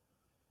build?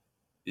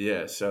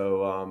 Yeah,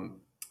 so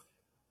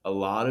a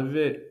lot of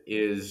it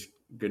is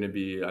going to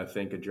be, I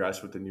think,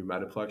 addressed with the new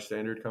Metaplex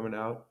standard coming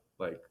out.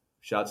 Like,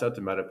 shouts out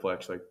to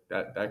Metaplex. Like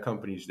that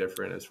company's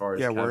different as far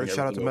as shout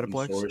out to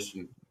Metaplex source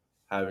and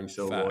having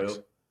so Facts.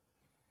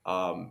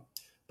 loyal.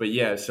 But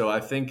yeah, so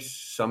I think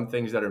some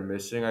things that are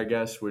missing, I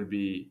guess, would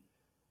be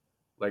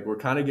like we're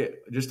kind of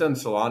just on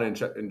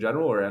Solana in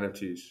general or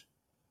NFTs.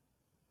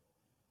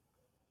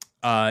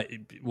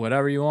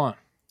 Whatever you want.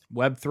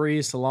 Web3,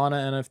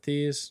 Solana,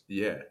 NFTs.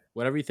 Yeah.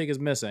 Whatever you think is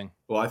missing.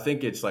 Well, I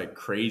think it's like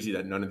crazy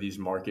that none of these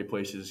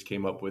marketplaces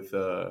came up with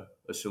a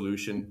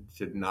solution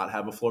to not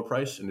have a floor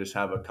price and just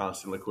have a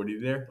constant liquidity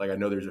there. Like I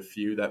know there's a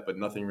few but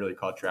nothing really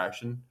caught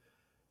traction.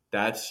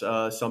 That's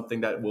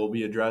something that will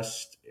be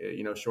addressed,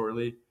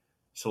 shortly.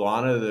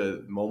 Solana,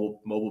 the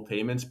mobile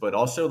payments, but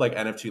also like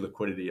NFT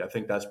liquidity. I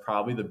think that's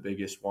probably the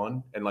biggest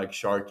one. And like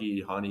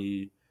Sharky,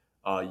 Honey,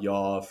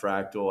 Yaw,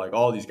 Fractal, like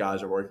all these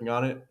guys are working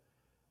on it.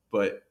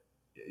 But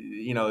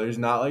there's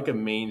not like a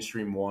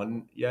mainstream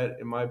one yet,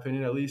 in my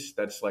opinion, at least,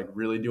 that's like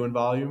really doing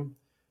volume.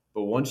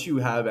 But once you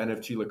have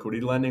NFT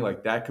liquidity lending,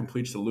 like that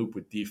completes the loop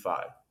with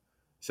DeFi.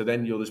 So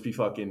then you'll just be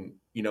fucking,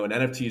 an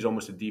NFT is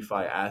almost a DeFi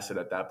asset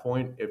at that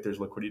point if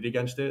there's liquidity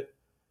against it.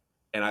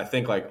 And I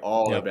think like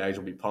all the bags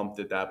will be pumped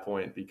at that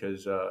point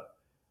because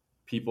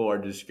people are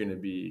just going to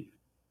be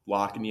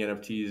locking the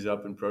NFTs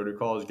up in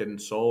protocols, getting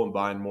sold and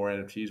buying more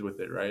NFTs with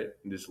it, right?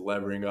 And just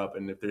levering up.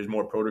 And if there's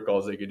more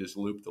protocols, they could just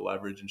loop the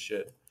leverage and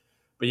shit.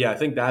 But yeah, I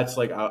think that's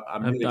like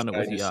I'm really excited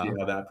to see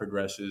how that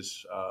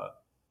progresses.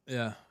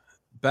 Yeah.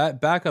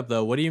 Back up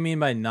though. What do you mean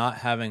by not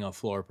having a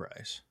floor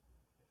price?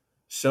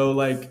 So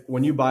like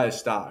when you buy a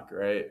stock,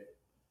 right?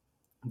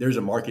 There's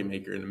a market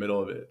maker in the middle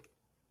of it.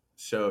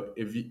 So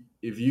if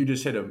you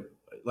just hit in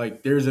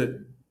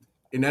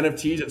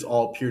NFTs, it's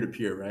all peer to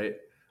peer, right?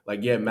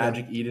 Like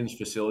Magic Eden's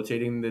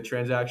facilitating the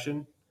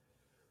transaction,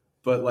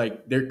 but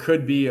like there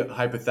could be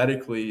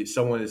hypothetically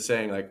someone is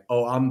saying like,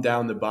 oh, I'm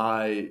down to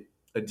buy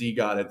a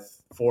DeGod at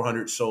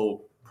 400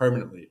 SOL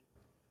permanently,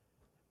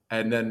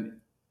 and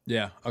then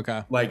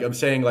like I'm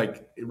saying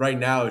like right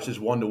now it's just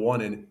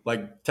 1-to-1, and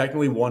like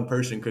technically one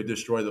person could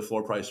destroy the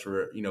floor price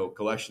for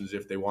collections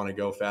if they want to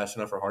go fast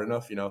enough or hard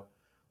enough,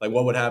 Like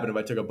what would happen if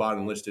I took a bot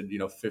and listed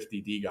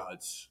 50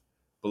 DeGods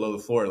below the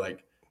floor?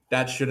 Like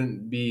that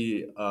shouldn't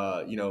be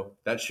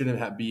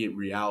be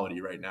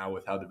reality right now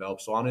with how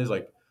developed Solana is.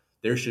 Like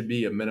there should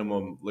be a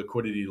minimum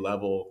liquidity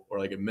level or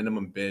like a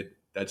minimum bid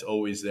that's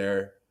always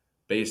there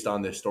based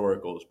on the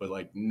historicals, but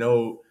like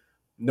no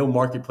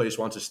marketplace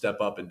wants to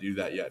step up and do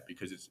that yet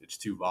because it's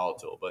too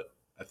volatile. But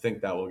I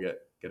think that will get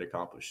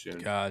accomplished soon.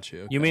 Got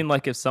you. Okay. You mean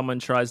like if someone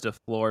tries to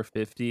floor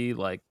 50,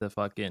 like the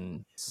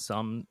fucking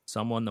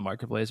someone, the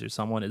marketplace or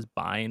someone is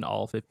buying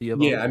all 50 of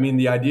them? Yeah, I mean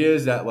the idea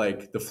is that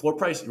like the floor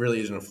price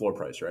really isn't a floor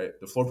price, right?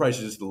 The floor price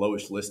is just the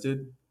lowest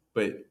listed,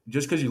 but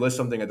just because you list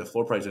something at the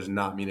floor price does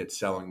not mean it's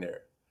selling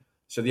there.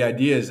 So the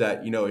idea is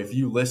that, if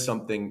you list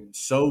something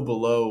so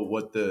below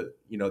what the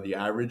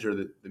average or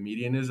the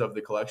median is of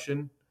the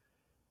collection,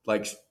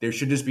 like there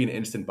should just be an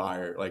instant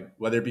buyer, like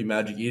whether it be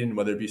Magic Eden,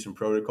 whether it be some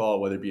protocol,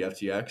 whether it be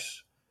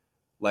FTX.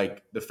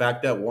 Like the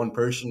fact that one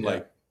person,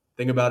 like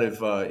think about if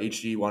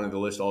HG wanted to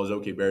list all his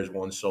OK Bears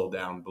one sold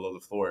down below the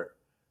floor,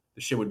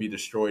 the shit would be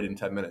destroyed in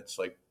 10 minutes.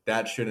 Like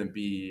that shouldn't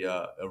be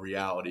a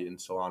reality in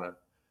Solana.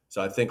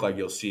 So I think like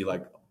you'll see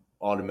like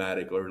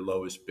automatic or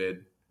lowest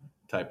bid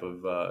type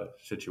of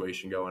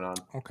situation going on.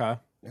 Okay.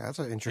 Yeah, that's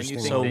an interesting.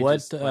 So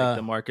what?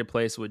 The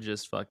marketplace would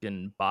just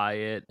fucking buy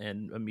it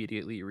and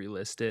immediately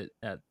relist it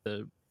at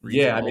the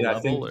regional level, I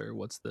think, or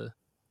what's the?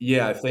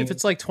 Yeah, I think if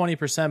it's like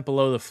 20%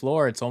 below the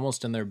floor, it's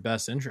almost in their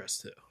best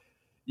interest too.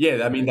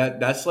 Yeah, I mean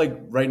that's like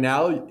right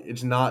now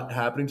it's not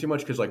happening too much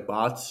because like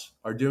bots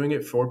are doing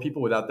it for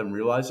people without them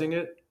realizing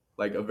it.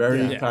 Like a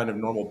very kind of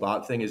normal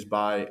bot thing is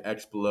buy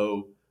X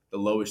below the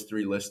lowest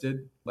 3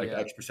 listed, like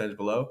X percentage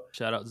below.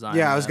 Shout out Zion.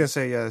 Yeah, I was gonna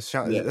say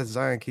that's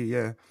Zion Key.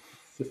 Yeah.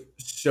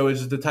 So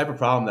it's the type of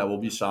problem that will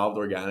be solved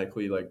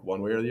organically, like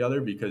one way or the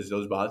other, because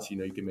those bots,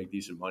 you can make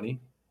decent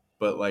money,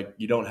 but like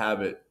you don't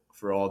have it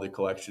for all the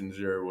collections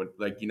or what.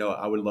 Like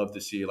I would love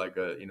to see like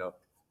a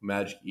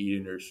Magic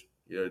Eden or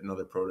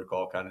another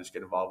protocol kind of just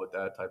get involved with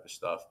that type of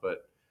stuff.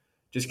 But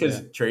just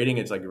because trading,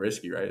 it's like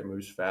risky, right? It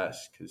moves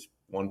fast because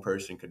one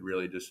person could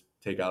really just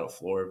take out a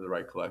floor of the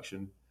right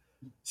collection.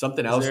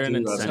 Something else. Is there an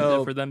too,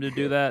 incentive for them to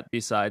do that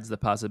besides the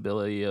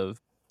possibility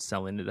of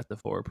selling it at the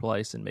floor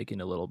price and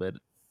making a little bit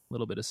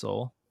of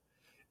soul?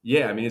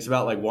 Yeah, I mean, it's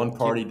about like one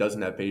party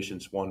doesn't have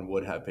patience, one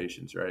would have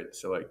patience, right?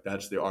 So like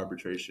that's the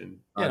arbitration.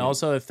 Yeah, and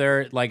also if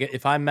they're like,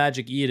 if I'm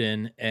Magic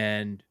Eden,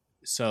 and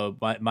so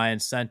my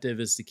incentive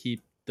is to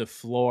keep the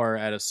floor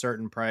at a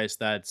certain price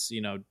that's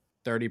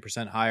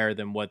 30% higher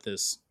than what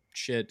this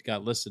shit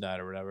got listed at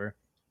or whatever.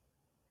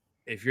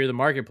 If you're the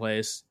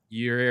marketplace,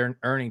 you're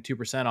earning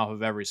 2% off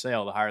of every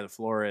sale. The higher the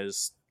floor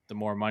is, the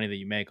more money that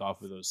you make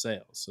off of those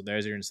sales. So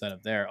there's your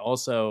incentive there.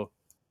 Also,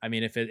 I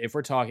mean, if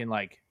we're talking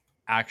like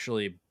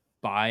actually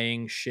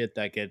buying shit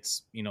that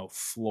gets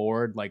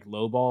floored, like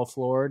lowball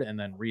floored, and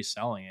then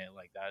reselling it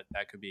like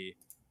that could be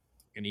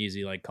an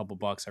easy like couple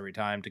bucks every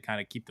time to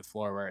kind of keep the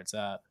floor where it's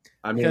at.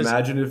 I mean,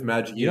 imagine if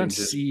Magic you don't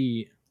just,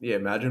 see. Yeah,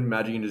 imagine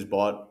Magic just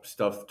bought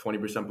stuff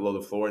 20% below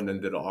the floor and then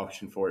did an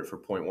auction for it for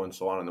 0.1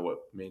 Solana on the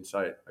main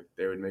site. Like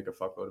they would make a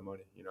fuckload of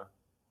money,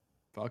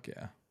 Fuck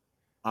yeah.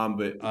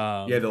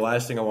 Yeah, the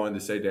last thing I wanted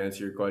to say to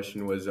answer your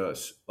question was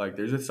like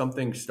there's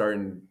something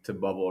starting to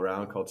bubble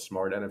around called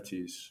smart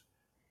NFTs.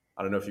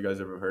 I don't know if you guys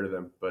ever heard of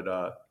them, but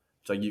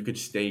it's like you could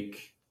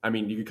stake. I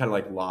mean, you could kind of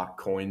like lock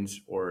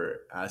coins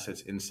or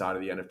assets inside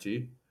of the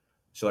NFT.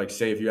 So like,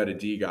 say if you had a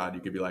DeGod,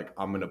 you could be like,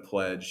 I'm going to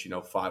pledge,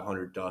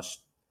 500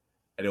 dust,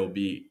 and it'll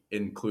be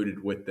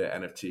included with the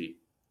NFT.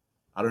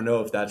 I don't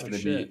know if that's going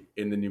to be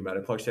in the new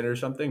Metaplex standard or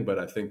something, but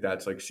I think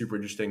that's like super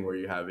interesting where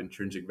you have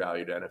intrinsic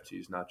value to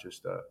NFTs, not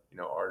just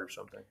art or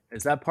something.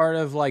 Is that part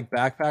of like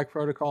Backpack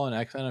Protocol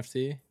and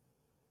XNFT?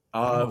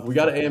 We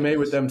got an AMA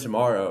with them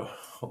tomorrow.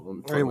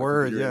 Hey,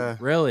 word, yeah.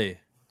 Really?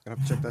 I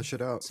have to check that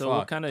shit out. So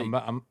what kind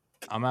of?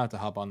 I'm about to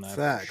hop on that.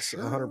 Facts,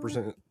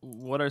 100%.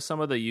 What are some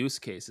of the use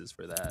cases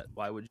for that?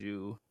 Why would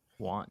you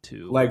want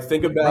to? Like,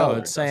 think about. Bro,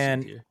 it's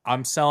saying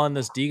I'm selling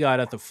this DeGod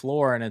at the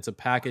floor, and it's a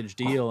package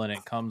deal, and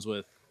it comes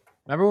with.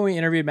 Remember when we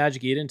interviewed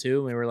Magic Eden too?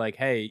 And we were like,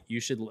 "Hey, you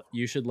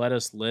should let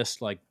us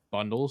list like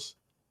bundles."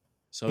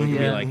 So it'd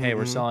be like, "Hey,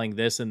 we're selling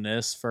this and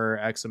this for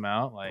X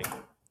amount." Like,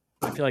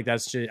 I feel like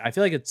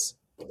it's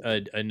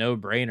a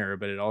no-brainer,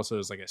 but it also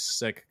is like a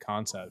sick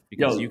concept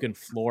because you can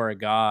floor a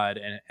god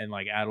and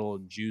like add a little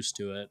juice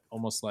to it,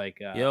 almost like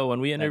when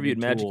we interviewed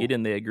Magic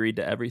Eden, they agreed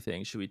to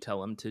everything. Should we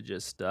tell them to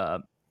just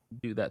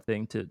do that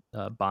thing to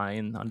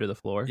buying under the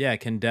floor? Yeah,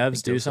 can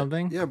devs do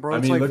something? Yeah, bro. I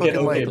It's mean, like look at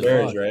fucking OK like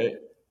Bears, right?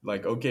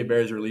 Like OK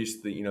Bears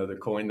released the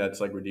coin that's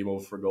like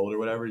redeemable for gold or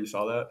whatever. You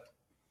saw that?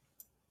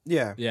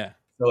 Yeah.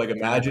 So like,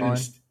 imagine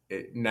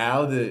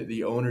now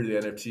the owner of the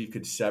NFT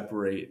could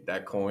separate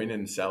that coin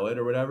and sell it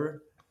or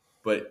whatever.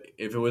 But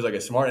if it was like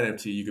a smart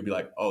NFT, you could be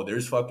like, oh,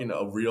 there's fucking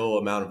a real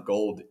amount of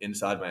gold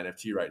inside my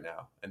NFT right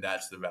now, and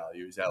that's the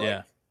value. Is that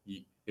like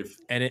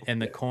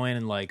the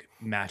coin like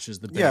matches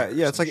the yeah.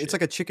 It's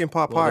like a chicken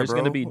pot pie, there's bro.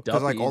 Gonna be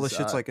because like all the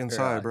shit's like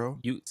inside, bro.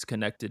 Utes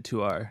connected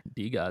to our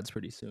DeGods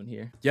pretty soon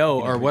here. Yo,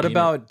 or what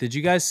about? Did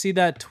you guys see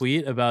that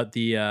tweet about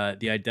the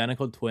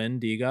identical twin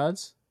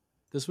DeGods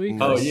this week?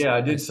 Oh yeah,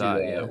 I did see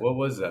that. Yeah. What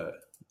was that?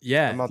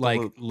 Yeah,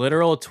 like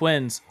literal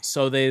twins.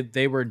 So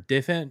they were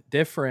different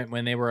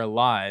when they were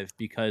alive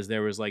because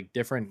there was like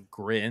different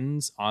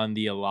grins on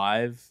the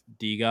alive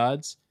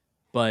DeGods,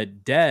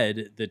 but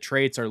dead the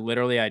traits are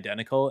literally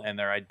identical and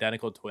they're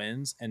identical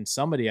twins. And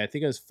somebody, I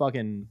think it was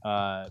fucking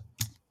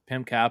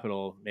Pimp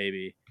Capital,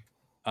 maybe,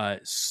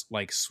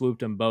 like swooped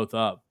them both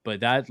up.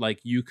 But that like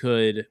you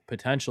could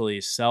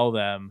potentially sell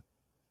them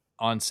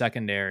on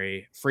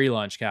secondary, free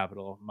lunch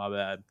capital. My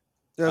bad.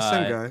 Yeah,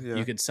 same guy. Yeah.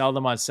 You could sell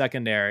them on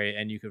secondary,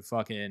 and you could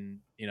fucking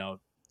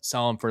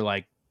sell them for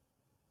like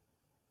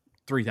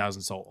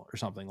 3,000 soul or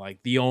something. Like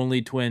the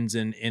only twins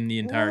in the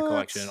entire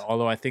collection.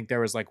 Although I think there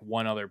was like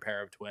one other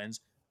pair of twins,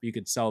 but you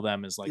could sell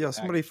them as like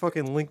somebody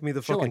fucking link me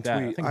the fucking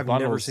tweet. I've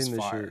never seen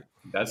this shit.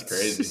 That's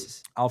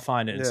crazy. I'll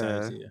find it and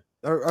send it to you.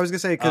 I was gonna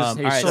say because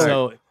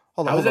so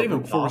hold on,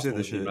 even before we say possible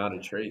this shit. The amount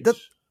of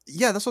traits.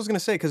 Yeah, that's what I was gonna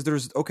say. Because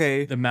there's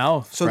the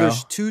mouth. So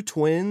there's two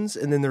twins,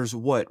 and then there's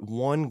one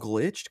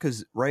glitched.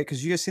 Because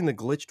you guys seen the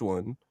glitched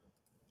one.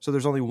 So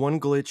there's only one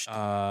glitched.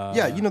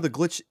 Yeah, the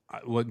glitch.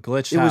 What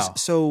glitched? It was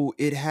so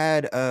it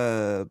had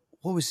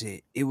what was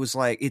it? It was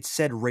like it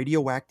said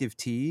radioactive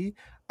tea.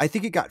 I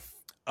think it got.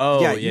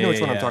 Oh yeah, you know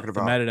which one I'm talking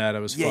about. The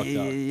metadata was fucked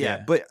up.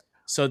 Yeah. But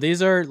so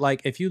these are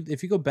like if you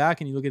go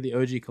back and you look at the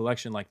OG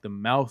collection, like the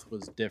mouth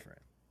was different.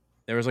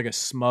 There was like a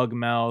smug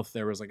mouth.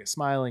 There was like a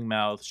smiling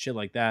mouth. Shit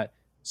like that.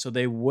 So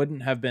they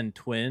wouldn't have been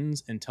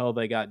twins until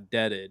they got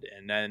deaded,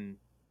 and then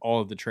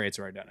all of the traits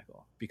are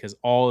identical because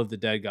all of the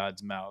dead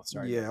gods' mouths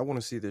are identical. I want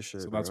to see this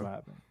shit. So that's what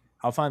happened.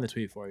 I'll find the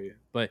tweet for you.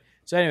 But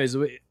so, anyways,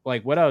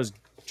 like what I was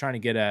trying to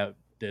get at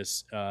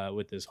this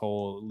with this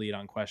whole lead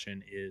on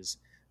question is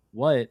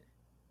what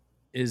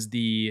is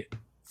the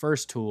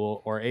first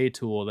tool or a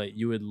tool that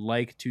you would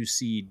like to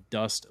see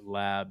Dust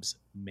Labs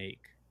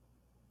make?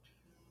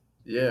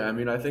 Yeah, I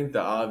mean, I think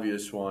the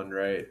obvious one,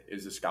 right,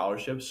 is the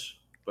scholarships,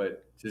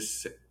 but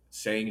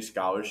saying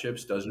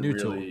scholarships doesn't New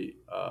tool. really.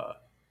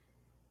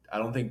 I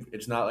don't think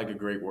it's not like a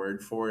great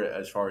word for it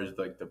as far as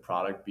like the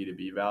product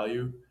B2B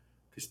value.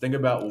 Because think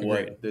about Agreed.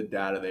 what the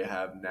data they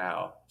have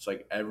now. It's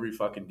like every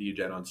fucking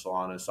DGen on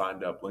Solana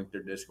signed up, linked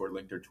their Discord,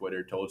 linked their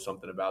Twitter, told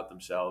something about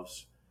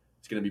themselves.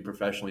 It's going to be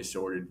professionally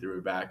sorted through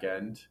a back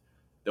end.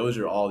 Those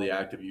are all the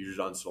active users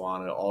on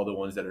Solana, all the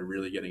ones that are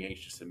really getting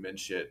anxious to mint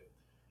shit.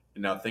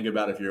 And now think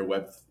about if you're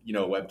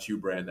a Web 2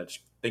 brand that's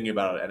thinking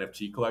about an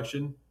NFT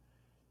collection,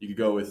 you could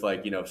go with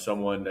like,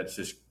 someone that's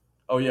just,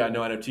 oh yeah, I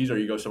know NFTs, or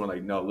you go someone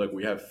like, no, look,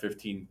 we have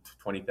 15 to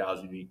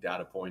 20,000 unique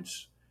data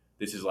points.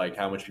 This is like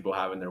how much people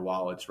have in their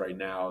wallets right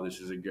now. This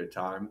is a good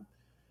time.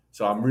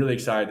 So I'm really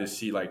excited to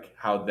see like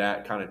how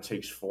that kind of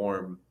takes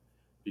form,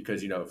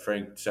 because,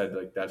 Frank said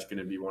like that's going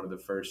to be one of the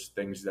first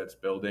things that's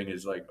building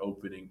is like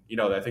opening,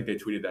 I think they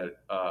tweeted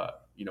that,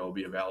 will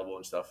be available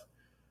and stuff.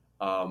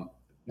 Oh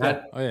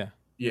yeah.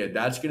 Yeah,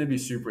 that's going to be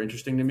super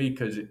interesting to me,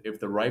 because if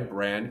the right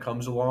brand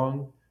comes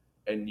along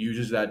and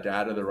uses that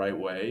data the right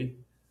way,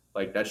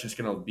 like that's just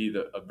going to be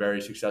a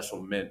very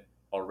successful mint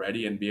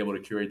already, and be able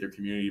to curate their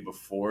community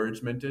before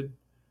it's minted.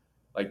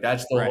 Like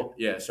that's the whole,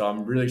 yeah. So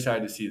I'm really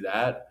excited to see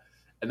that.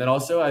 And then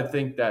also I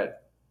think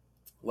that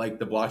like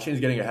the blockchain is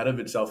getting ahead of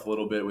itself a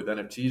little bit with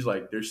NFTs.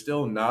 Like there's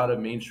still not a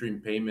mainstream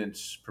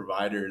payments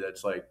provider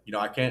that's like,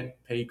 I can't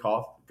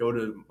go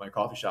to my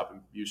coffee shop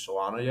and use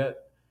Solana yet.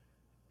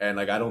 And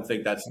like, I don't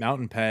think that's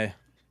Mountain Pay,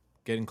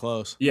 getting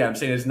close. Yeah, I'm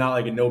saying it's not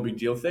like a no big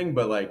deal thing,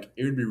 but like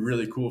it would be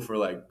really cool for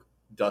like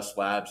Dust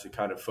Labs to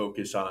kind of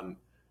focus on,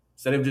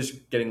 instead of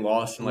just getting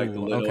lost in like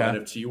the little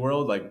NFT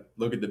world, like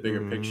look at the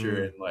bigger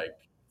picture and like,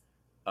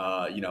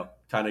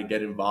 kind of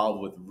get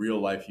involved with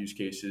real life use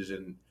cases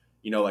and,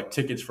 like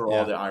tickets for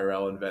all the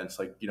IRL events,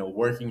 like,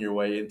 working your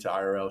way into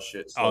IRL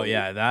shit. Oh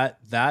yeah.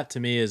 That to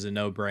me is a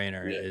no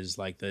brainer is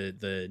like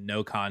the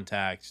no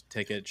contact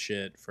ticket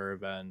shit for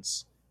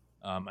events.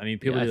 I mean,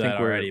 people do that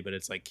already, but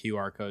it's like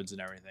QR codes and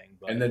everything.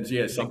 But and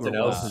then something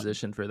else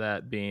position for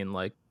that being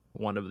like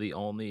one of the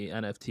only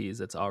NFTs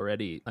that's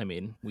already. I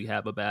mean, we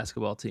have a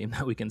basketball team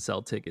that we can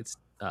sell tickets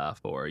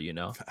for.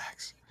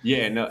 Facts.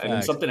 Yeah, no, and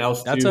then something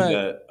else too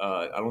that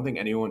I don't think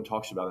anyone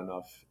talks about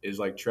enough is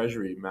like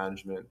treasury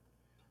management.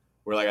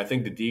 Where like I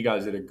think the D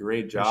guys did a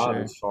great job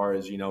as far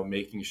as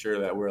making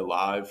sure that we're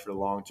alive for the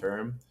long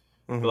term.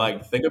 But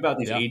like think about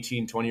these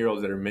 18,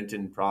 20-year-olds that are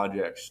minting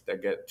projects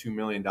that get $2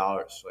 million.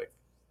 Like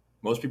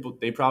most people,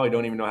 they probably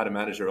don't even know how to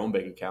manage their own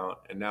bank account,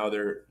 and now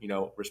they're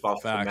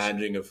responsible for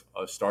managing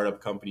a startup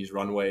company's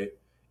runway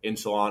in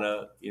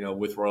Solana.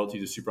 With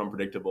royalties is super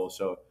unpredictable.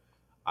 So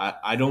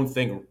I don't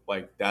think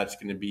like that's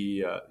going to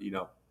be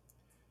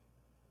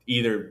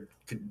either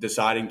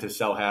deciding to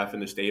sell half in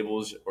the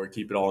stables or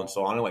keep it all in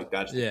Solana. Like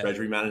that's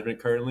treasury management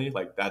currently.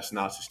 Like that's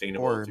not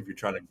sustainable if you're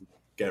trying to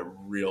get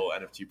real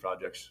NFT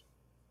projects.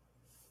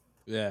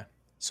 Yeah.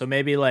 So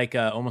maybe like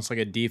almost like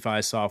a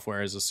DeFi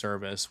software as a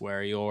service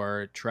where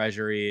your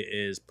treasury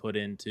is put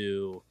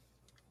into,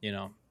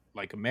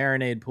 like a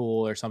marinade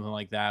pool or something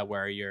like that,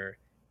 where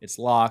it's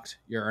locked,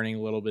 you're earning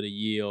a little bit of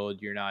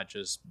yield, you're not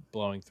just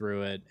blowing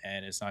through it,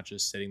 and it's not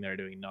just sitting there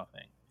doing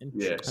nothing.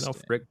 Yeah. I know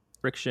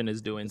Friction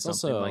is doing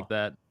something like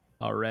that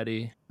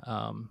already.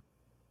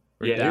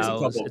 There's a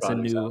couple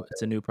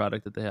it's a new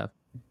product that they have.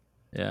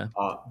 Yeah.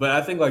 But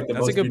I think like the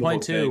that's most a good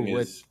point too.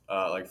 Is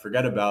like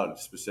forget about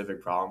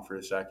specific problem for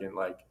a second.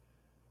 Like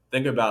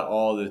think about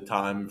all the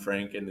time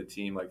Frank and the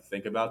team like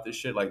think about this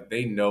shit. Like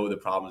they know the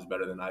problems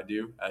better than I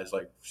do as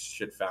like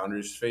shit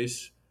founders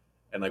face.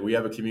 And like we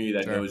have a community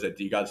that knows that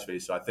DeGod's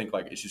face. So I think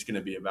like it's just going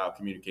to be about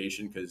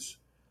communication, because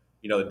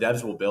the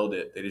devs will build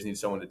it. They just need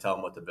someone to tell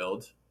them what to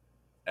build.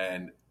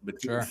 And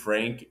between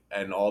Frank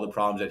and all the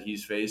problems that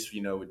he's faced,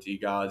 with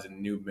DeGods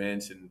and new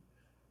mints, and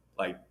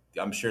like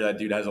I'm sure that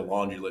dude has a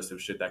laundry list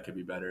of shit that could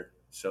be better.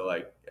 So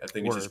like I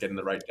think it's just getting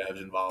the right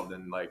devs involved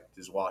and like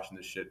just watching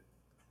this shit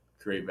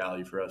create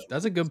value for us.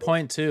 That's a good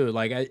point too.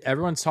 Like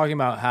everyone's talking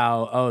about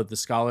how the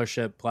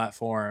scholarship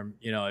platform,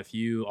 if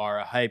you are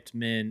a hyped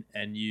mint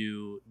and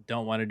you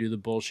don't want to do the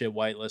bullshit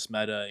whitelist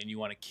meta and you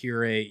want to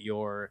curate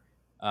your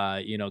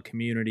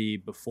community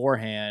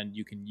beforehand,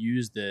 you can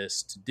use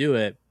this to do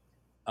it.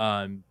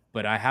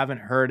 But I haven't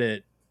heard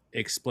it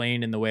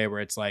explained in the way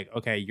where it's like,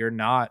 okay, you're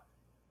not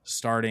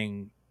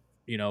starting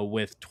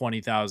with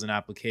 20,000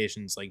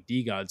 applications like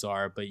DeGods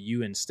are, but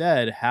you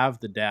instead have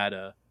the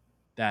data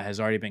that has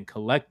already been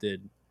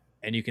collected,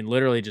 and you can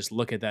literally just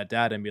look at that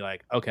data and be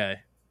like, okay,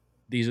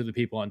 these are the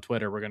people on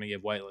Twitter we're going to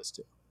give whitelist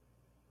to.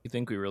 You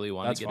think we really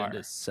want to get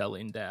into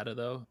selling data,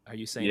 though? Are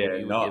you saying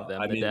we would give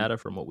them the data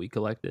from what we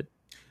collected?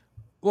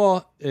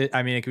 Well, it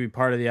could be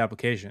part of the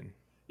application.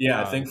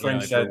 Yeah, I think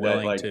Frank said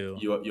that like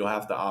you'll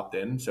have to opt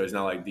in, so it's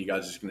not like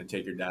DeGod's just going to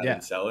take your data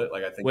and sell it.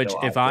 Like I think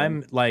if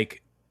I'm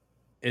like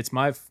it's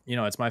my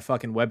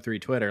fucking Web3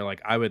 Twitter.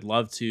 Like, I would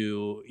love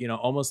to,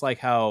 almost like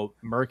how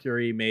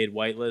Mercury made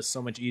whitelist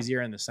so much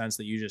easier in the sense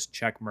that you just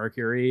check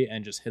Mercury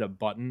and just hit a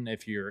button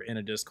if you're in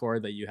a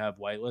Discord that you have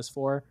whitelist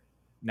for.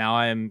 Now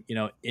I'm,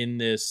 in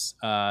this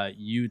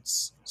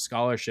Utes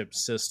scholarship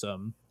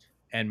system,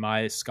 and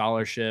my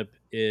scholarship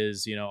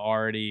is,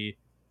 already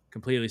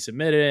completely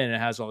submitted, and it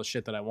has all the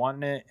shit that I want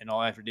in it. And all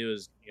I have to do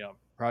is,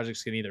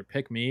 projects can either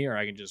pick me, or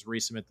I can just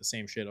resubmit the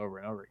same shit over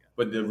and over again.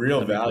 But the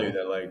real value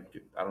that, like,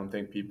 I don't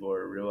think people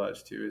are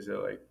realized too is that,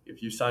 like,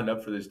 if you signed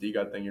up for this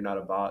DeGod thing, you're not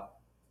a bot.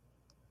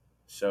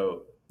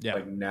 So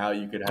like, now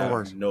you could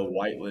have no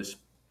whitelist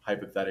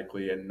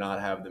hypothetically and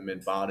not have the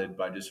mint botted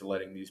by just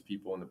letting these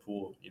people in the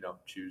pool,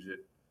 choose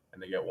it,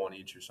 and they get one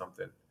each or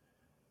something.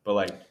 But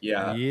like,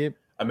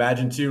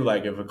 imagine too,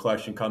 like, if a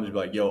collection comes and be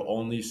like, yo,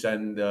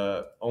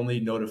 only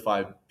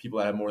notify people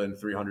that have more than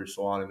 300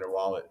 Solana in their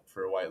wallet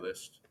for a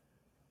whitelist.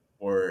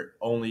 Or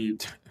only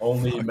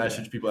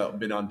message people that have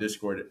been on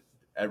Discord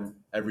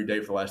every day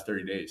for the last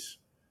 30 days.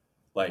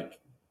 Like,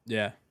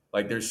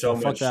 there's so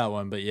much. Fuck that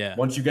one, but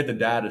once you get the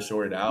data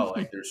sorted out,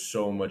 like, there's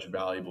so much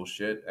valuable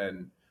shit.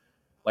 And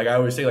like I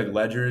always say, like,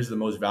 Ledger is the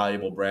most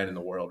valuable brand in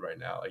the world right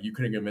now. Like, you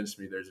couldn't convince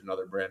me there's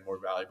another brand more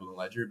valuable than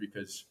Ledger,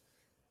 because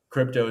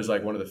crypto is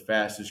like one of the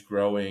fastest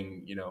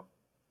growing,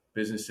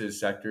 businesses,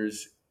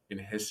 sectors in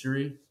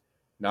history,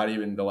 not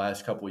even the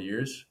last couple of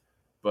years.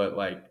 But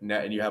like,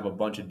 and you have a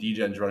bunch of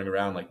degens running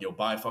around like, yo,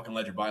 buy fucking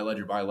Ledger, buy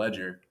Ledger, buy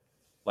Ledger.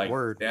 Like,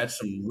 that's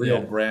some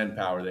real brand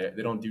power.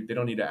 They don't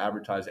need to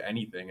advertise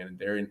anything, and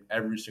they're in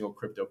every single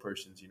crypto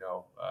person's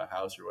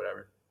house or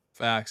whatever.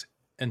 Facts.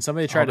 And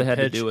somebody tried to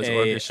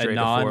pitch a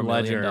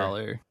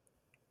non-Ledger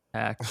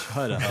hack.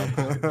 Shut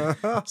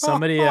up.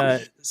 Somebody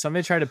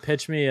tried to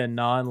pitch me a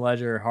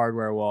non-Ledger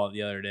hardware wallet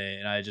the other day,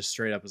 and I just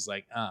straight up was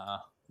like,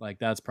 like,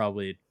 that's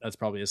probably a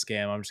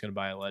scam. I'm just gonna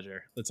buy a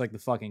Ledger. It's like the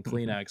fucking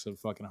Kleenex of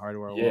fucking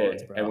hardware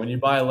wallets, bro. And when you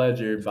buy a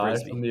Ledger, buy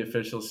it from the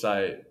official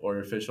site or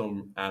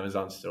official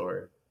Amazon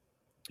store.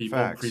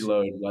 People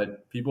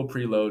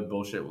preload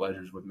bullshit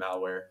Ledgers with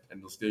malware,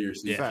 and they'll steal your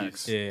seed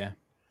keys.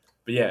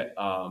 But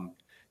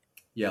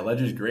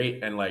Ledger's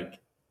great, and like,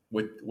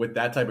 with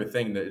that type of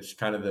thing, that it's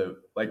kind of the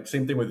like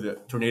same thing with the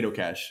Tornado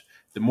Cash.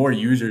 The more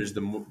users,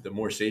 the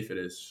more safe it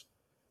is.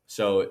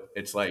 So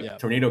it's like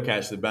Tornado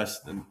Cash, the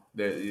best. And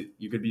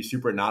you could be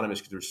super anonymous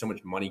because there's so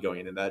much money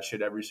going into that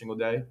shit every single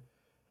day.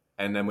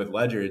 And then with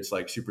Ledger, it's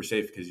like super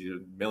safe because you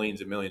have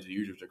millions and millions of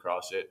users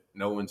across it.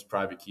 No one's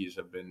private keys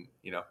have been,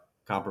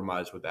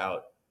 compromised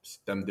without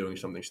them doing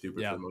something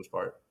stupid for the most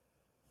part.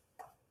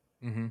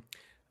 Mm-hmm.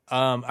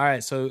 All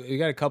right, so we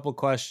got a couple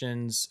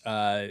questions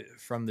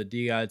from the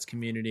DeGods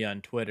community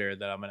on Twitter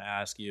that I'm going to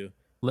ask you.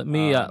 Let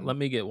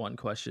me get one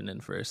question in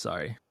first.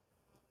 Sorry,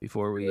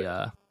 before we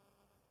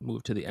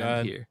move to the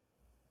end here.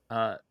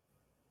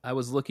 I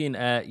was looking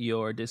at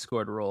your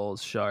Discord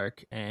roles,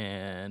 Shark,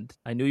 and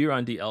I knew you're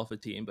on the Alpha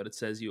team, but it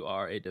says you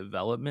are a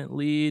development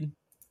lead.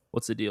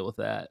 What's the deal with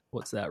that?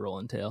 What's that role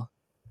entail?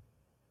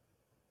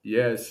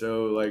 Yeah,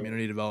 so like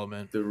community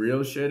development. The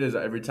real shit is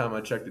every time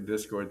I check the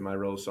Discord, my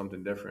role is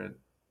something different.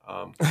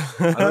 I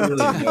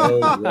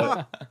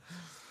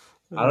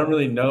don't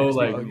really know.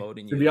 Like,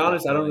 to be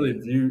honest, I don't really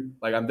view,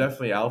 like, I'm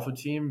definitely Alpha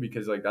team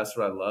because like that's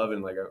what I love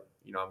and like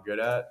I'm good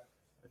at,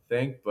 I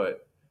think.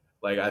 But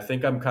like, I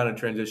think I'm kind of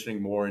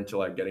transitioning more into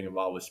like getting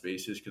involved with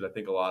spaces because I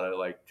think a lot of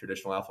like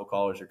traditional Alpha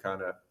callers are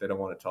they don't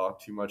want to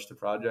talk too much to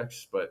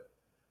projects, but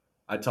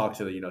I talk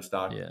to the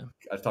stock. Yeah.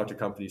 I talk to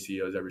company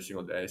CEOs every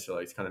single day, so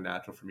like it's kind of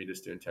natural for me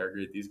just to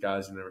interrogate these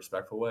guys in a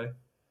respectful way.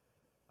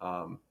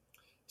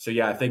 So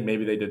yeah, I think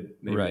maybe they did.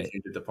 Maybe they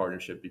changed the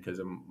partnership because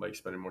I'm like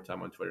spending more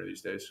time on Twitter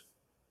these days.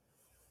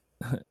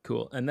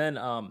 Cool. And then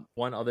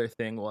one other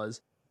thing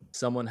was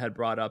someone had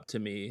brought up to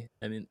me.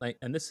 I mean, like,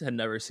 and this had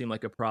never seemed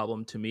like a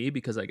problem to me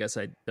because I guess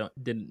I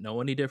didn't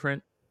know any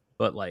different.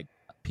 But like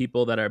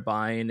people that are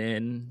buying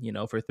in,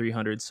 for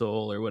 300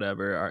 Sol or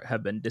whatever,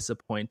 have been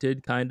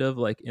disappointed, kind of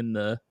like in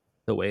the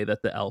way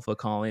that the alpha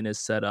calling is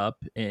set up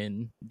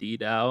in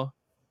DDAO.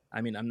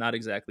 I mean, I'm not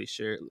exactly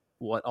sure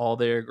what all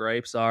their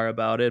gripes are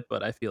about it,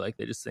 but I feel like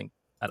they just think,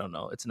 I don't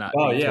know, it's not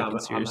being taken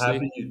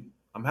seriously.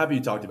 I'm happy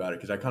you talked about it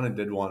because I kind of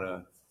did want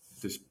to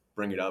just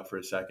bring it up for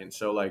a second.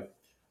 So like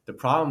the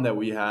problem that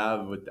we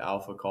have with the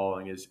alpha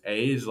calling is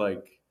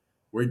like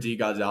we're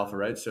DeGod's alpha,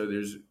 right? So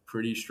there's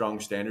pretty strong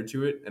standard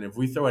to it. And if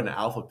we throw an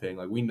alpha ping,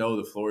 like we know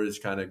the floor is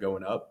kind of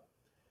going up.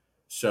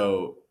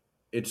 So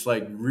it's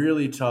like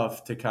really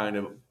tough to kind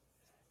of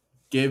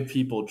give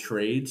people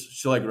trades.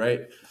 So like,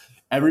 right,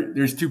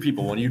 there's two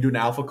people. When you do an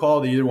alpha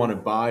call, they either want to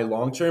buy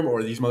long-term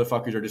or these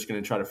motherfuckers are just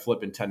going to try to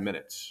flip in 10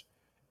 minutes.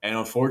 And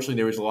unfortunately,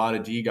 there was a lot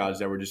of DeGods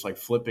that were just like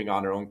flipping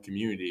on their own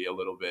community a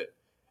little bit.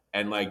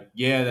 And like,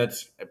 yeah,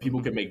 that's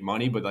people can make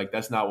money, but like,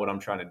 that's not what I'm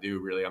trying to do.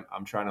 Really.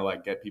 I'm trying to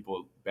like get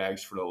people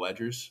bags for the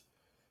ledgers.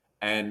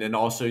 And then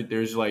also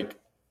there's like,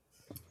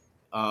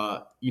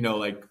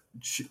 like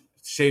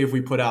say if we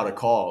put out a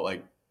call,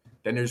 like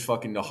then there's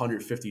fucking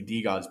 150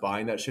 DeGods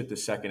buying that shit the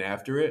second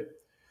after it.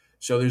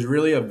 So there's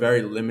really a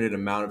very limited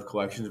amount of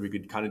collections we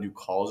could kind of do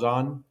calls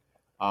on.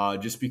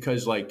 just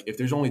because like if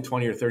there's only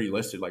 20 or 30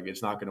 listed, like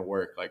it's not going to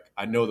work. Like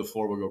I know the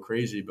floor will go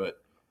crazy,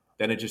 but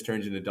then it just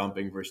turns into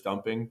dumping versus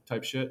dumping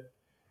type shit.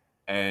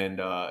 And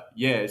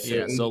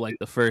So like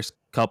the first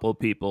couple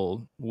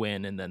people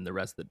win, and then the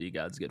rest of the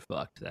DeGods get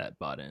fucked that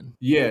bought in.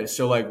 Yeah,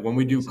 so like when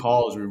we do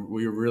calls,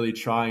 we're really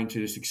trying to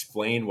just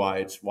explain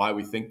why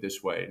we think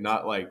this way,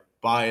 not like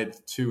buy it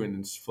 2 and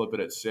then flip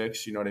it at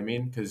 6. You know what I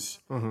mean? Because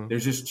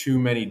there's just too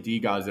many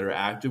DeGods that are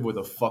active with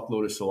a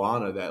fuckload of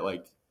Solana that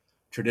like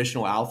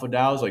traditional alpha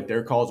DAOs, like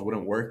their calls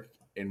wouldn't work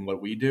in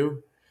what we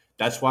do.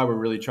 That's why we're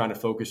really trying to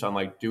focus on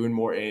like doing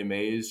more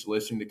AMAs,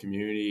 listening to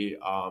community,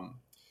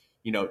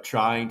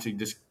 trying to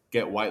just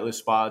get whitelist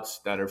spots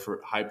that are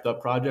for hyped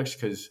up projects,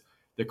 because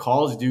the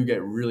calls do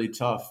get really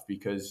tough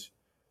because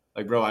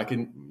like, bro,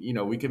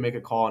 we can make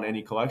a call on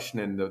any collection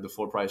and the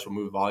floor price will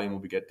move, volume will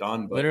get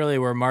done. But literally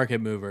we're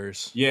market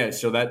movers. Yeah.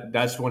 So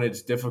that's when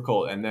it's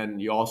difficult. And then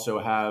you also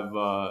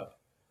have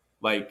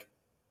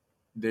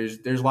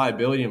there's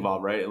liability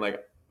involved, right? And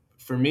like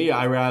for me,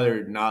 I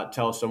rather not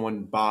tell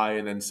someone buy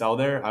and then sell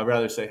there. I'd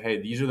rather say,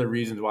 hey, these are the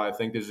reasons why I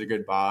think this is a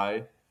good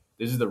buy.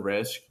 This is the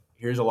risk.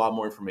 Here's a lot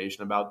more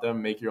information about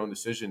them. Make your own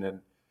decision. And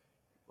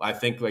I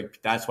think like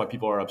that's why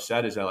people are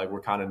upset, is that like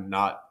we're kind of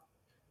not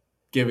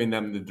giving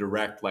them the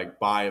direct like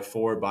buy at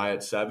 4, buy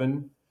at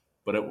 7,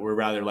 but we're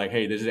rather like,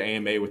 hey, this is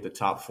AMA with the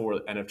top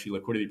 4 NFT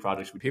liquidity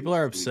projects. People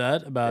are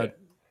upset about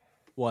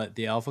what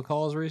the alpha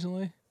calls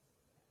recently.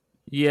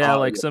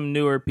 Yeah, some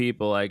newer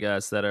people, I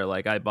guess, that are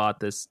like, I bought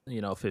this,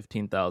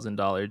 $15,000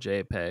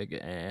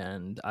 JPEG,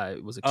 and I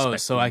was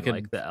expecting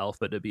like the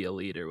alpha to be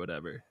elite or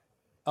whatever.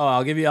 Oh,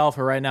 I'll give you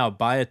alpha right now.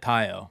 Buy a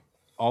Tayo.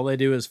 All they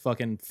do is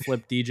fucking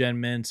flip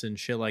degen mints and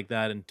shit like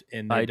that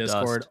in their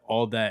Discord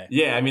all day.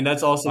 Yeah, I mean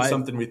that's also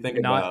something we think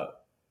about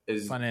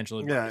is financial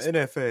advice. Yeah,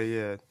 NFA,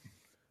 yeah.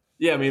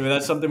 Yeah, I mean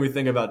that's something we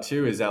think about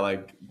too, is that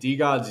like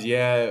DeGods,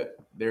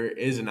 there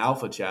is an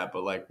alpha chat,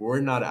 but like we're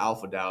not an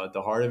alpha DAO. At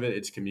the heart of it,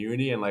 it's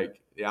community, and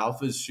like the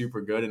alpha is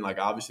super good, and like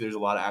obviously there's a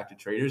lot of active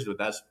traders, but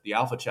that's the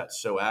alpha chat's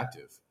so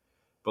active.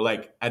 But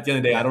like at the end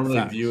of the day, I don't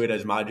really view it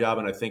as my job,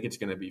 and I think it's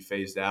going to be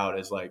phased out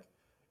as like,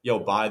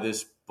 buy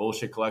this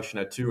bullshit collection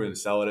at 2 and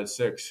sell it at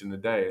 6 in the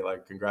day.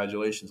 Like,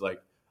 congratulations.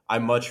 Like, I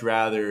much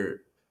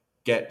rather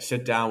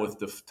sit down with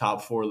the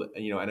top 4,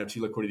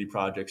 NFT liquidity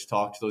projects,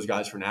 talk to those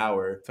guys for an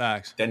hour,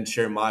 then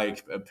share my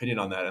opinion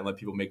on that and let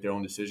people make their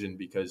own decision,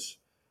 because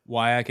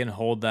why I can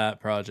hold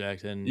that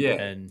project and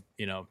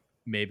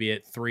maybe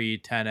at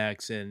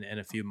 3-10x in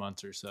a few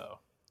months or so.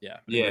 Yeah.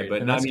 Yeah,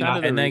 but then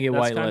get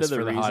whitelist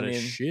for the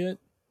hottest shit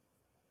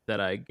that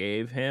I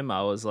gave him.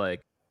 I was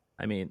like,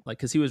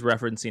 because he was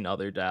referencing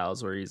other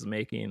DAOs where he's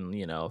making,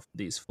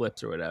 these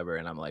flips or whatever.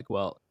 And I'm like,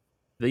 well,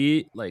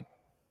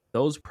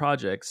 those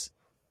projects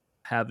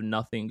have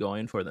nothing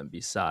going for them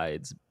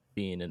besides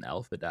being an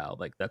alpha DAO.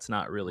 Like, that's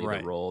not really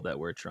the role that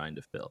we're trying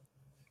to fill.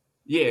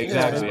 Yeah,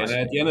 exactly. And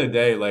at the end of the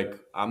day, like,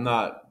 I'm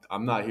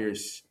not here.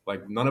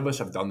 Like, none of us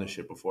have done this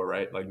shit before,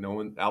 right? Like, no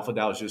one, alpha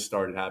DAOs just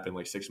started happening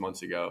like 6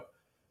 months ago.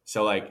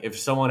 So like, if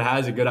someone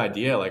has a good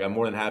idea, like, I'm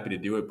more than happy to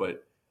do it.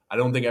 But I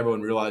don't think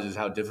everyone realizes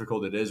how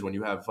difficult it is when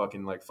you have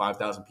fucking like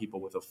 5,000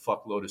 people with a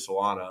fuckload of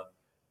Solana,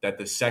 that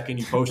the second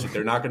you post it,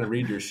 they're not going to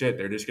read your shit.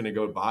 They're just going to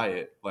go buy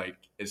it. Like,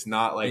 it's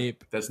not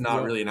like, that's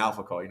not really an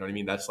alpha call. You know what I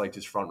mean? That's like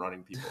just front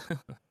running people.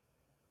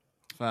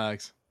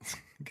 Facts.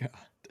 God.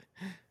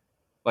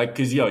 Like,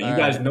 cause you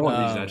guys know what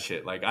reads that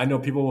shit. Like, I know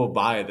people will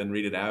buy it then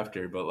read it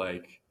after, but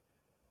like,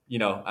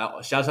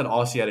 shouts out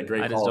Aussie had a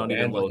great call of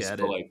Vandals,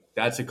 but like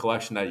that's a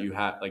collection that you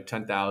have like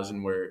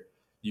 10,000 where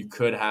you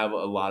could have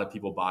a lot of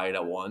people buy it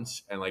at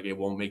once, and like it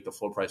won't make the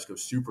floor price go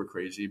super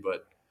crazy,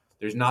 but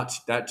there's not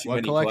that too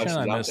many collections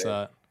out there. I missed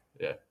that.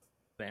 Yeah,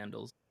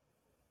 Vandals.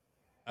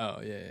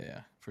 Oh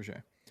yeah, for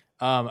sure.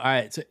 All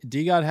right, so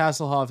DeGod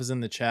Hasselhoff is in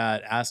the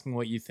chat asking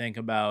what you think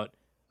about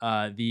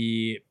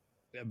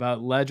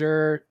about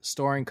Ledger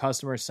storing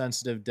customer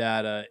sensitive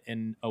data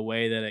in a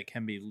way that it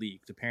can be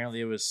leaked.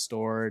 Apparently, it was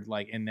stored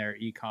like in their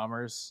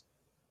e-commerce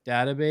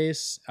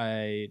database.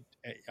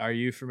 Are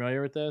you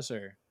familiar with this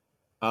or?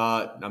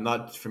 I'm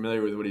not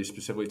familiar with what he's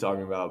specifically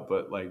talking about,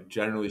 but like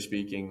generally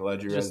speaking,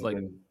 Ledger has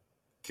been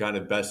kind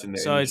of best in the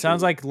industry. It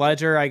sounds like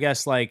Ledger, I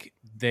guess, like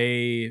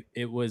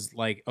it was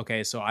like,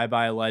 okay, so I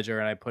buy a Ledger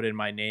and I put in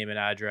my name and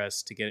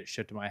address to get it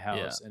shipped to my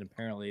house, and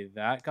apparently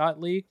that got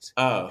leaked.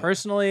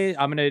 Personally,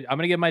 I'm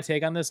gonna give my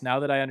take on this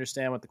now that I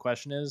understand what the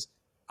question is.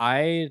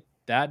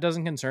 That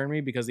doesn't concern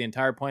me, because the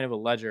entire point of a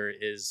Ledger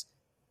is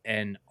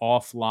an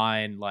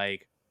offline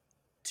like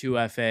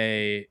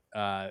 2FA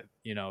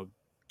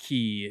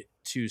key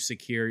to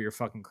secure your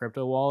fucking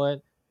crypto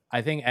wallet.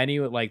 I think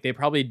they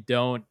probably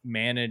don't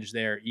manage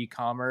their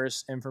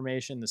e-commerce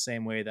information the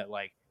same way that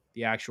like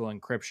the actual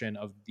encryption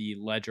of the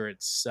ledger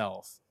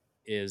itself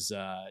is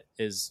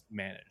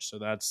managed. So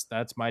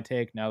that's my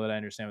take now that I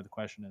understand what the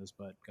question is.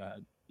 But go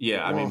ahead.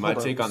 Yeah, I mean, my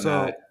take on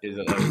that is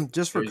like,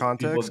 just for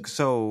context.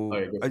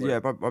 yeah,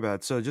 my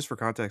bad. So just for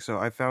context, so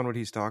I found what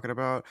he's talking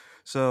about.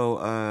 So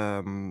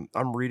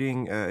I'm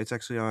reading. It's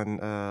actually on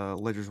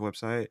Ledger's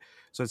website.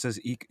 So it says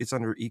it's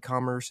under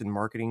e-commerce and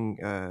marketing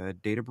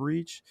data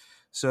breach.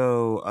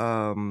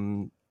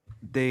 So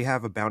they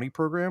have a bounty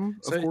program,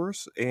 of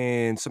course,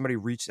 and somebody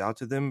reached out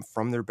to them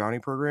from their bounty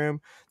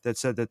program that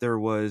said that there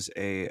was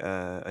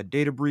a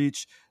data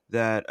breach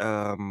that,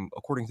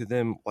 according to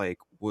them, like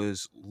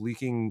was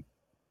leaking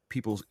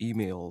people's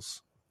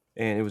emails,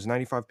 and it was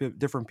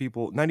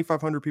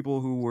 9,500 people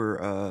who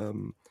were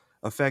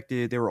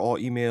affected. They were all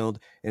emailed,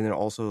 and then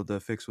also the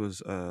fix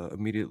was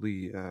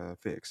immediately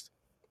fixed.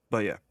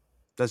 But yeah,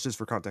 that's just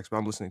for context, but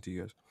I'm listening to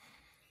you guys.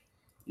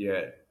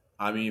 Yeah,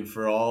 I mean,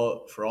 for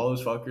all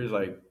those fuckers,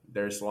 like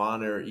their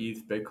Solana or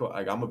ETH, Bitcoin,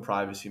 like I'm a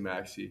privacy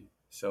maxi,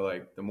 so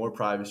like the more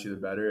privacy the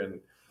better.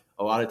 And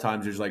a lot of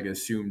times there's like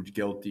assumed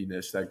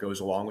guiltiness that goes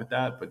along with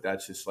that, but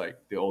that's just like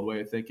the old way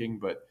of thinking.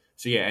 But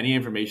so yeah, any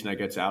information that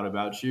gets out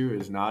about you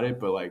is not it.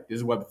 But like this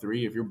is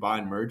Web3. If you're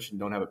buying merch and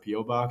don't have a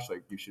PO box,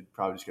 like you should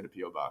probably just get a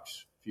PO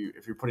box.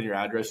 If you're putting your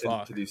address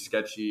into these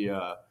sketchy,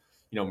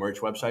 merch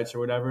websites or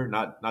whatever,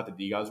 not the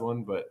DeGod's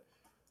one, but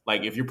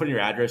like if you're putting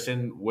your address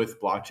in with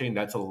blockchain,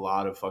 that's a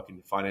lot of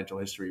fucking financial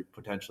history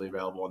potentially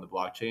available on the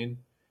blockchain.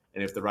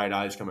 And if the right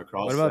eyes come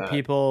across, what about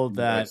people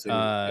that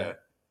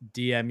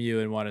DM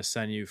you and want to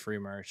send you free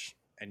merch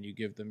and you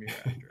give them your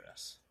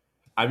address?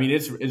 I mean,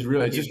 it's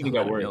really, it's just gonna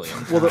get worse.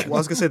 Well, I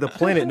was gonna say the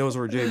planet knows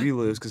where JB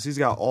lives because he's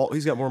got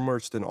more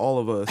merch than all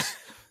of us.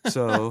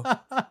 So,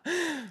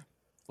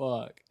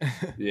 fuck.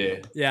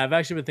 Yeah. I've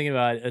actually been thinking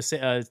about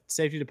a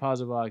safety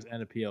deposit box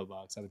and a PO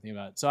box. I've been thinking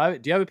about it. So,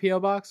 do you have a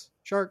PO box,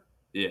 Shark?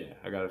 Yeah,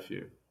 I got a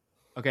few.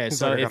 Okay,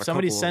 so if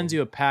somebody sends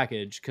you a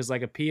package, because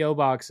like a PO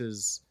box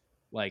is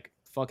like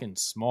fucking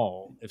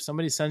small. If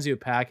somebody sends you a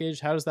package,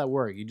 how does that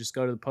work? You just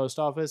go to the post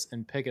office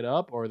and pick it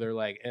up, or they're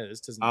like, "Hey,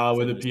 this doesn't."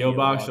 With a PO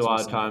box, a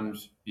lot of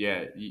times,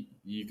 yeah,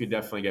 you could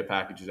definitely get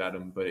packages at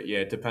them, but yeah,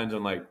 it depends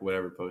on like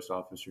whatever post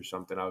office or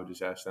something. I would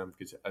just ask them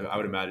because I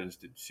would imagine it's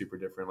super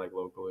different, like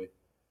locally.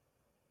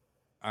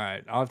 All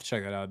right, I'll have to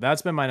check that out.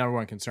 That's been my number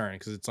one concern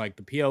because it's like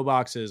the PO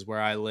boxes where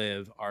I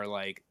live are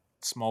like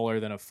smaller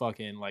than a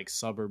fucking like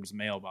suburbs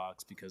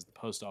mailbox because the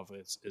post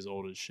office is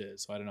old as shit.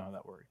 So I don't know how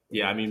that works.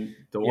 Yeah, I mean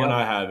the one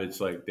I have, it's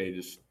like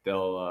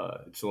they'll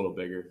it's a little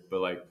bigger,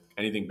 but like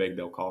anything big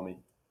they'll call me.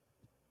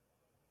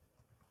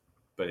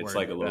 But it's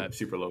like a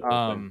super local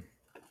thing.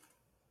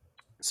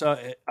 So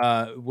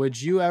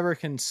would you ever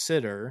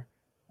consider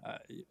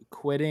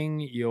quitting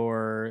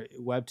your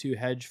Web2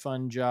 hedge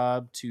fund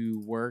job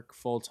to work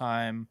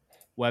full-time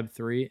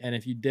Web3? And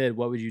if you did,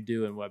 what would you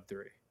do in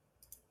Web3?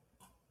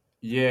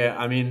 Yeah,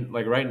 I mean,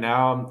 like right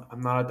now,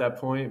 I'm not at that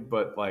point,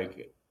 but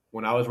like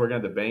when I was working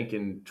at the bank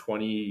in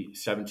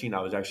 2017, I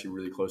was actually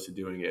really close to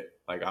doing it.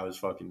 Like I was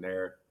fucking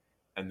there.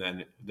 And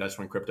then that's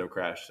when crypto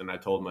crashed. And I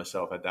told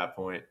myself at that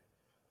point,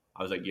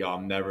 I was like, yo,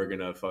 I'm never going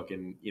to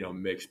fucking,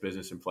 mix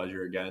business and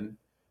pleasure again.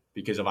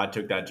 Because if I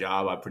took that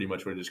job, I pretty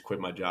much would have just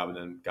quit my job and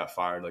then got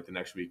fired like the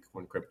next week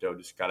when crypto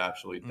just got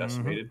absolutely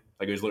decimated.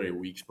 Like it was literally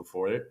weeks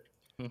before it.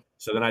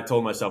 So then I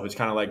told myself, it's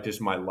kind of like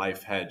just my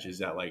life hedge is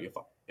that like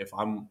if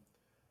I'm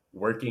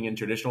working in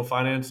traditional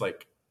finance,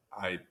 like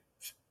I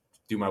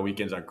do my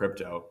weekends on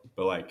crypto,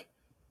 but like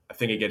I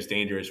think it gets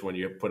dangerous when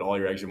you put all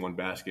your eggs in one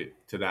basket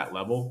to that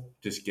level,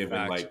 just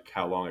given like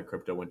how long a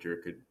crypto winter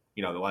could,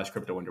 the last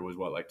crypto winter was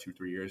what, like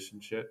 2-3 years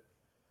and shit.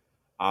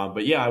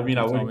 But yeah, I mean,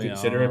 I wouldn't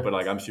consider it, but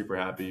like I'm super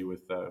happy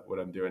with what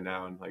I'm doing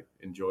now and like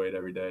enjoy it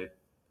every day,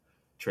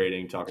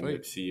 trading, talking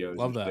to CEOs.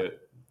 Love and that.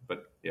 Shit.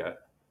 But yeah.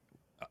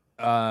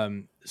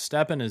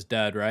 Steppen is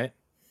dead, right?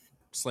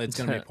 Slate's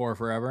gonna be poor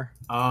forever.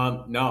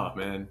 No,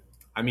 man.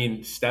 I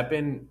mean,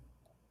 Steppen,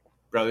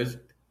 bro.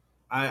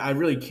 I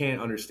really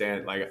can't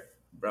understand. Like,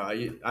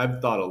 bro, I've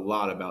thought a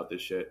lot about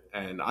this shit,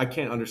 and I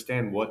can't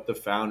understand what the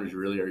founders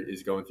really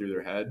is going through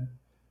their head,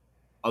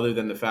 other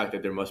than the fact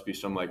that there must be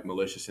some like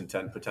malicious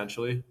intent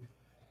potentially.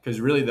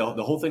 Because really,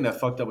 the whole thing that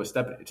fucked up with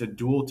Steppen, it's a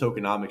dual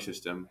tokenomic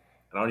system,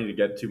 and I don't need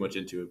to get too much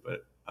into it,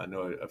 but I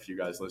know a few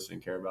guys listening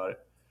care about it.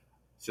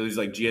 So there's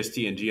like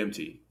GST and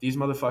GMT. These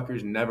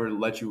motherfuckers never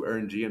let you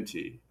earn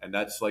GMT. And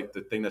that's like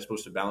the thing that's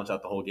supposed to balance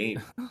out the whole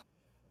game.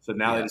 So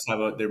now they just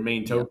have their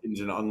main tokens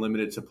an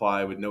unlimited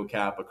supply with no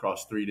cap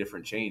across 3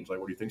 different chains. Like,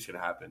 what do you think's going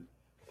to happen?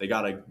 They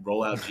got to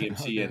roll out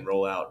GMT and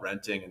roll out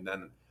renting. And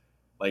then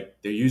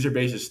like their user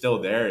base is still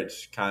there.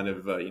 It's kind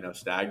of,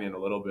 stagnant a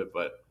little bit.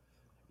 But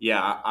yeah,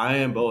 I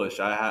am bullish.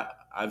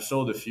 I've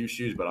sold a few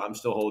shoes, but I'm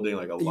still holding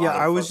like a lot. Yeah,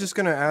 I was just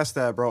going to ask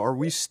that, bro. Are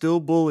we still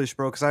bullish,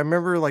 bro? Because I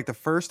remember like the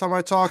first time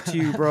I talked to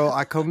you, bro,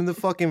 I come in the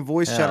fucking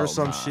voice chat or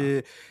some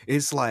shit.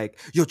 It's like,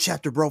 yo,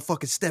 chapter, bro,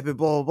 fucking step it,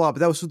 blah, blah, blah. But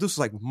this was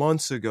like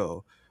months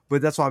ago.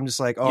 But that's why I'm just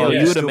like, oh,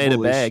 you would have made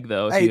bullish. A bag,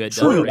 though. If you had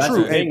true.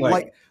 Done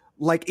and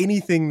like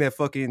anything that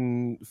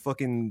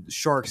fucking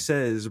Shark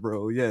says,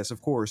 bro. Yes,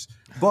 of course.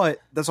 But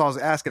that's why I was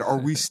asking, are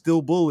we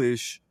still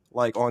bullish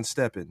like on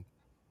Steppen?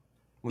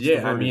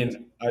 I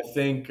mean, I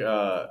think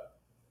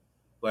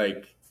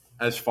like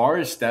as far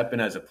as STEPN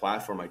as a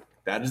platform, like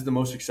that is the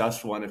most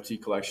successful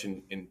NFT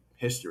collection in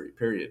history.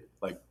 Period.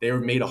 Like they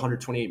were made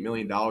 $128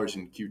 million in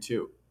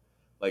Q2.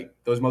 Like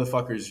those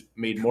motherfuckers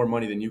made more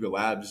money than Yuga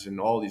Labs and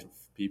all these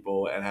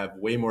people, and have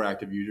way more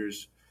active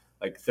users.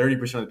 Like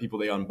 30% of the people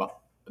they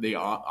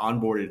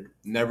onboarded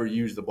never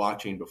used the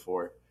blockchain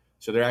before,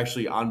 so they're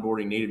actually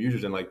onboarding native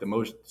users. And like the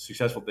most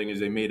successful thing is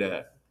they made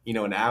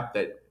an app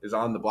that is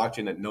on the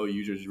blockchain that no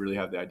users really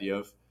have the idea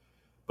of.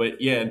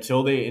 But yeah,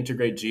 until they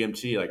integrate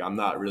GMT, like I'm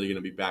not really going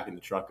to be backing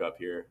the truck up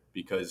here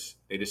because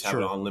they just have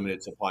an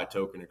unlimited supply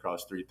token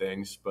across 3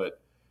 things. But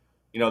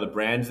the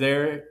brand's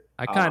there.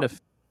 I kind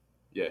of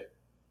yeah.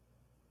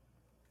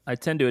 I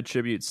tend to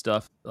attribute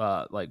stuff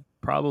like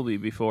probably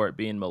before it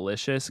being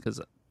malicious,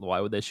 because why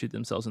would they shoot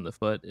themselves in the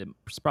foot?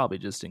 It's probably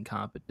just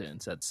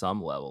incompetence at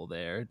some level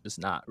there, just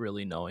not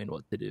really knowing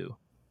what to do.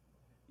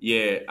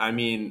 Yeah, I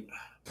mean,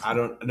 I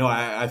don't know.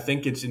 I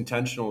think it's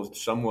intentional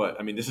somewhat.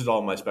 I mean, this is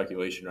all my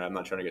speculation, right? I'm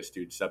not trying to get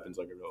sued. STEPN's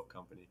like a real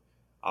company.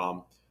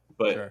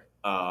 But sure.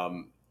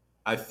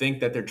 I think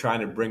that they're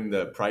trying to bring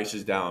the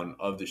prices down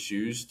of the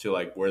shoes to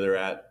like where they're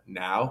at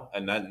now.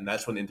 And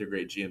that's when they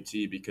integrate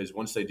GMT, because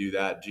once they do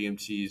that,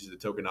 GMTs, the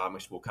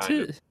tokenomics will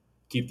kind of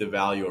keep the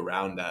value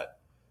around that.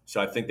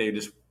 So I think they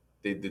just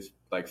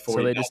like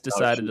 40. So they just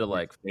decided to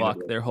like fuck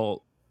their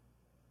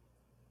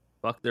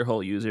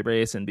whole user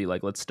base and be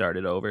like, let's start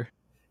it over.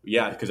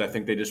 Yeah, because I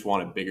think they just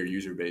want a bigger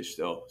user base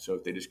still. So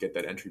if they just get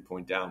that entry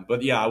point down.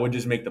 But yeah, I would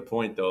just make the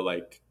point though,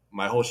 like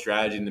my whole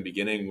strategy in the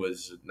beginning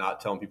was not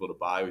telling people to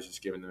buy, was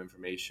just giving them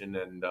information.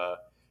 And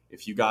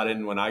if you got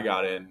in when I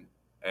got in,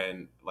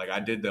 and like I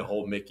did the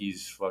whole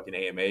Mickey's fucking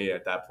AMA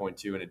at that point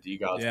too, and a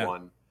DeGod's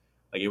one,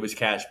 like it was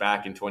cash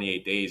back in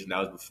 28 days, and that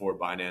was before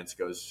Binance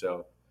goes.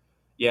 So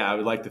yeah, I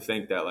would like to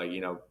think that like,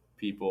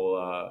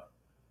 people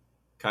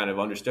kind of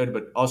understood,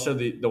 but also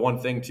the one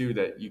thing too,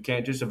 that you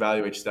can't just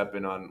evaluate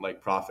STEPN on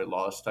like profit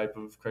loss type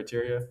of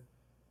criteria.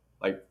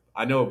 Like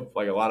I know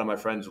like a lot of my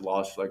friends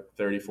lost like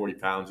 30, 40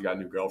 pounds, got a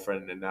new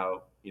girlfriend, and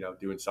now,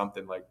 doing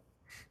something. Like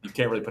you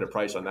can't really put a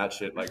price on that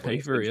shit. Like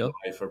for real,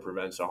 life or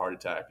prevents a heart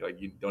attack.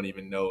 Like you don't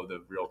even know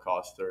the real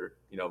cost or,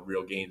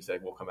 real gains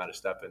that will come out of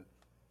STEPN.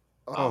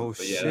 Oh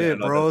shit,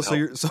 bro!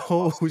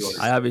 So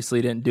I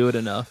obviously didn't do it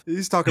enough.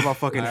 He's talking about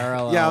fucking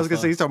I was gonna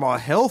say he's talking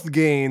about health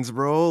gains,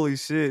 bro. Holy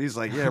shit! He's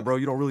like, yeah, bro,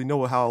 you don't really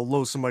know how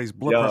low somebody's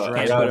blood pressure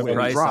actually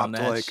price dropped. On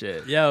that like,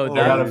 shit. Yo,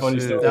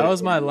 that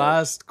was my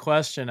last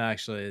question.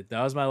 Actually,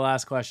 that was my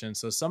last question.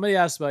 So somebody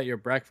asked about your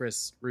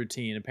breakfast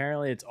routine.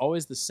 Apparently, it's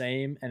always the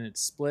same, and it's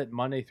split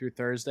Monday through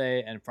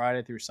Thursday and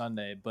Friday through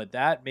Sunday. But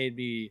that made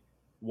me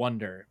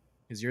wonder,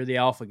 because you're the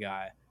alpha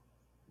guy.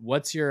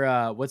 What's your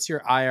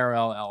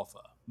IRL alpha?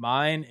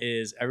 Mine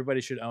is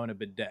everybody should own a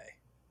bidet.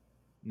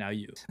 Now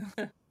you.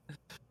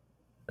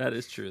 That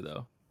is true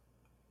though.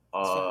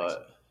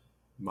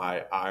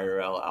 My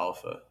IRL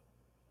alpha,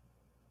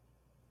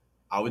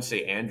 I would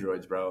say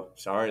Androids, bro.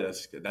 Sorry,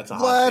 that's a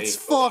hot Let's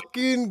take.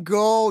 fucking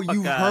go.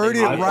 You heard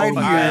it right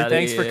here. Right,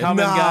 thanks for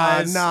coming,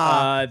 guys.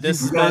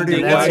 This has been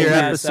DeGodCast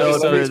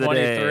episode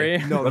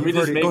 23. No, let me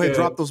just go ahead,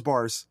 drop those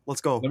bars. Let's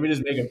go. Let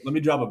me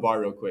drop a bar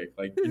real quick.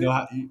 Like go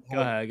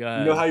ahead.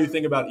 You know how you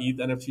think about ETH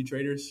NFT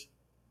traders?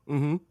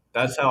 Mm-hmm.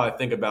 That's how I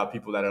think about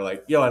people that are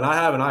like, yo, and I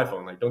have an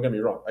iPhone. Like, don't get me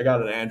wrong, I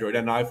got an Android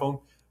and an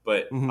iPhone,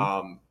 but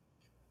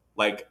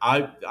like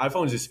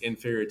iPhone is just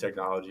inferior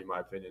technology in my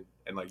opinion,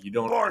 and like you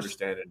don't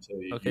understand it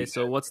until you. Okay,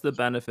 so what's the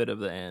benefit of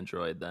the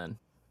Android then?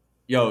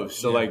 Yo,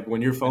 so like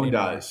when your phone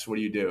dies, what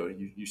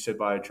do? You sit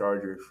by a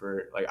charger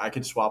for like I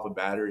could swap a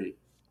battery.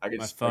 I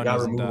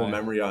got removable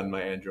memory on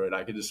my Android.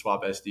 I could just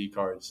swap SD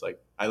cards. Like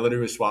I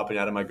literally was swapping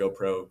out of my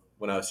GoPro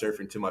when I was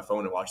surfing to my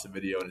phone and watched the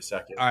video in a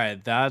second. All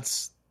right,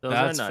 that's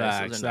nice.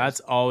 facts. That's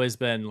always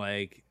been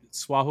like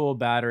swappable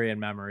battery and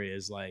memory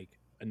is like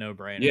a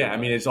no-brainer. Yeah, I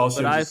mean it's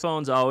also. But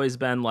iPhone's always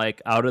been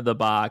like out of the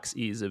box,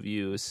 ease of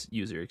use,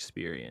 user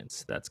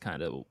experience. That's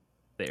kind of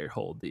their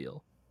whole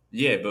deal.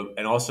 Yeah,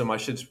 and also my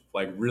shit's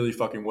like really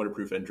fucking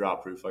waterproof and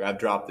drop proof. Like I've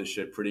dropped this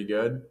shit pretty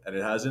good, and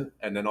it hasn't.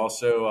 And then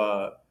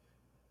also,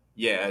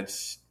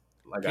 it's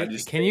like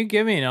Can you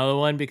give me another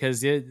one,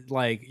 because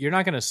you're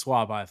not gonna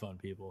swap iPhone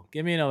people.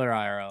 Give me another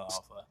IRL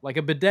alpha. Like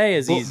a bidet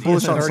is easy.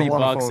 It's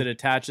 $30. It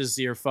attaches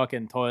to your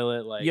fucking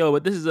toilet. Like yo,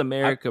 but this is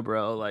America,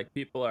 bro. Like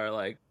people are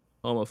like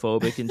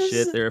homophobic and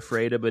shit. They're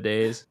afraid of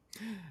bidets.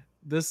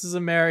 This is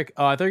America.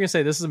 Oh, I thought you were gonna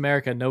say this is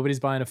America. Nobody's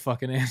buying a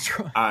fucking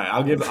Android. All right,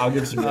 I'll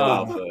give some real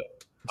alpha.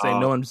 Say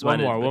no one's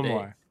buying one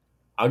more.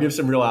 I'll give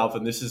some real alpha,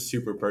 and this is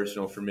super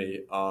personal for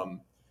me.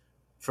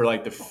 For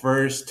like the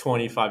first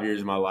 25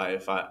 years of my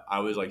life, I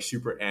was like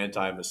super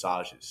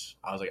anti-massages.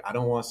 I was like, I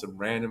don't want some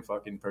random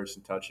fucking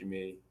person touching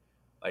me.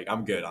 Like,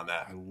 I'm good on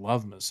that. I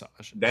love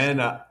massages.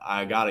 Then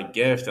I got a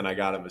gift and I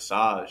got a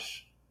massage.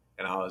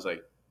 And I was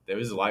like, it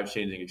was a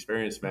life-changing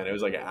experience, man. It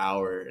was like an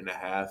hour and a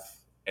half.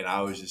 And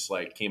I was just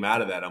like, came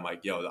out of that. I'm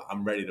like, yo,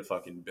 I'm ready to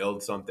fucking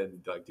build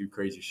something, like do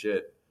crazy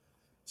shit.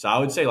 So I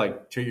would say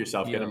like treat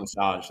yourself, get a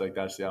massage. Like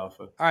that's the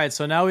alpha. All right.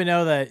 So now we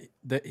know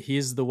that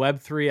he's the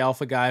Web3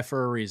 alpha guy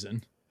for a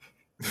reason.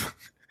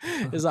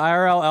 His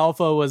IRL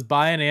alpha was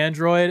buy an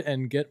Android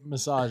and get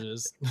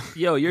massages.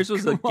 Yo, yours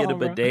was a get a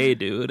bro. bidet,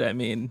 dude. I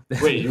mean,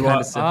 Wait, you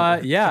want?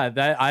 Yeah,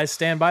 that I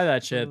stand by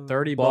that shit.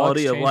 30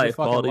 quality bucks, of life,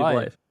 quality of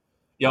life.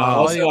 Yeah,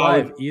 quality of also,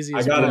 life, easy I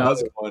as got bread.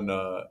 another one.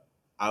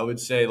 I would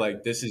say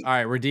like this is All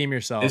right, redeem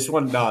yourself. this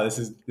one. No,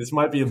 this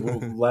might be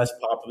less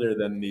popular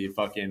than the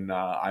fucking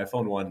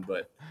iPhone one,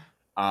 but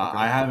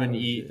I haven't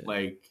eat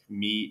like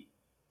meat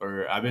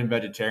or I've been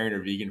vegetarian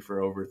or vegan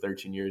for over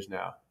 13 years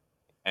now,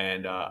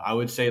 and I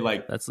would say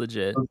like That's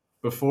legit.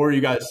 before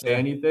you guys say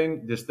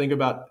anything, just think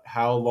about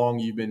how long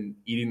you've been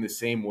eating the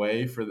same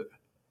way for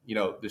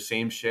the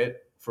same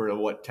shit for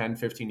what 10,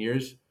 15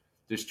 years.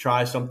 Just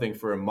try something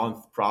for a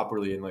month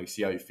properly and like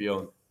see how you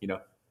feel.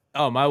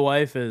 Oh, my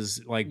wife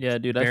is like Yeah,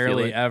 dude, I feel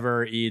barely it.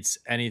 ever eats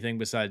anything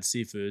besides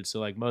seafood. So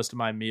like most of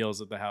my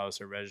meals at the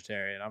house are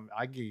vegetarian.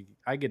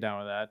 I get down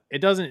with that. It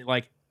doesn't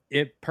like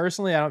it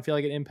personally. I don't feel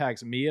like it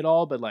impacts me at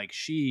all. But like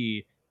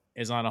she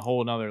is on a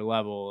whole nother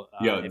level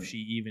if she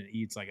even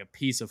eats like a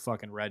piece of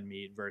fucking red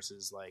meat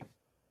versus like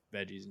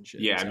veggies and shit.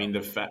 Yeah, So I mean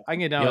the fat. I can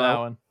get down with that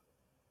one.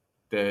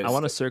 I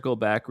want to circle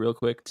back real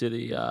quick to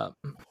the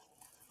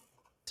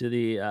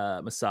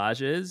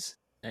massages,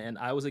 and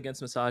I was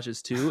against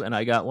massages too, and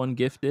I got one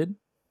gifted,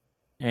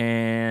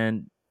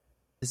 and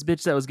this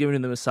bitch that was giving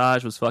me the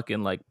massage was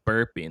fucking like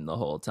burping the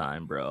whole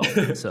time, bro.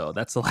 So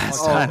that's the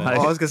last time I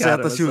was gonna say I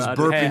thought she was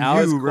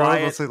burping you, bro.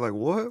 I was like,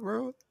 what,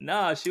 bro?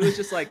 No, she was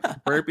just like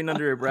burping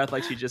under her breath,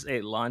 like she just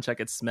ate lunch. I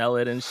could smell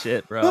it and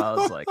shit, bro. I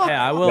was like, hey,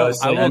 I will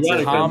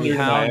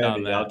compound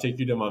on that. I'll take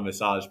you to my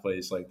massage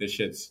place. Like this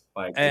shit's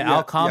like. Hey,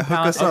 I'll compound.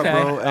 Hook us up,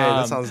 bro. Hey,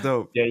 that sounds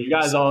dope. Yeah, you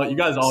guys all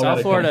South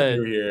gotta Florida, come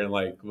through here and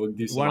like we'll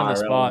do some one of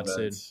the IRL spots,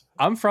 events. dude.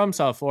 I'm from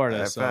South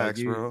Florida, so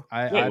facts, bro.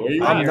 Where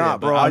you I'm at?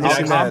 not, bro. I I'll just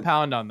seen that.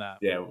 compound on that.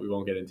 Yeah, we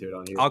won't get into it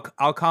on here.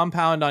 I'll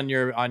compound on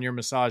your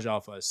massage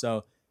alpha.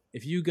 So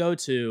if you go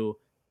to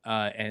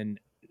and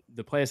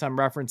the place I'm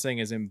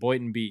referencing is in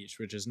Boynton Beach,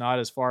 which is not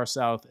as far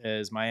south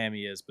as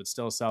Miami is, but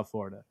still South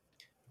Florida.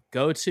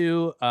 Go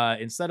to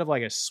instead of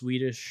like a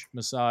Swedish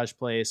massage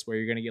place where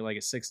you're gonna get like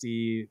a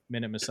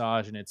 60-minute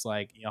massage and it's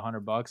like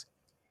 $100,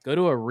 go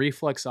to a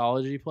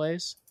reflexology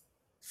place,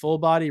 full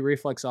body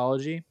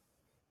reflexology.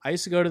 I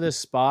used to go to this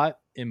spot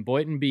in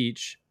Boynton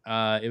Beach.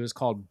 It was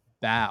called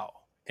Bow,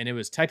 and it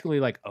was technically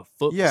like a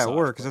foot. Yeah, it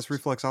works. place.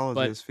 That's reflexology.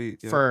 But His feet.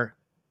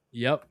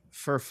 Yeah.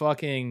 for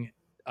fucking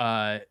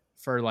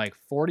for like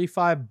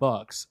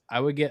 $45, I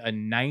would get a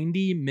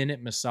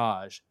 90-minute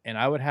massage, and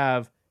I would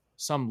have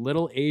some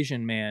little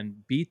Asian man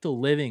beat the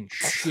living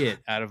shit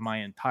out of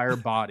my entire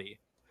body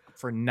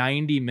for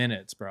 90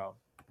 minutes, bro.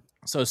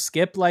 So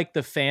skip like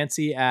the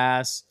fancy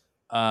ass,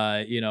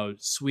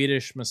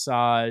 Swedish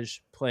massage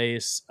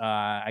place.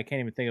 I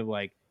can't even think of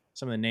like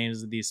some of the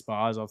names of these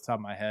spas off the top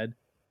of my head.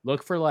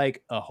 Look for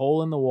like a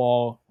hole in the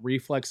wall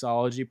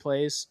reflexology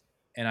place,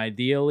 and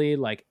ideally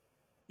like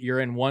you're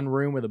in one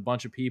room with a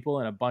bunch of people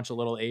and a bunch of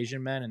little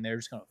Asian men, and they're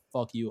just gonna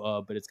fuck you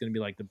up, but it's gonna be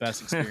like the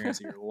best experience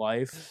of your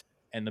life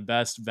and the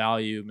best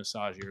value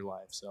massage of your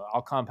life. So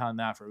I'll compound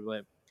that for a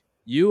bit.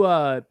 You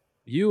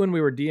when we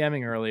were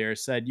DMing earlier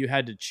said you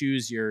had to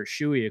choose your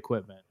shoey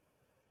equipment.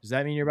 Does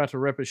that mean you're about to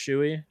rip a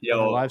shoey on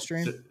your live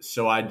stream?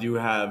 So I do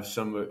have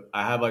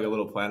I have like a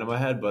little plan in my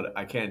head, but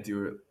I can't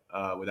do it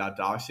without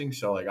doxing.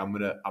 So like I'm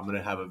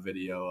gonna have a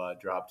video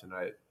drop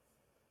tonight.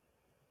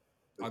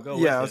 I'll go.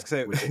 Yeah, I was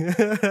gonna say.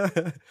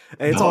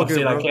 Hey, it's all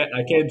good. Bro.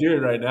 I can't do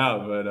it right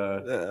now, but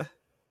yeah.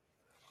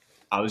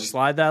 I was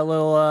slide that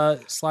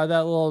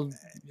little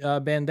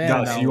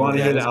bandana. No, so you want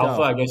to hear the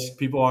alpha? I guess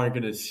people aren't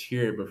gonna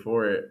hear it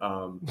before it.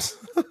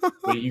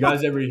 But you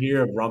guys ever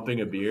hear of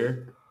rumping a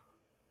beer?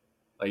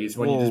 Like it's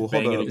when you just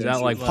bang it against. Is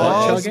that like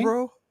pause, chugging?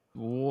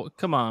 Bro?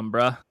 Come on,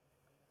 bruh.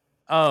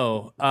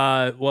 Oh,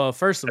 well,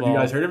 first of all, have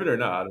you guys heard of it or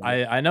not?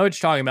 I know what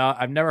you're talking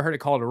about. I've never heard it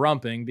called a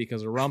rumping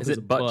because a rump is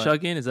a butt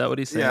chugging. Is that what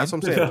he's saying? Yeah, that's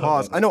what I'm saying.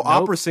 Pause. I know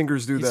opera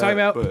singers do He's that. talking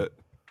about, but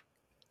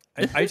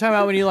are you talking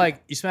about when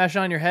you smash it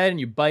on your head and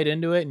you bite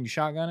into it and you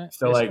shotgun it?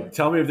 So like,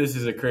 tell me if this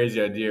is a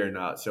crazy idea or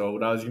not. So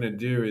what I was gonna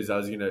do is I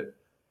was gonna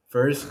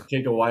first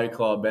take a White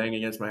Claw, bang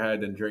against my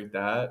head, and drink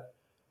that,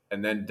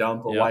 and then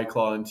dump a White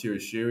Claw into a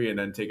shoey, and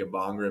then take a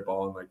bong rip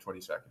all in like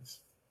 20 seconds.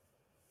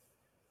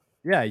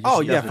 Yeah.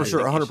 Yeah, for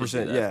sure,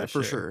 100%. Yeah,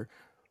 for sure.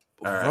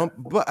 Right.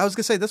 But I was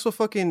gonna say that's what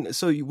fucking.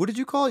 So what did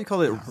you call it? You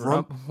call it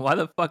rump? Why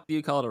the fuck do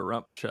you call it a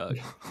rump chug?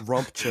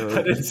 Rump chug.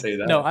 I didn't say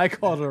that. No, I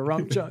called it a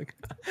rump chug.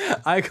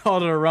 I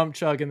called it a rump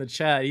chug in the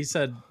chat. He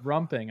said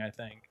rumping, I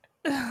think.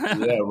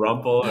 Yeah,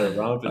 rumple or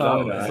rump.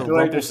 I feel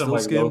like there's some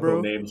like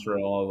local names for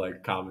all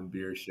like common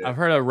beer shit. I've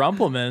heard of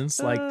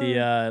Rumplemans,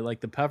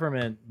 like the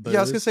peppermint booze. Yeah,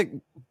 I was gonna say.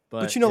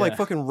 But like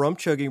fucking rump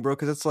chugging, bro,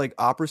 because it's like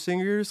opera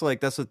singers.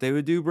 Like that's what they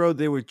would do, bro.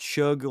 They would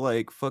chug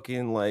like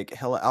fucking like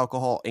hella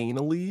alcohol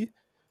anally.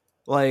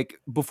 Like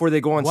before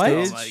they go on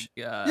stage. Oh my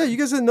God. Yeah, you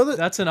guys didn't know that.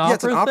 That's an opera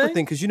it's an opera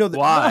thing because you know that.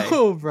 Why?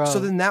 No, bro. So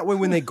then that way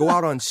when they go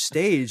out on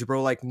stage,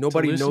 bro, like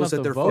nobody knows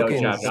that they're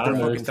fucking, drunk.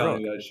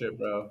 that shit,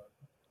 bro.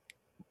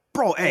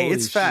 Bro, hey, Holy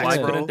it's shit. facts, Why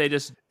bro. couldn't they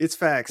just It's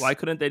facts. Why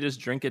couldn't they just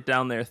drink it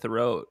down their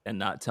throat and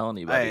not tell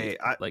anybody? Hey,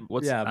 Like,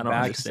 what's Yeah, I don't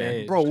backstage.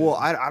 understand. Bro, well,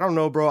 I don't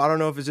know, bro. I don't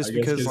know if it's just I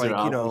guess because 'cause they're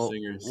like, you opera know,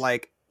 singers.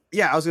 like,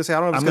 yeah, I was gonna say I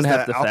don't know if I'm it's gonna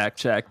because have to fact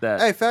check that.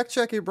 Hey, fact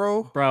check it,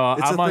 bro. Bro,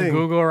 It's I'm a on thing.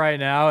 Google right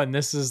now, and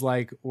this is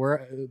like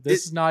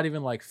this is not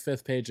even like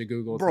 5th page of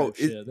Google. Bro, type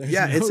shit. There's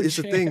yeah, no it's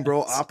a thing,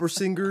 bro. chance. Opera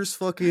singers,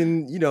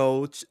 fucking, you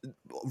know,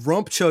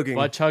 rump chugging.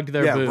 Butt chugged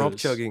their yeah, booze. rump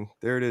chugging.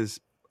 There it is.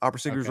 Opera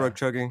singers, Okay. rump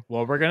chugging.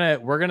 Well, we're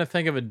gonna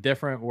think of a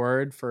different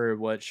word for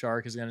what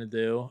Shark is gonna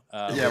do.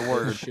 Yeah, with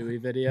word. the shoey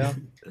video.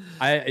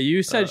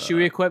 You said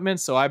shoey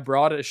equipment, so I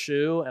brought a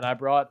shoe and I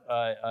brought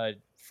a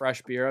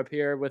fresh beer up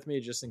here with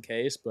me just in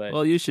case. But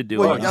Well, you should do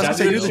Well, it. I was gonna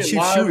say, you're the chief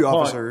shoey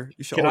officer.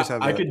 You should always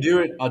have I that. could do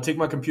it. I'll take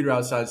my computer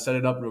outside, set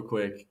it up real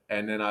quick,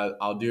 and then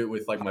I'll do it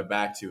with like my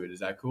back to it. Is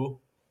that cool?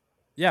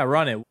 yeah,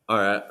 run it. All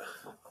right.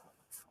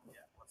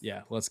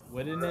 Yeah,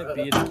 wouldn't it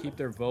be to keep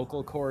their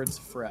vocal cords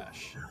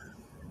fresh?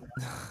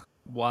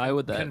 Why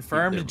would that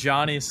Confirmed be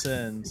Johnny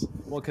Sins.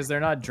 Well, because they're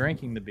not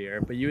drinking the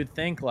beer, but you would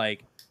think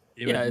like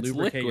it Yeah, would it's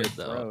lubricate liquid,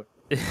 your though. throat.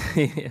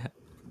 yeah.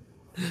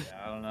 Yeah,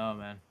 I don't know,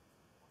 man.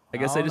 I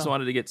guess they don't just know.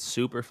 wanted to get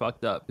super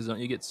fucked up because don't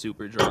you get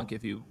super drunk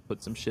if you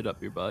put some shit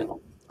up your butt?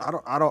 I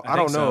don't I know,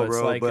 think so. It's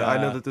bro. like, but I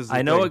know that this is I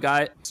a know thing. a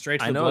guy. Straight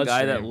to I the know a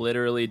guy that bloodstream.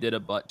 literally did a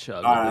butt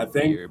chug All right, with I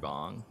a think- beer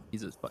bong.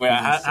 He's a Wait,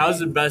 he's how's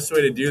the insane. best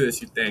way to do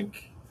this, you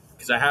think?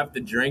 Because I have to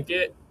drink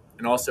it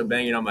and also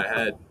bang it on my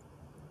head.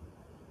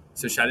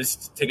 So should I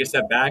just take a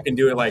step back and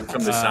do it like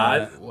from the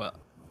side? Well,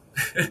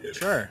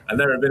 Sure. I've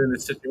never been in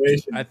this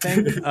situation. I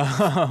think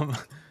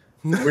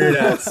Weird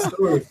ass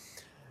story.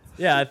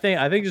 yeah, I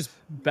think just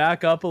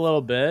back up a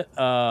little bit.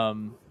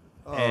 Oh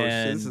shit,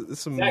 and this is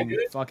some. Yeah, good.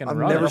 fucking I've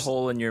run put never a it.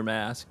 hole in your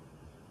mask.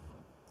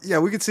 Yeah,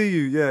 we can see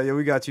you. Yeah,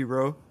 we got you,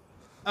 bro.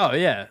 Oh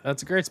yeah,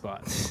 that's a great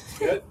spot.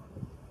 Good.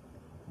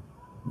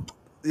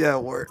 Yeah,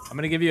 word. I'm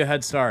gonna give you a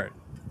head start.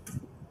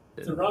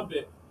 To rump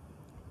it.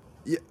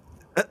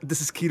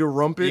 This is key to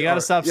rump it. You gotta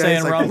Or- stop yeah, saying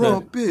he's like, rump it.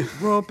 rump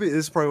it, rump it. This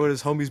is probably what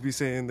his homies be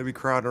saying. They be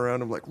crowding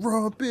around him like,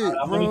 rump it,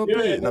 I'm gonna rump do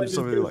it. it. And I'm just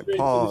over there like,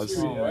 pause.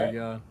 Oh my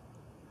god.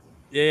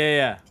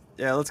 Yeah.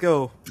 Yeah, let's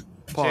go.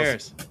 Pause.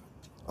 Cheers.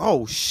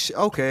 Oh,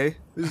 okay.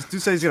 This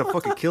dude says he's gonna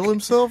fucking kill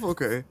himself?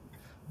 Okay.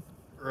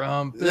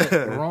 Rump it. Yeah.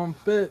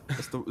 Rump it.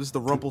 This is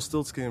the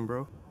Rumpelstiltskin,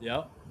 bro.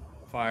 Yep.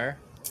 Fire.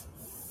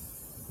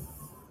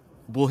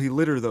 Will he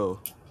litter, though?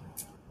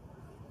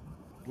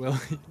 Will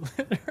he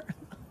litter?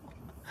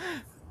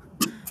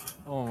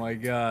 Oh my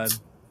god.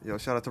 Yo,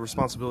 shout out to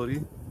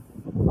responsibility.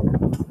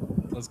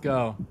 Let's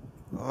go.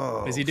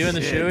 Oh, Is he doing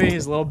the shit. shoeey?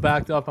 He's a little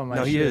backed up on my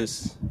No, shit. he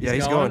is. Yeah,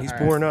 he's going. He's All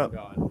pouring right, up.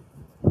 going.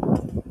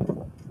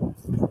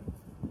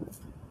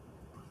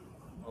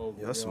 Oh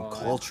Yeah, that's some God.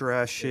 culture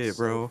ass It's shit, so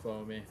bro.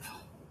 foamy.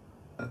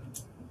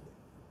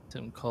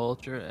 Some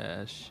culture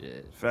ass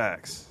shit.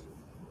 Facts.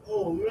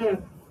 Oh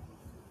man.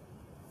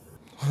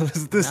 What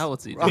is this? Now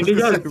what's he I was doing?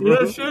 You gonna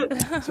guys say, see bro.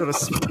 that shit?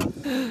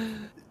 Sort of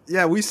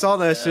yeah, we saw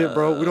that shit,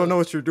 bro. We don't know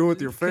what you're doing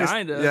with your face.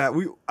 Kinda. Yeah,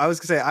 I was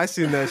gonna say I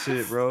seen that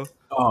shit, bro.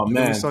 Oh And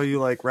then man. we saw you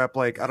like rap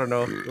like I don't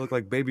know, you look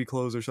like baby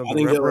clothes or I something.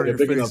 didn't Wrap get around like a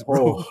your big enough face,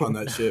 bro. hole on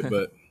that shit,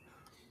 but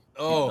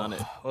Oh, done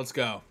it. let's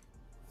go.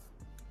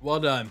 Well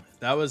done.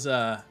 That was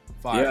fire.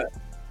 yeah.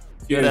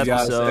 Good Cheers,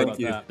 guys. episode. Thank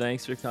you. About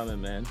Thanks for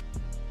coming, man.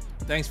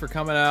 Thanks for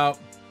coming out.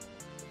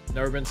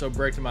 Never been so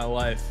bricked in my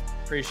life.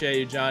 Appreciate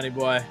you, Johnny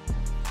boy,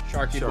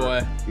 Sharky Sure.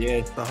 boy.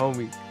 Yeah. The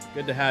homie.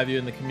 Good to have you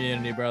in the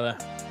community, brother.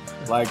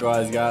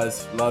 Likewise,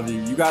 guys. Love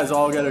you. You guys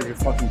all gotta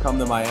fucking come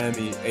to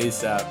Miami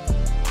ASAP.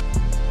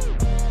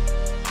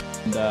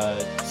 And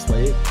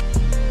Slate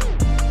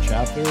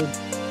chapter.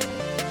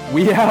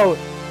 We out.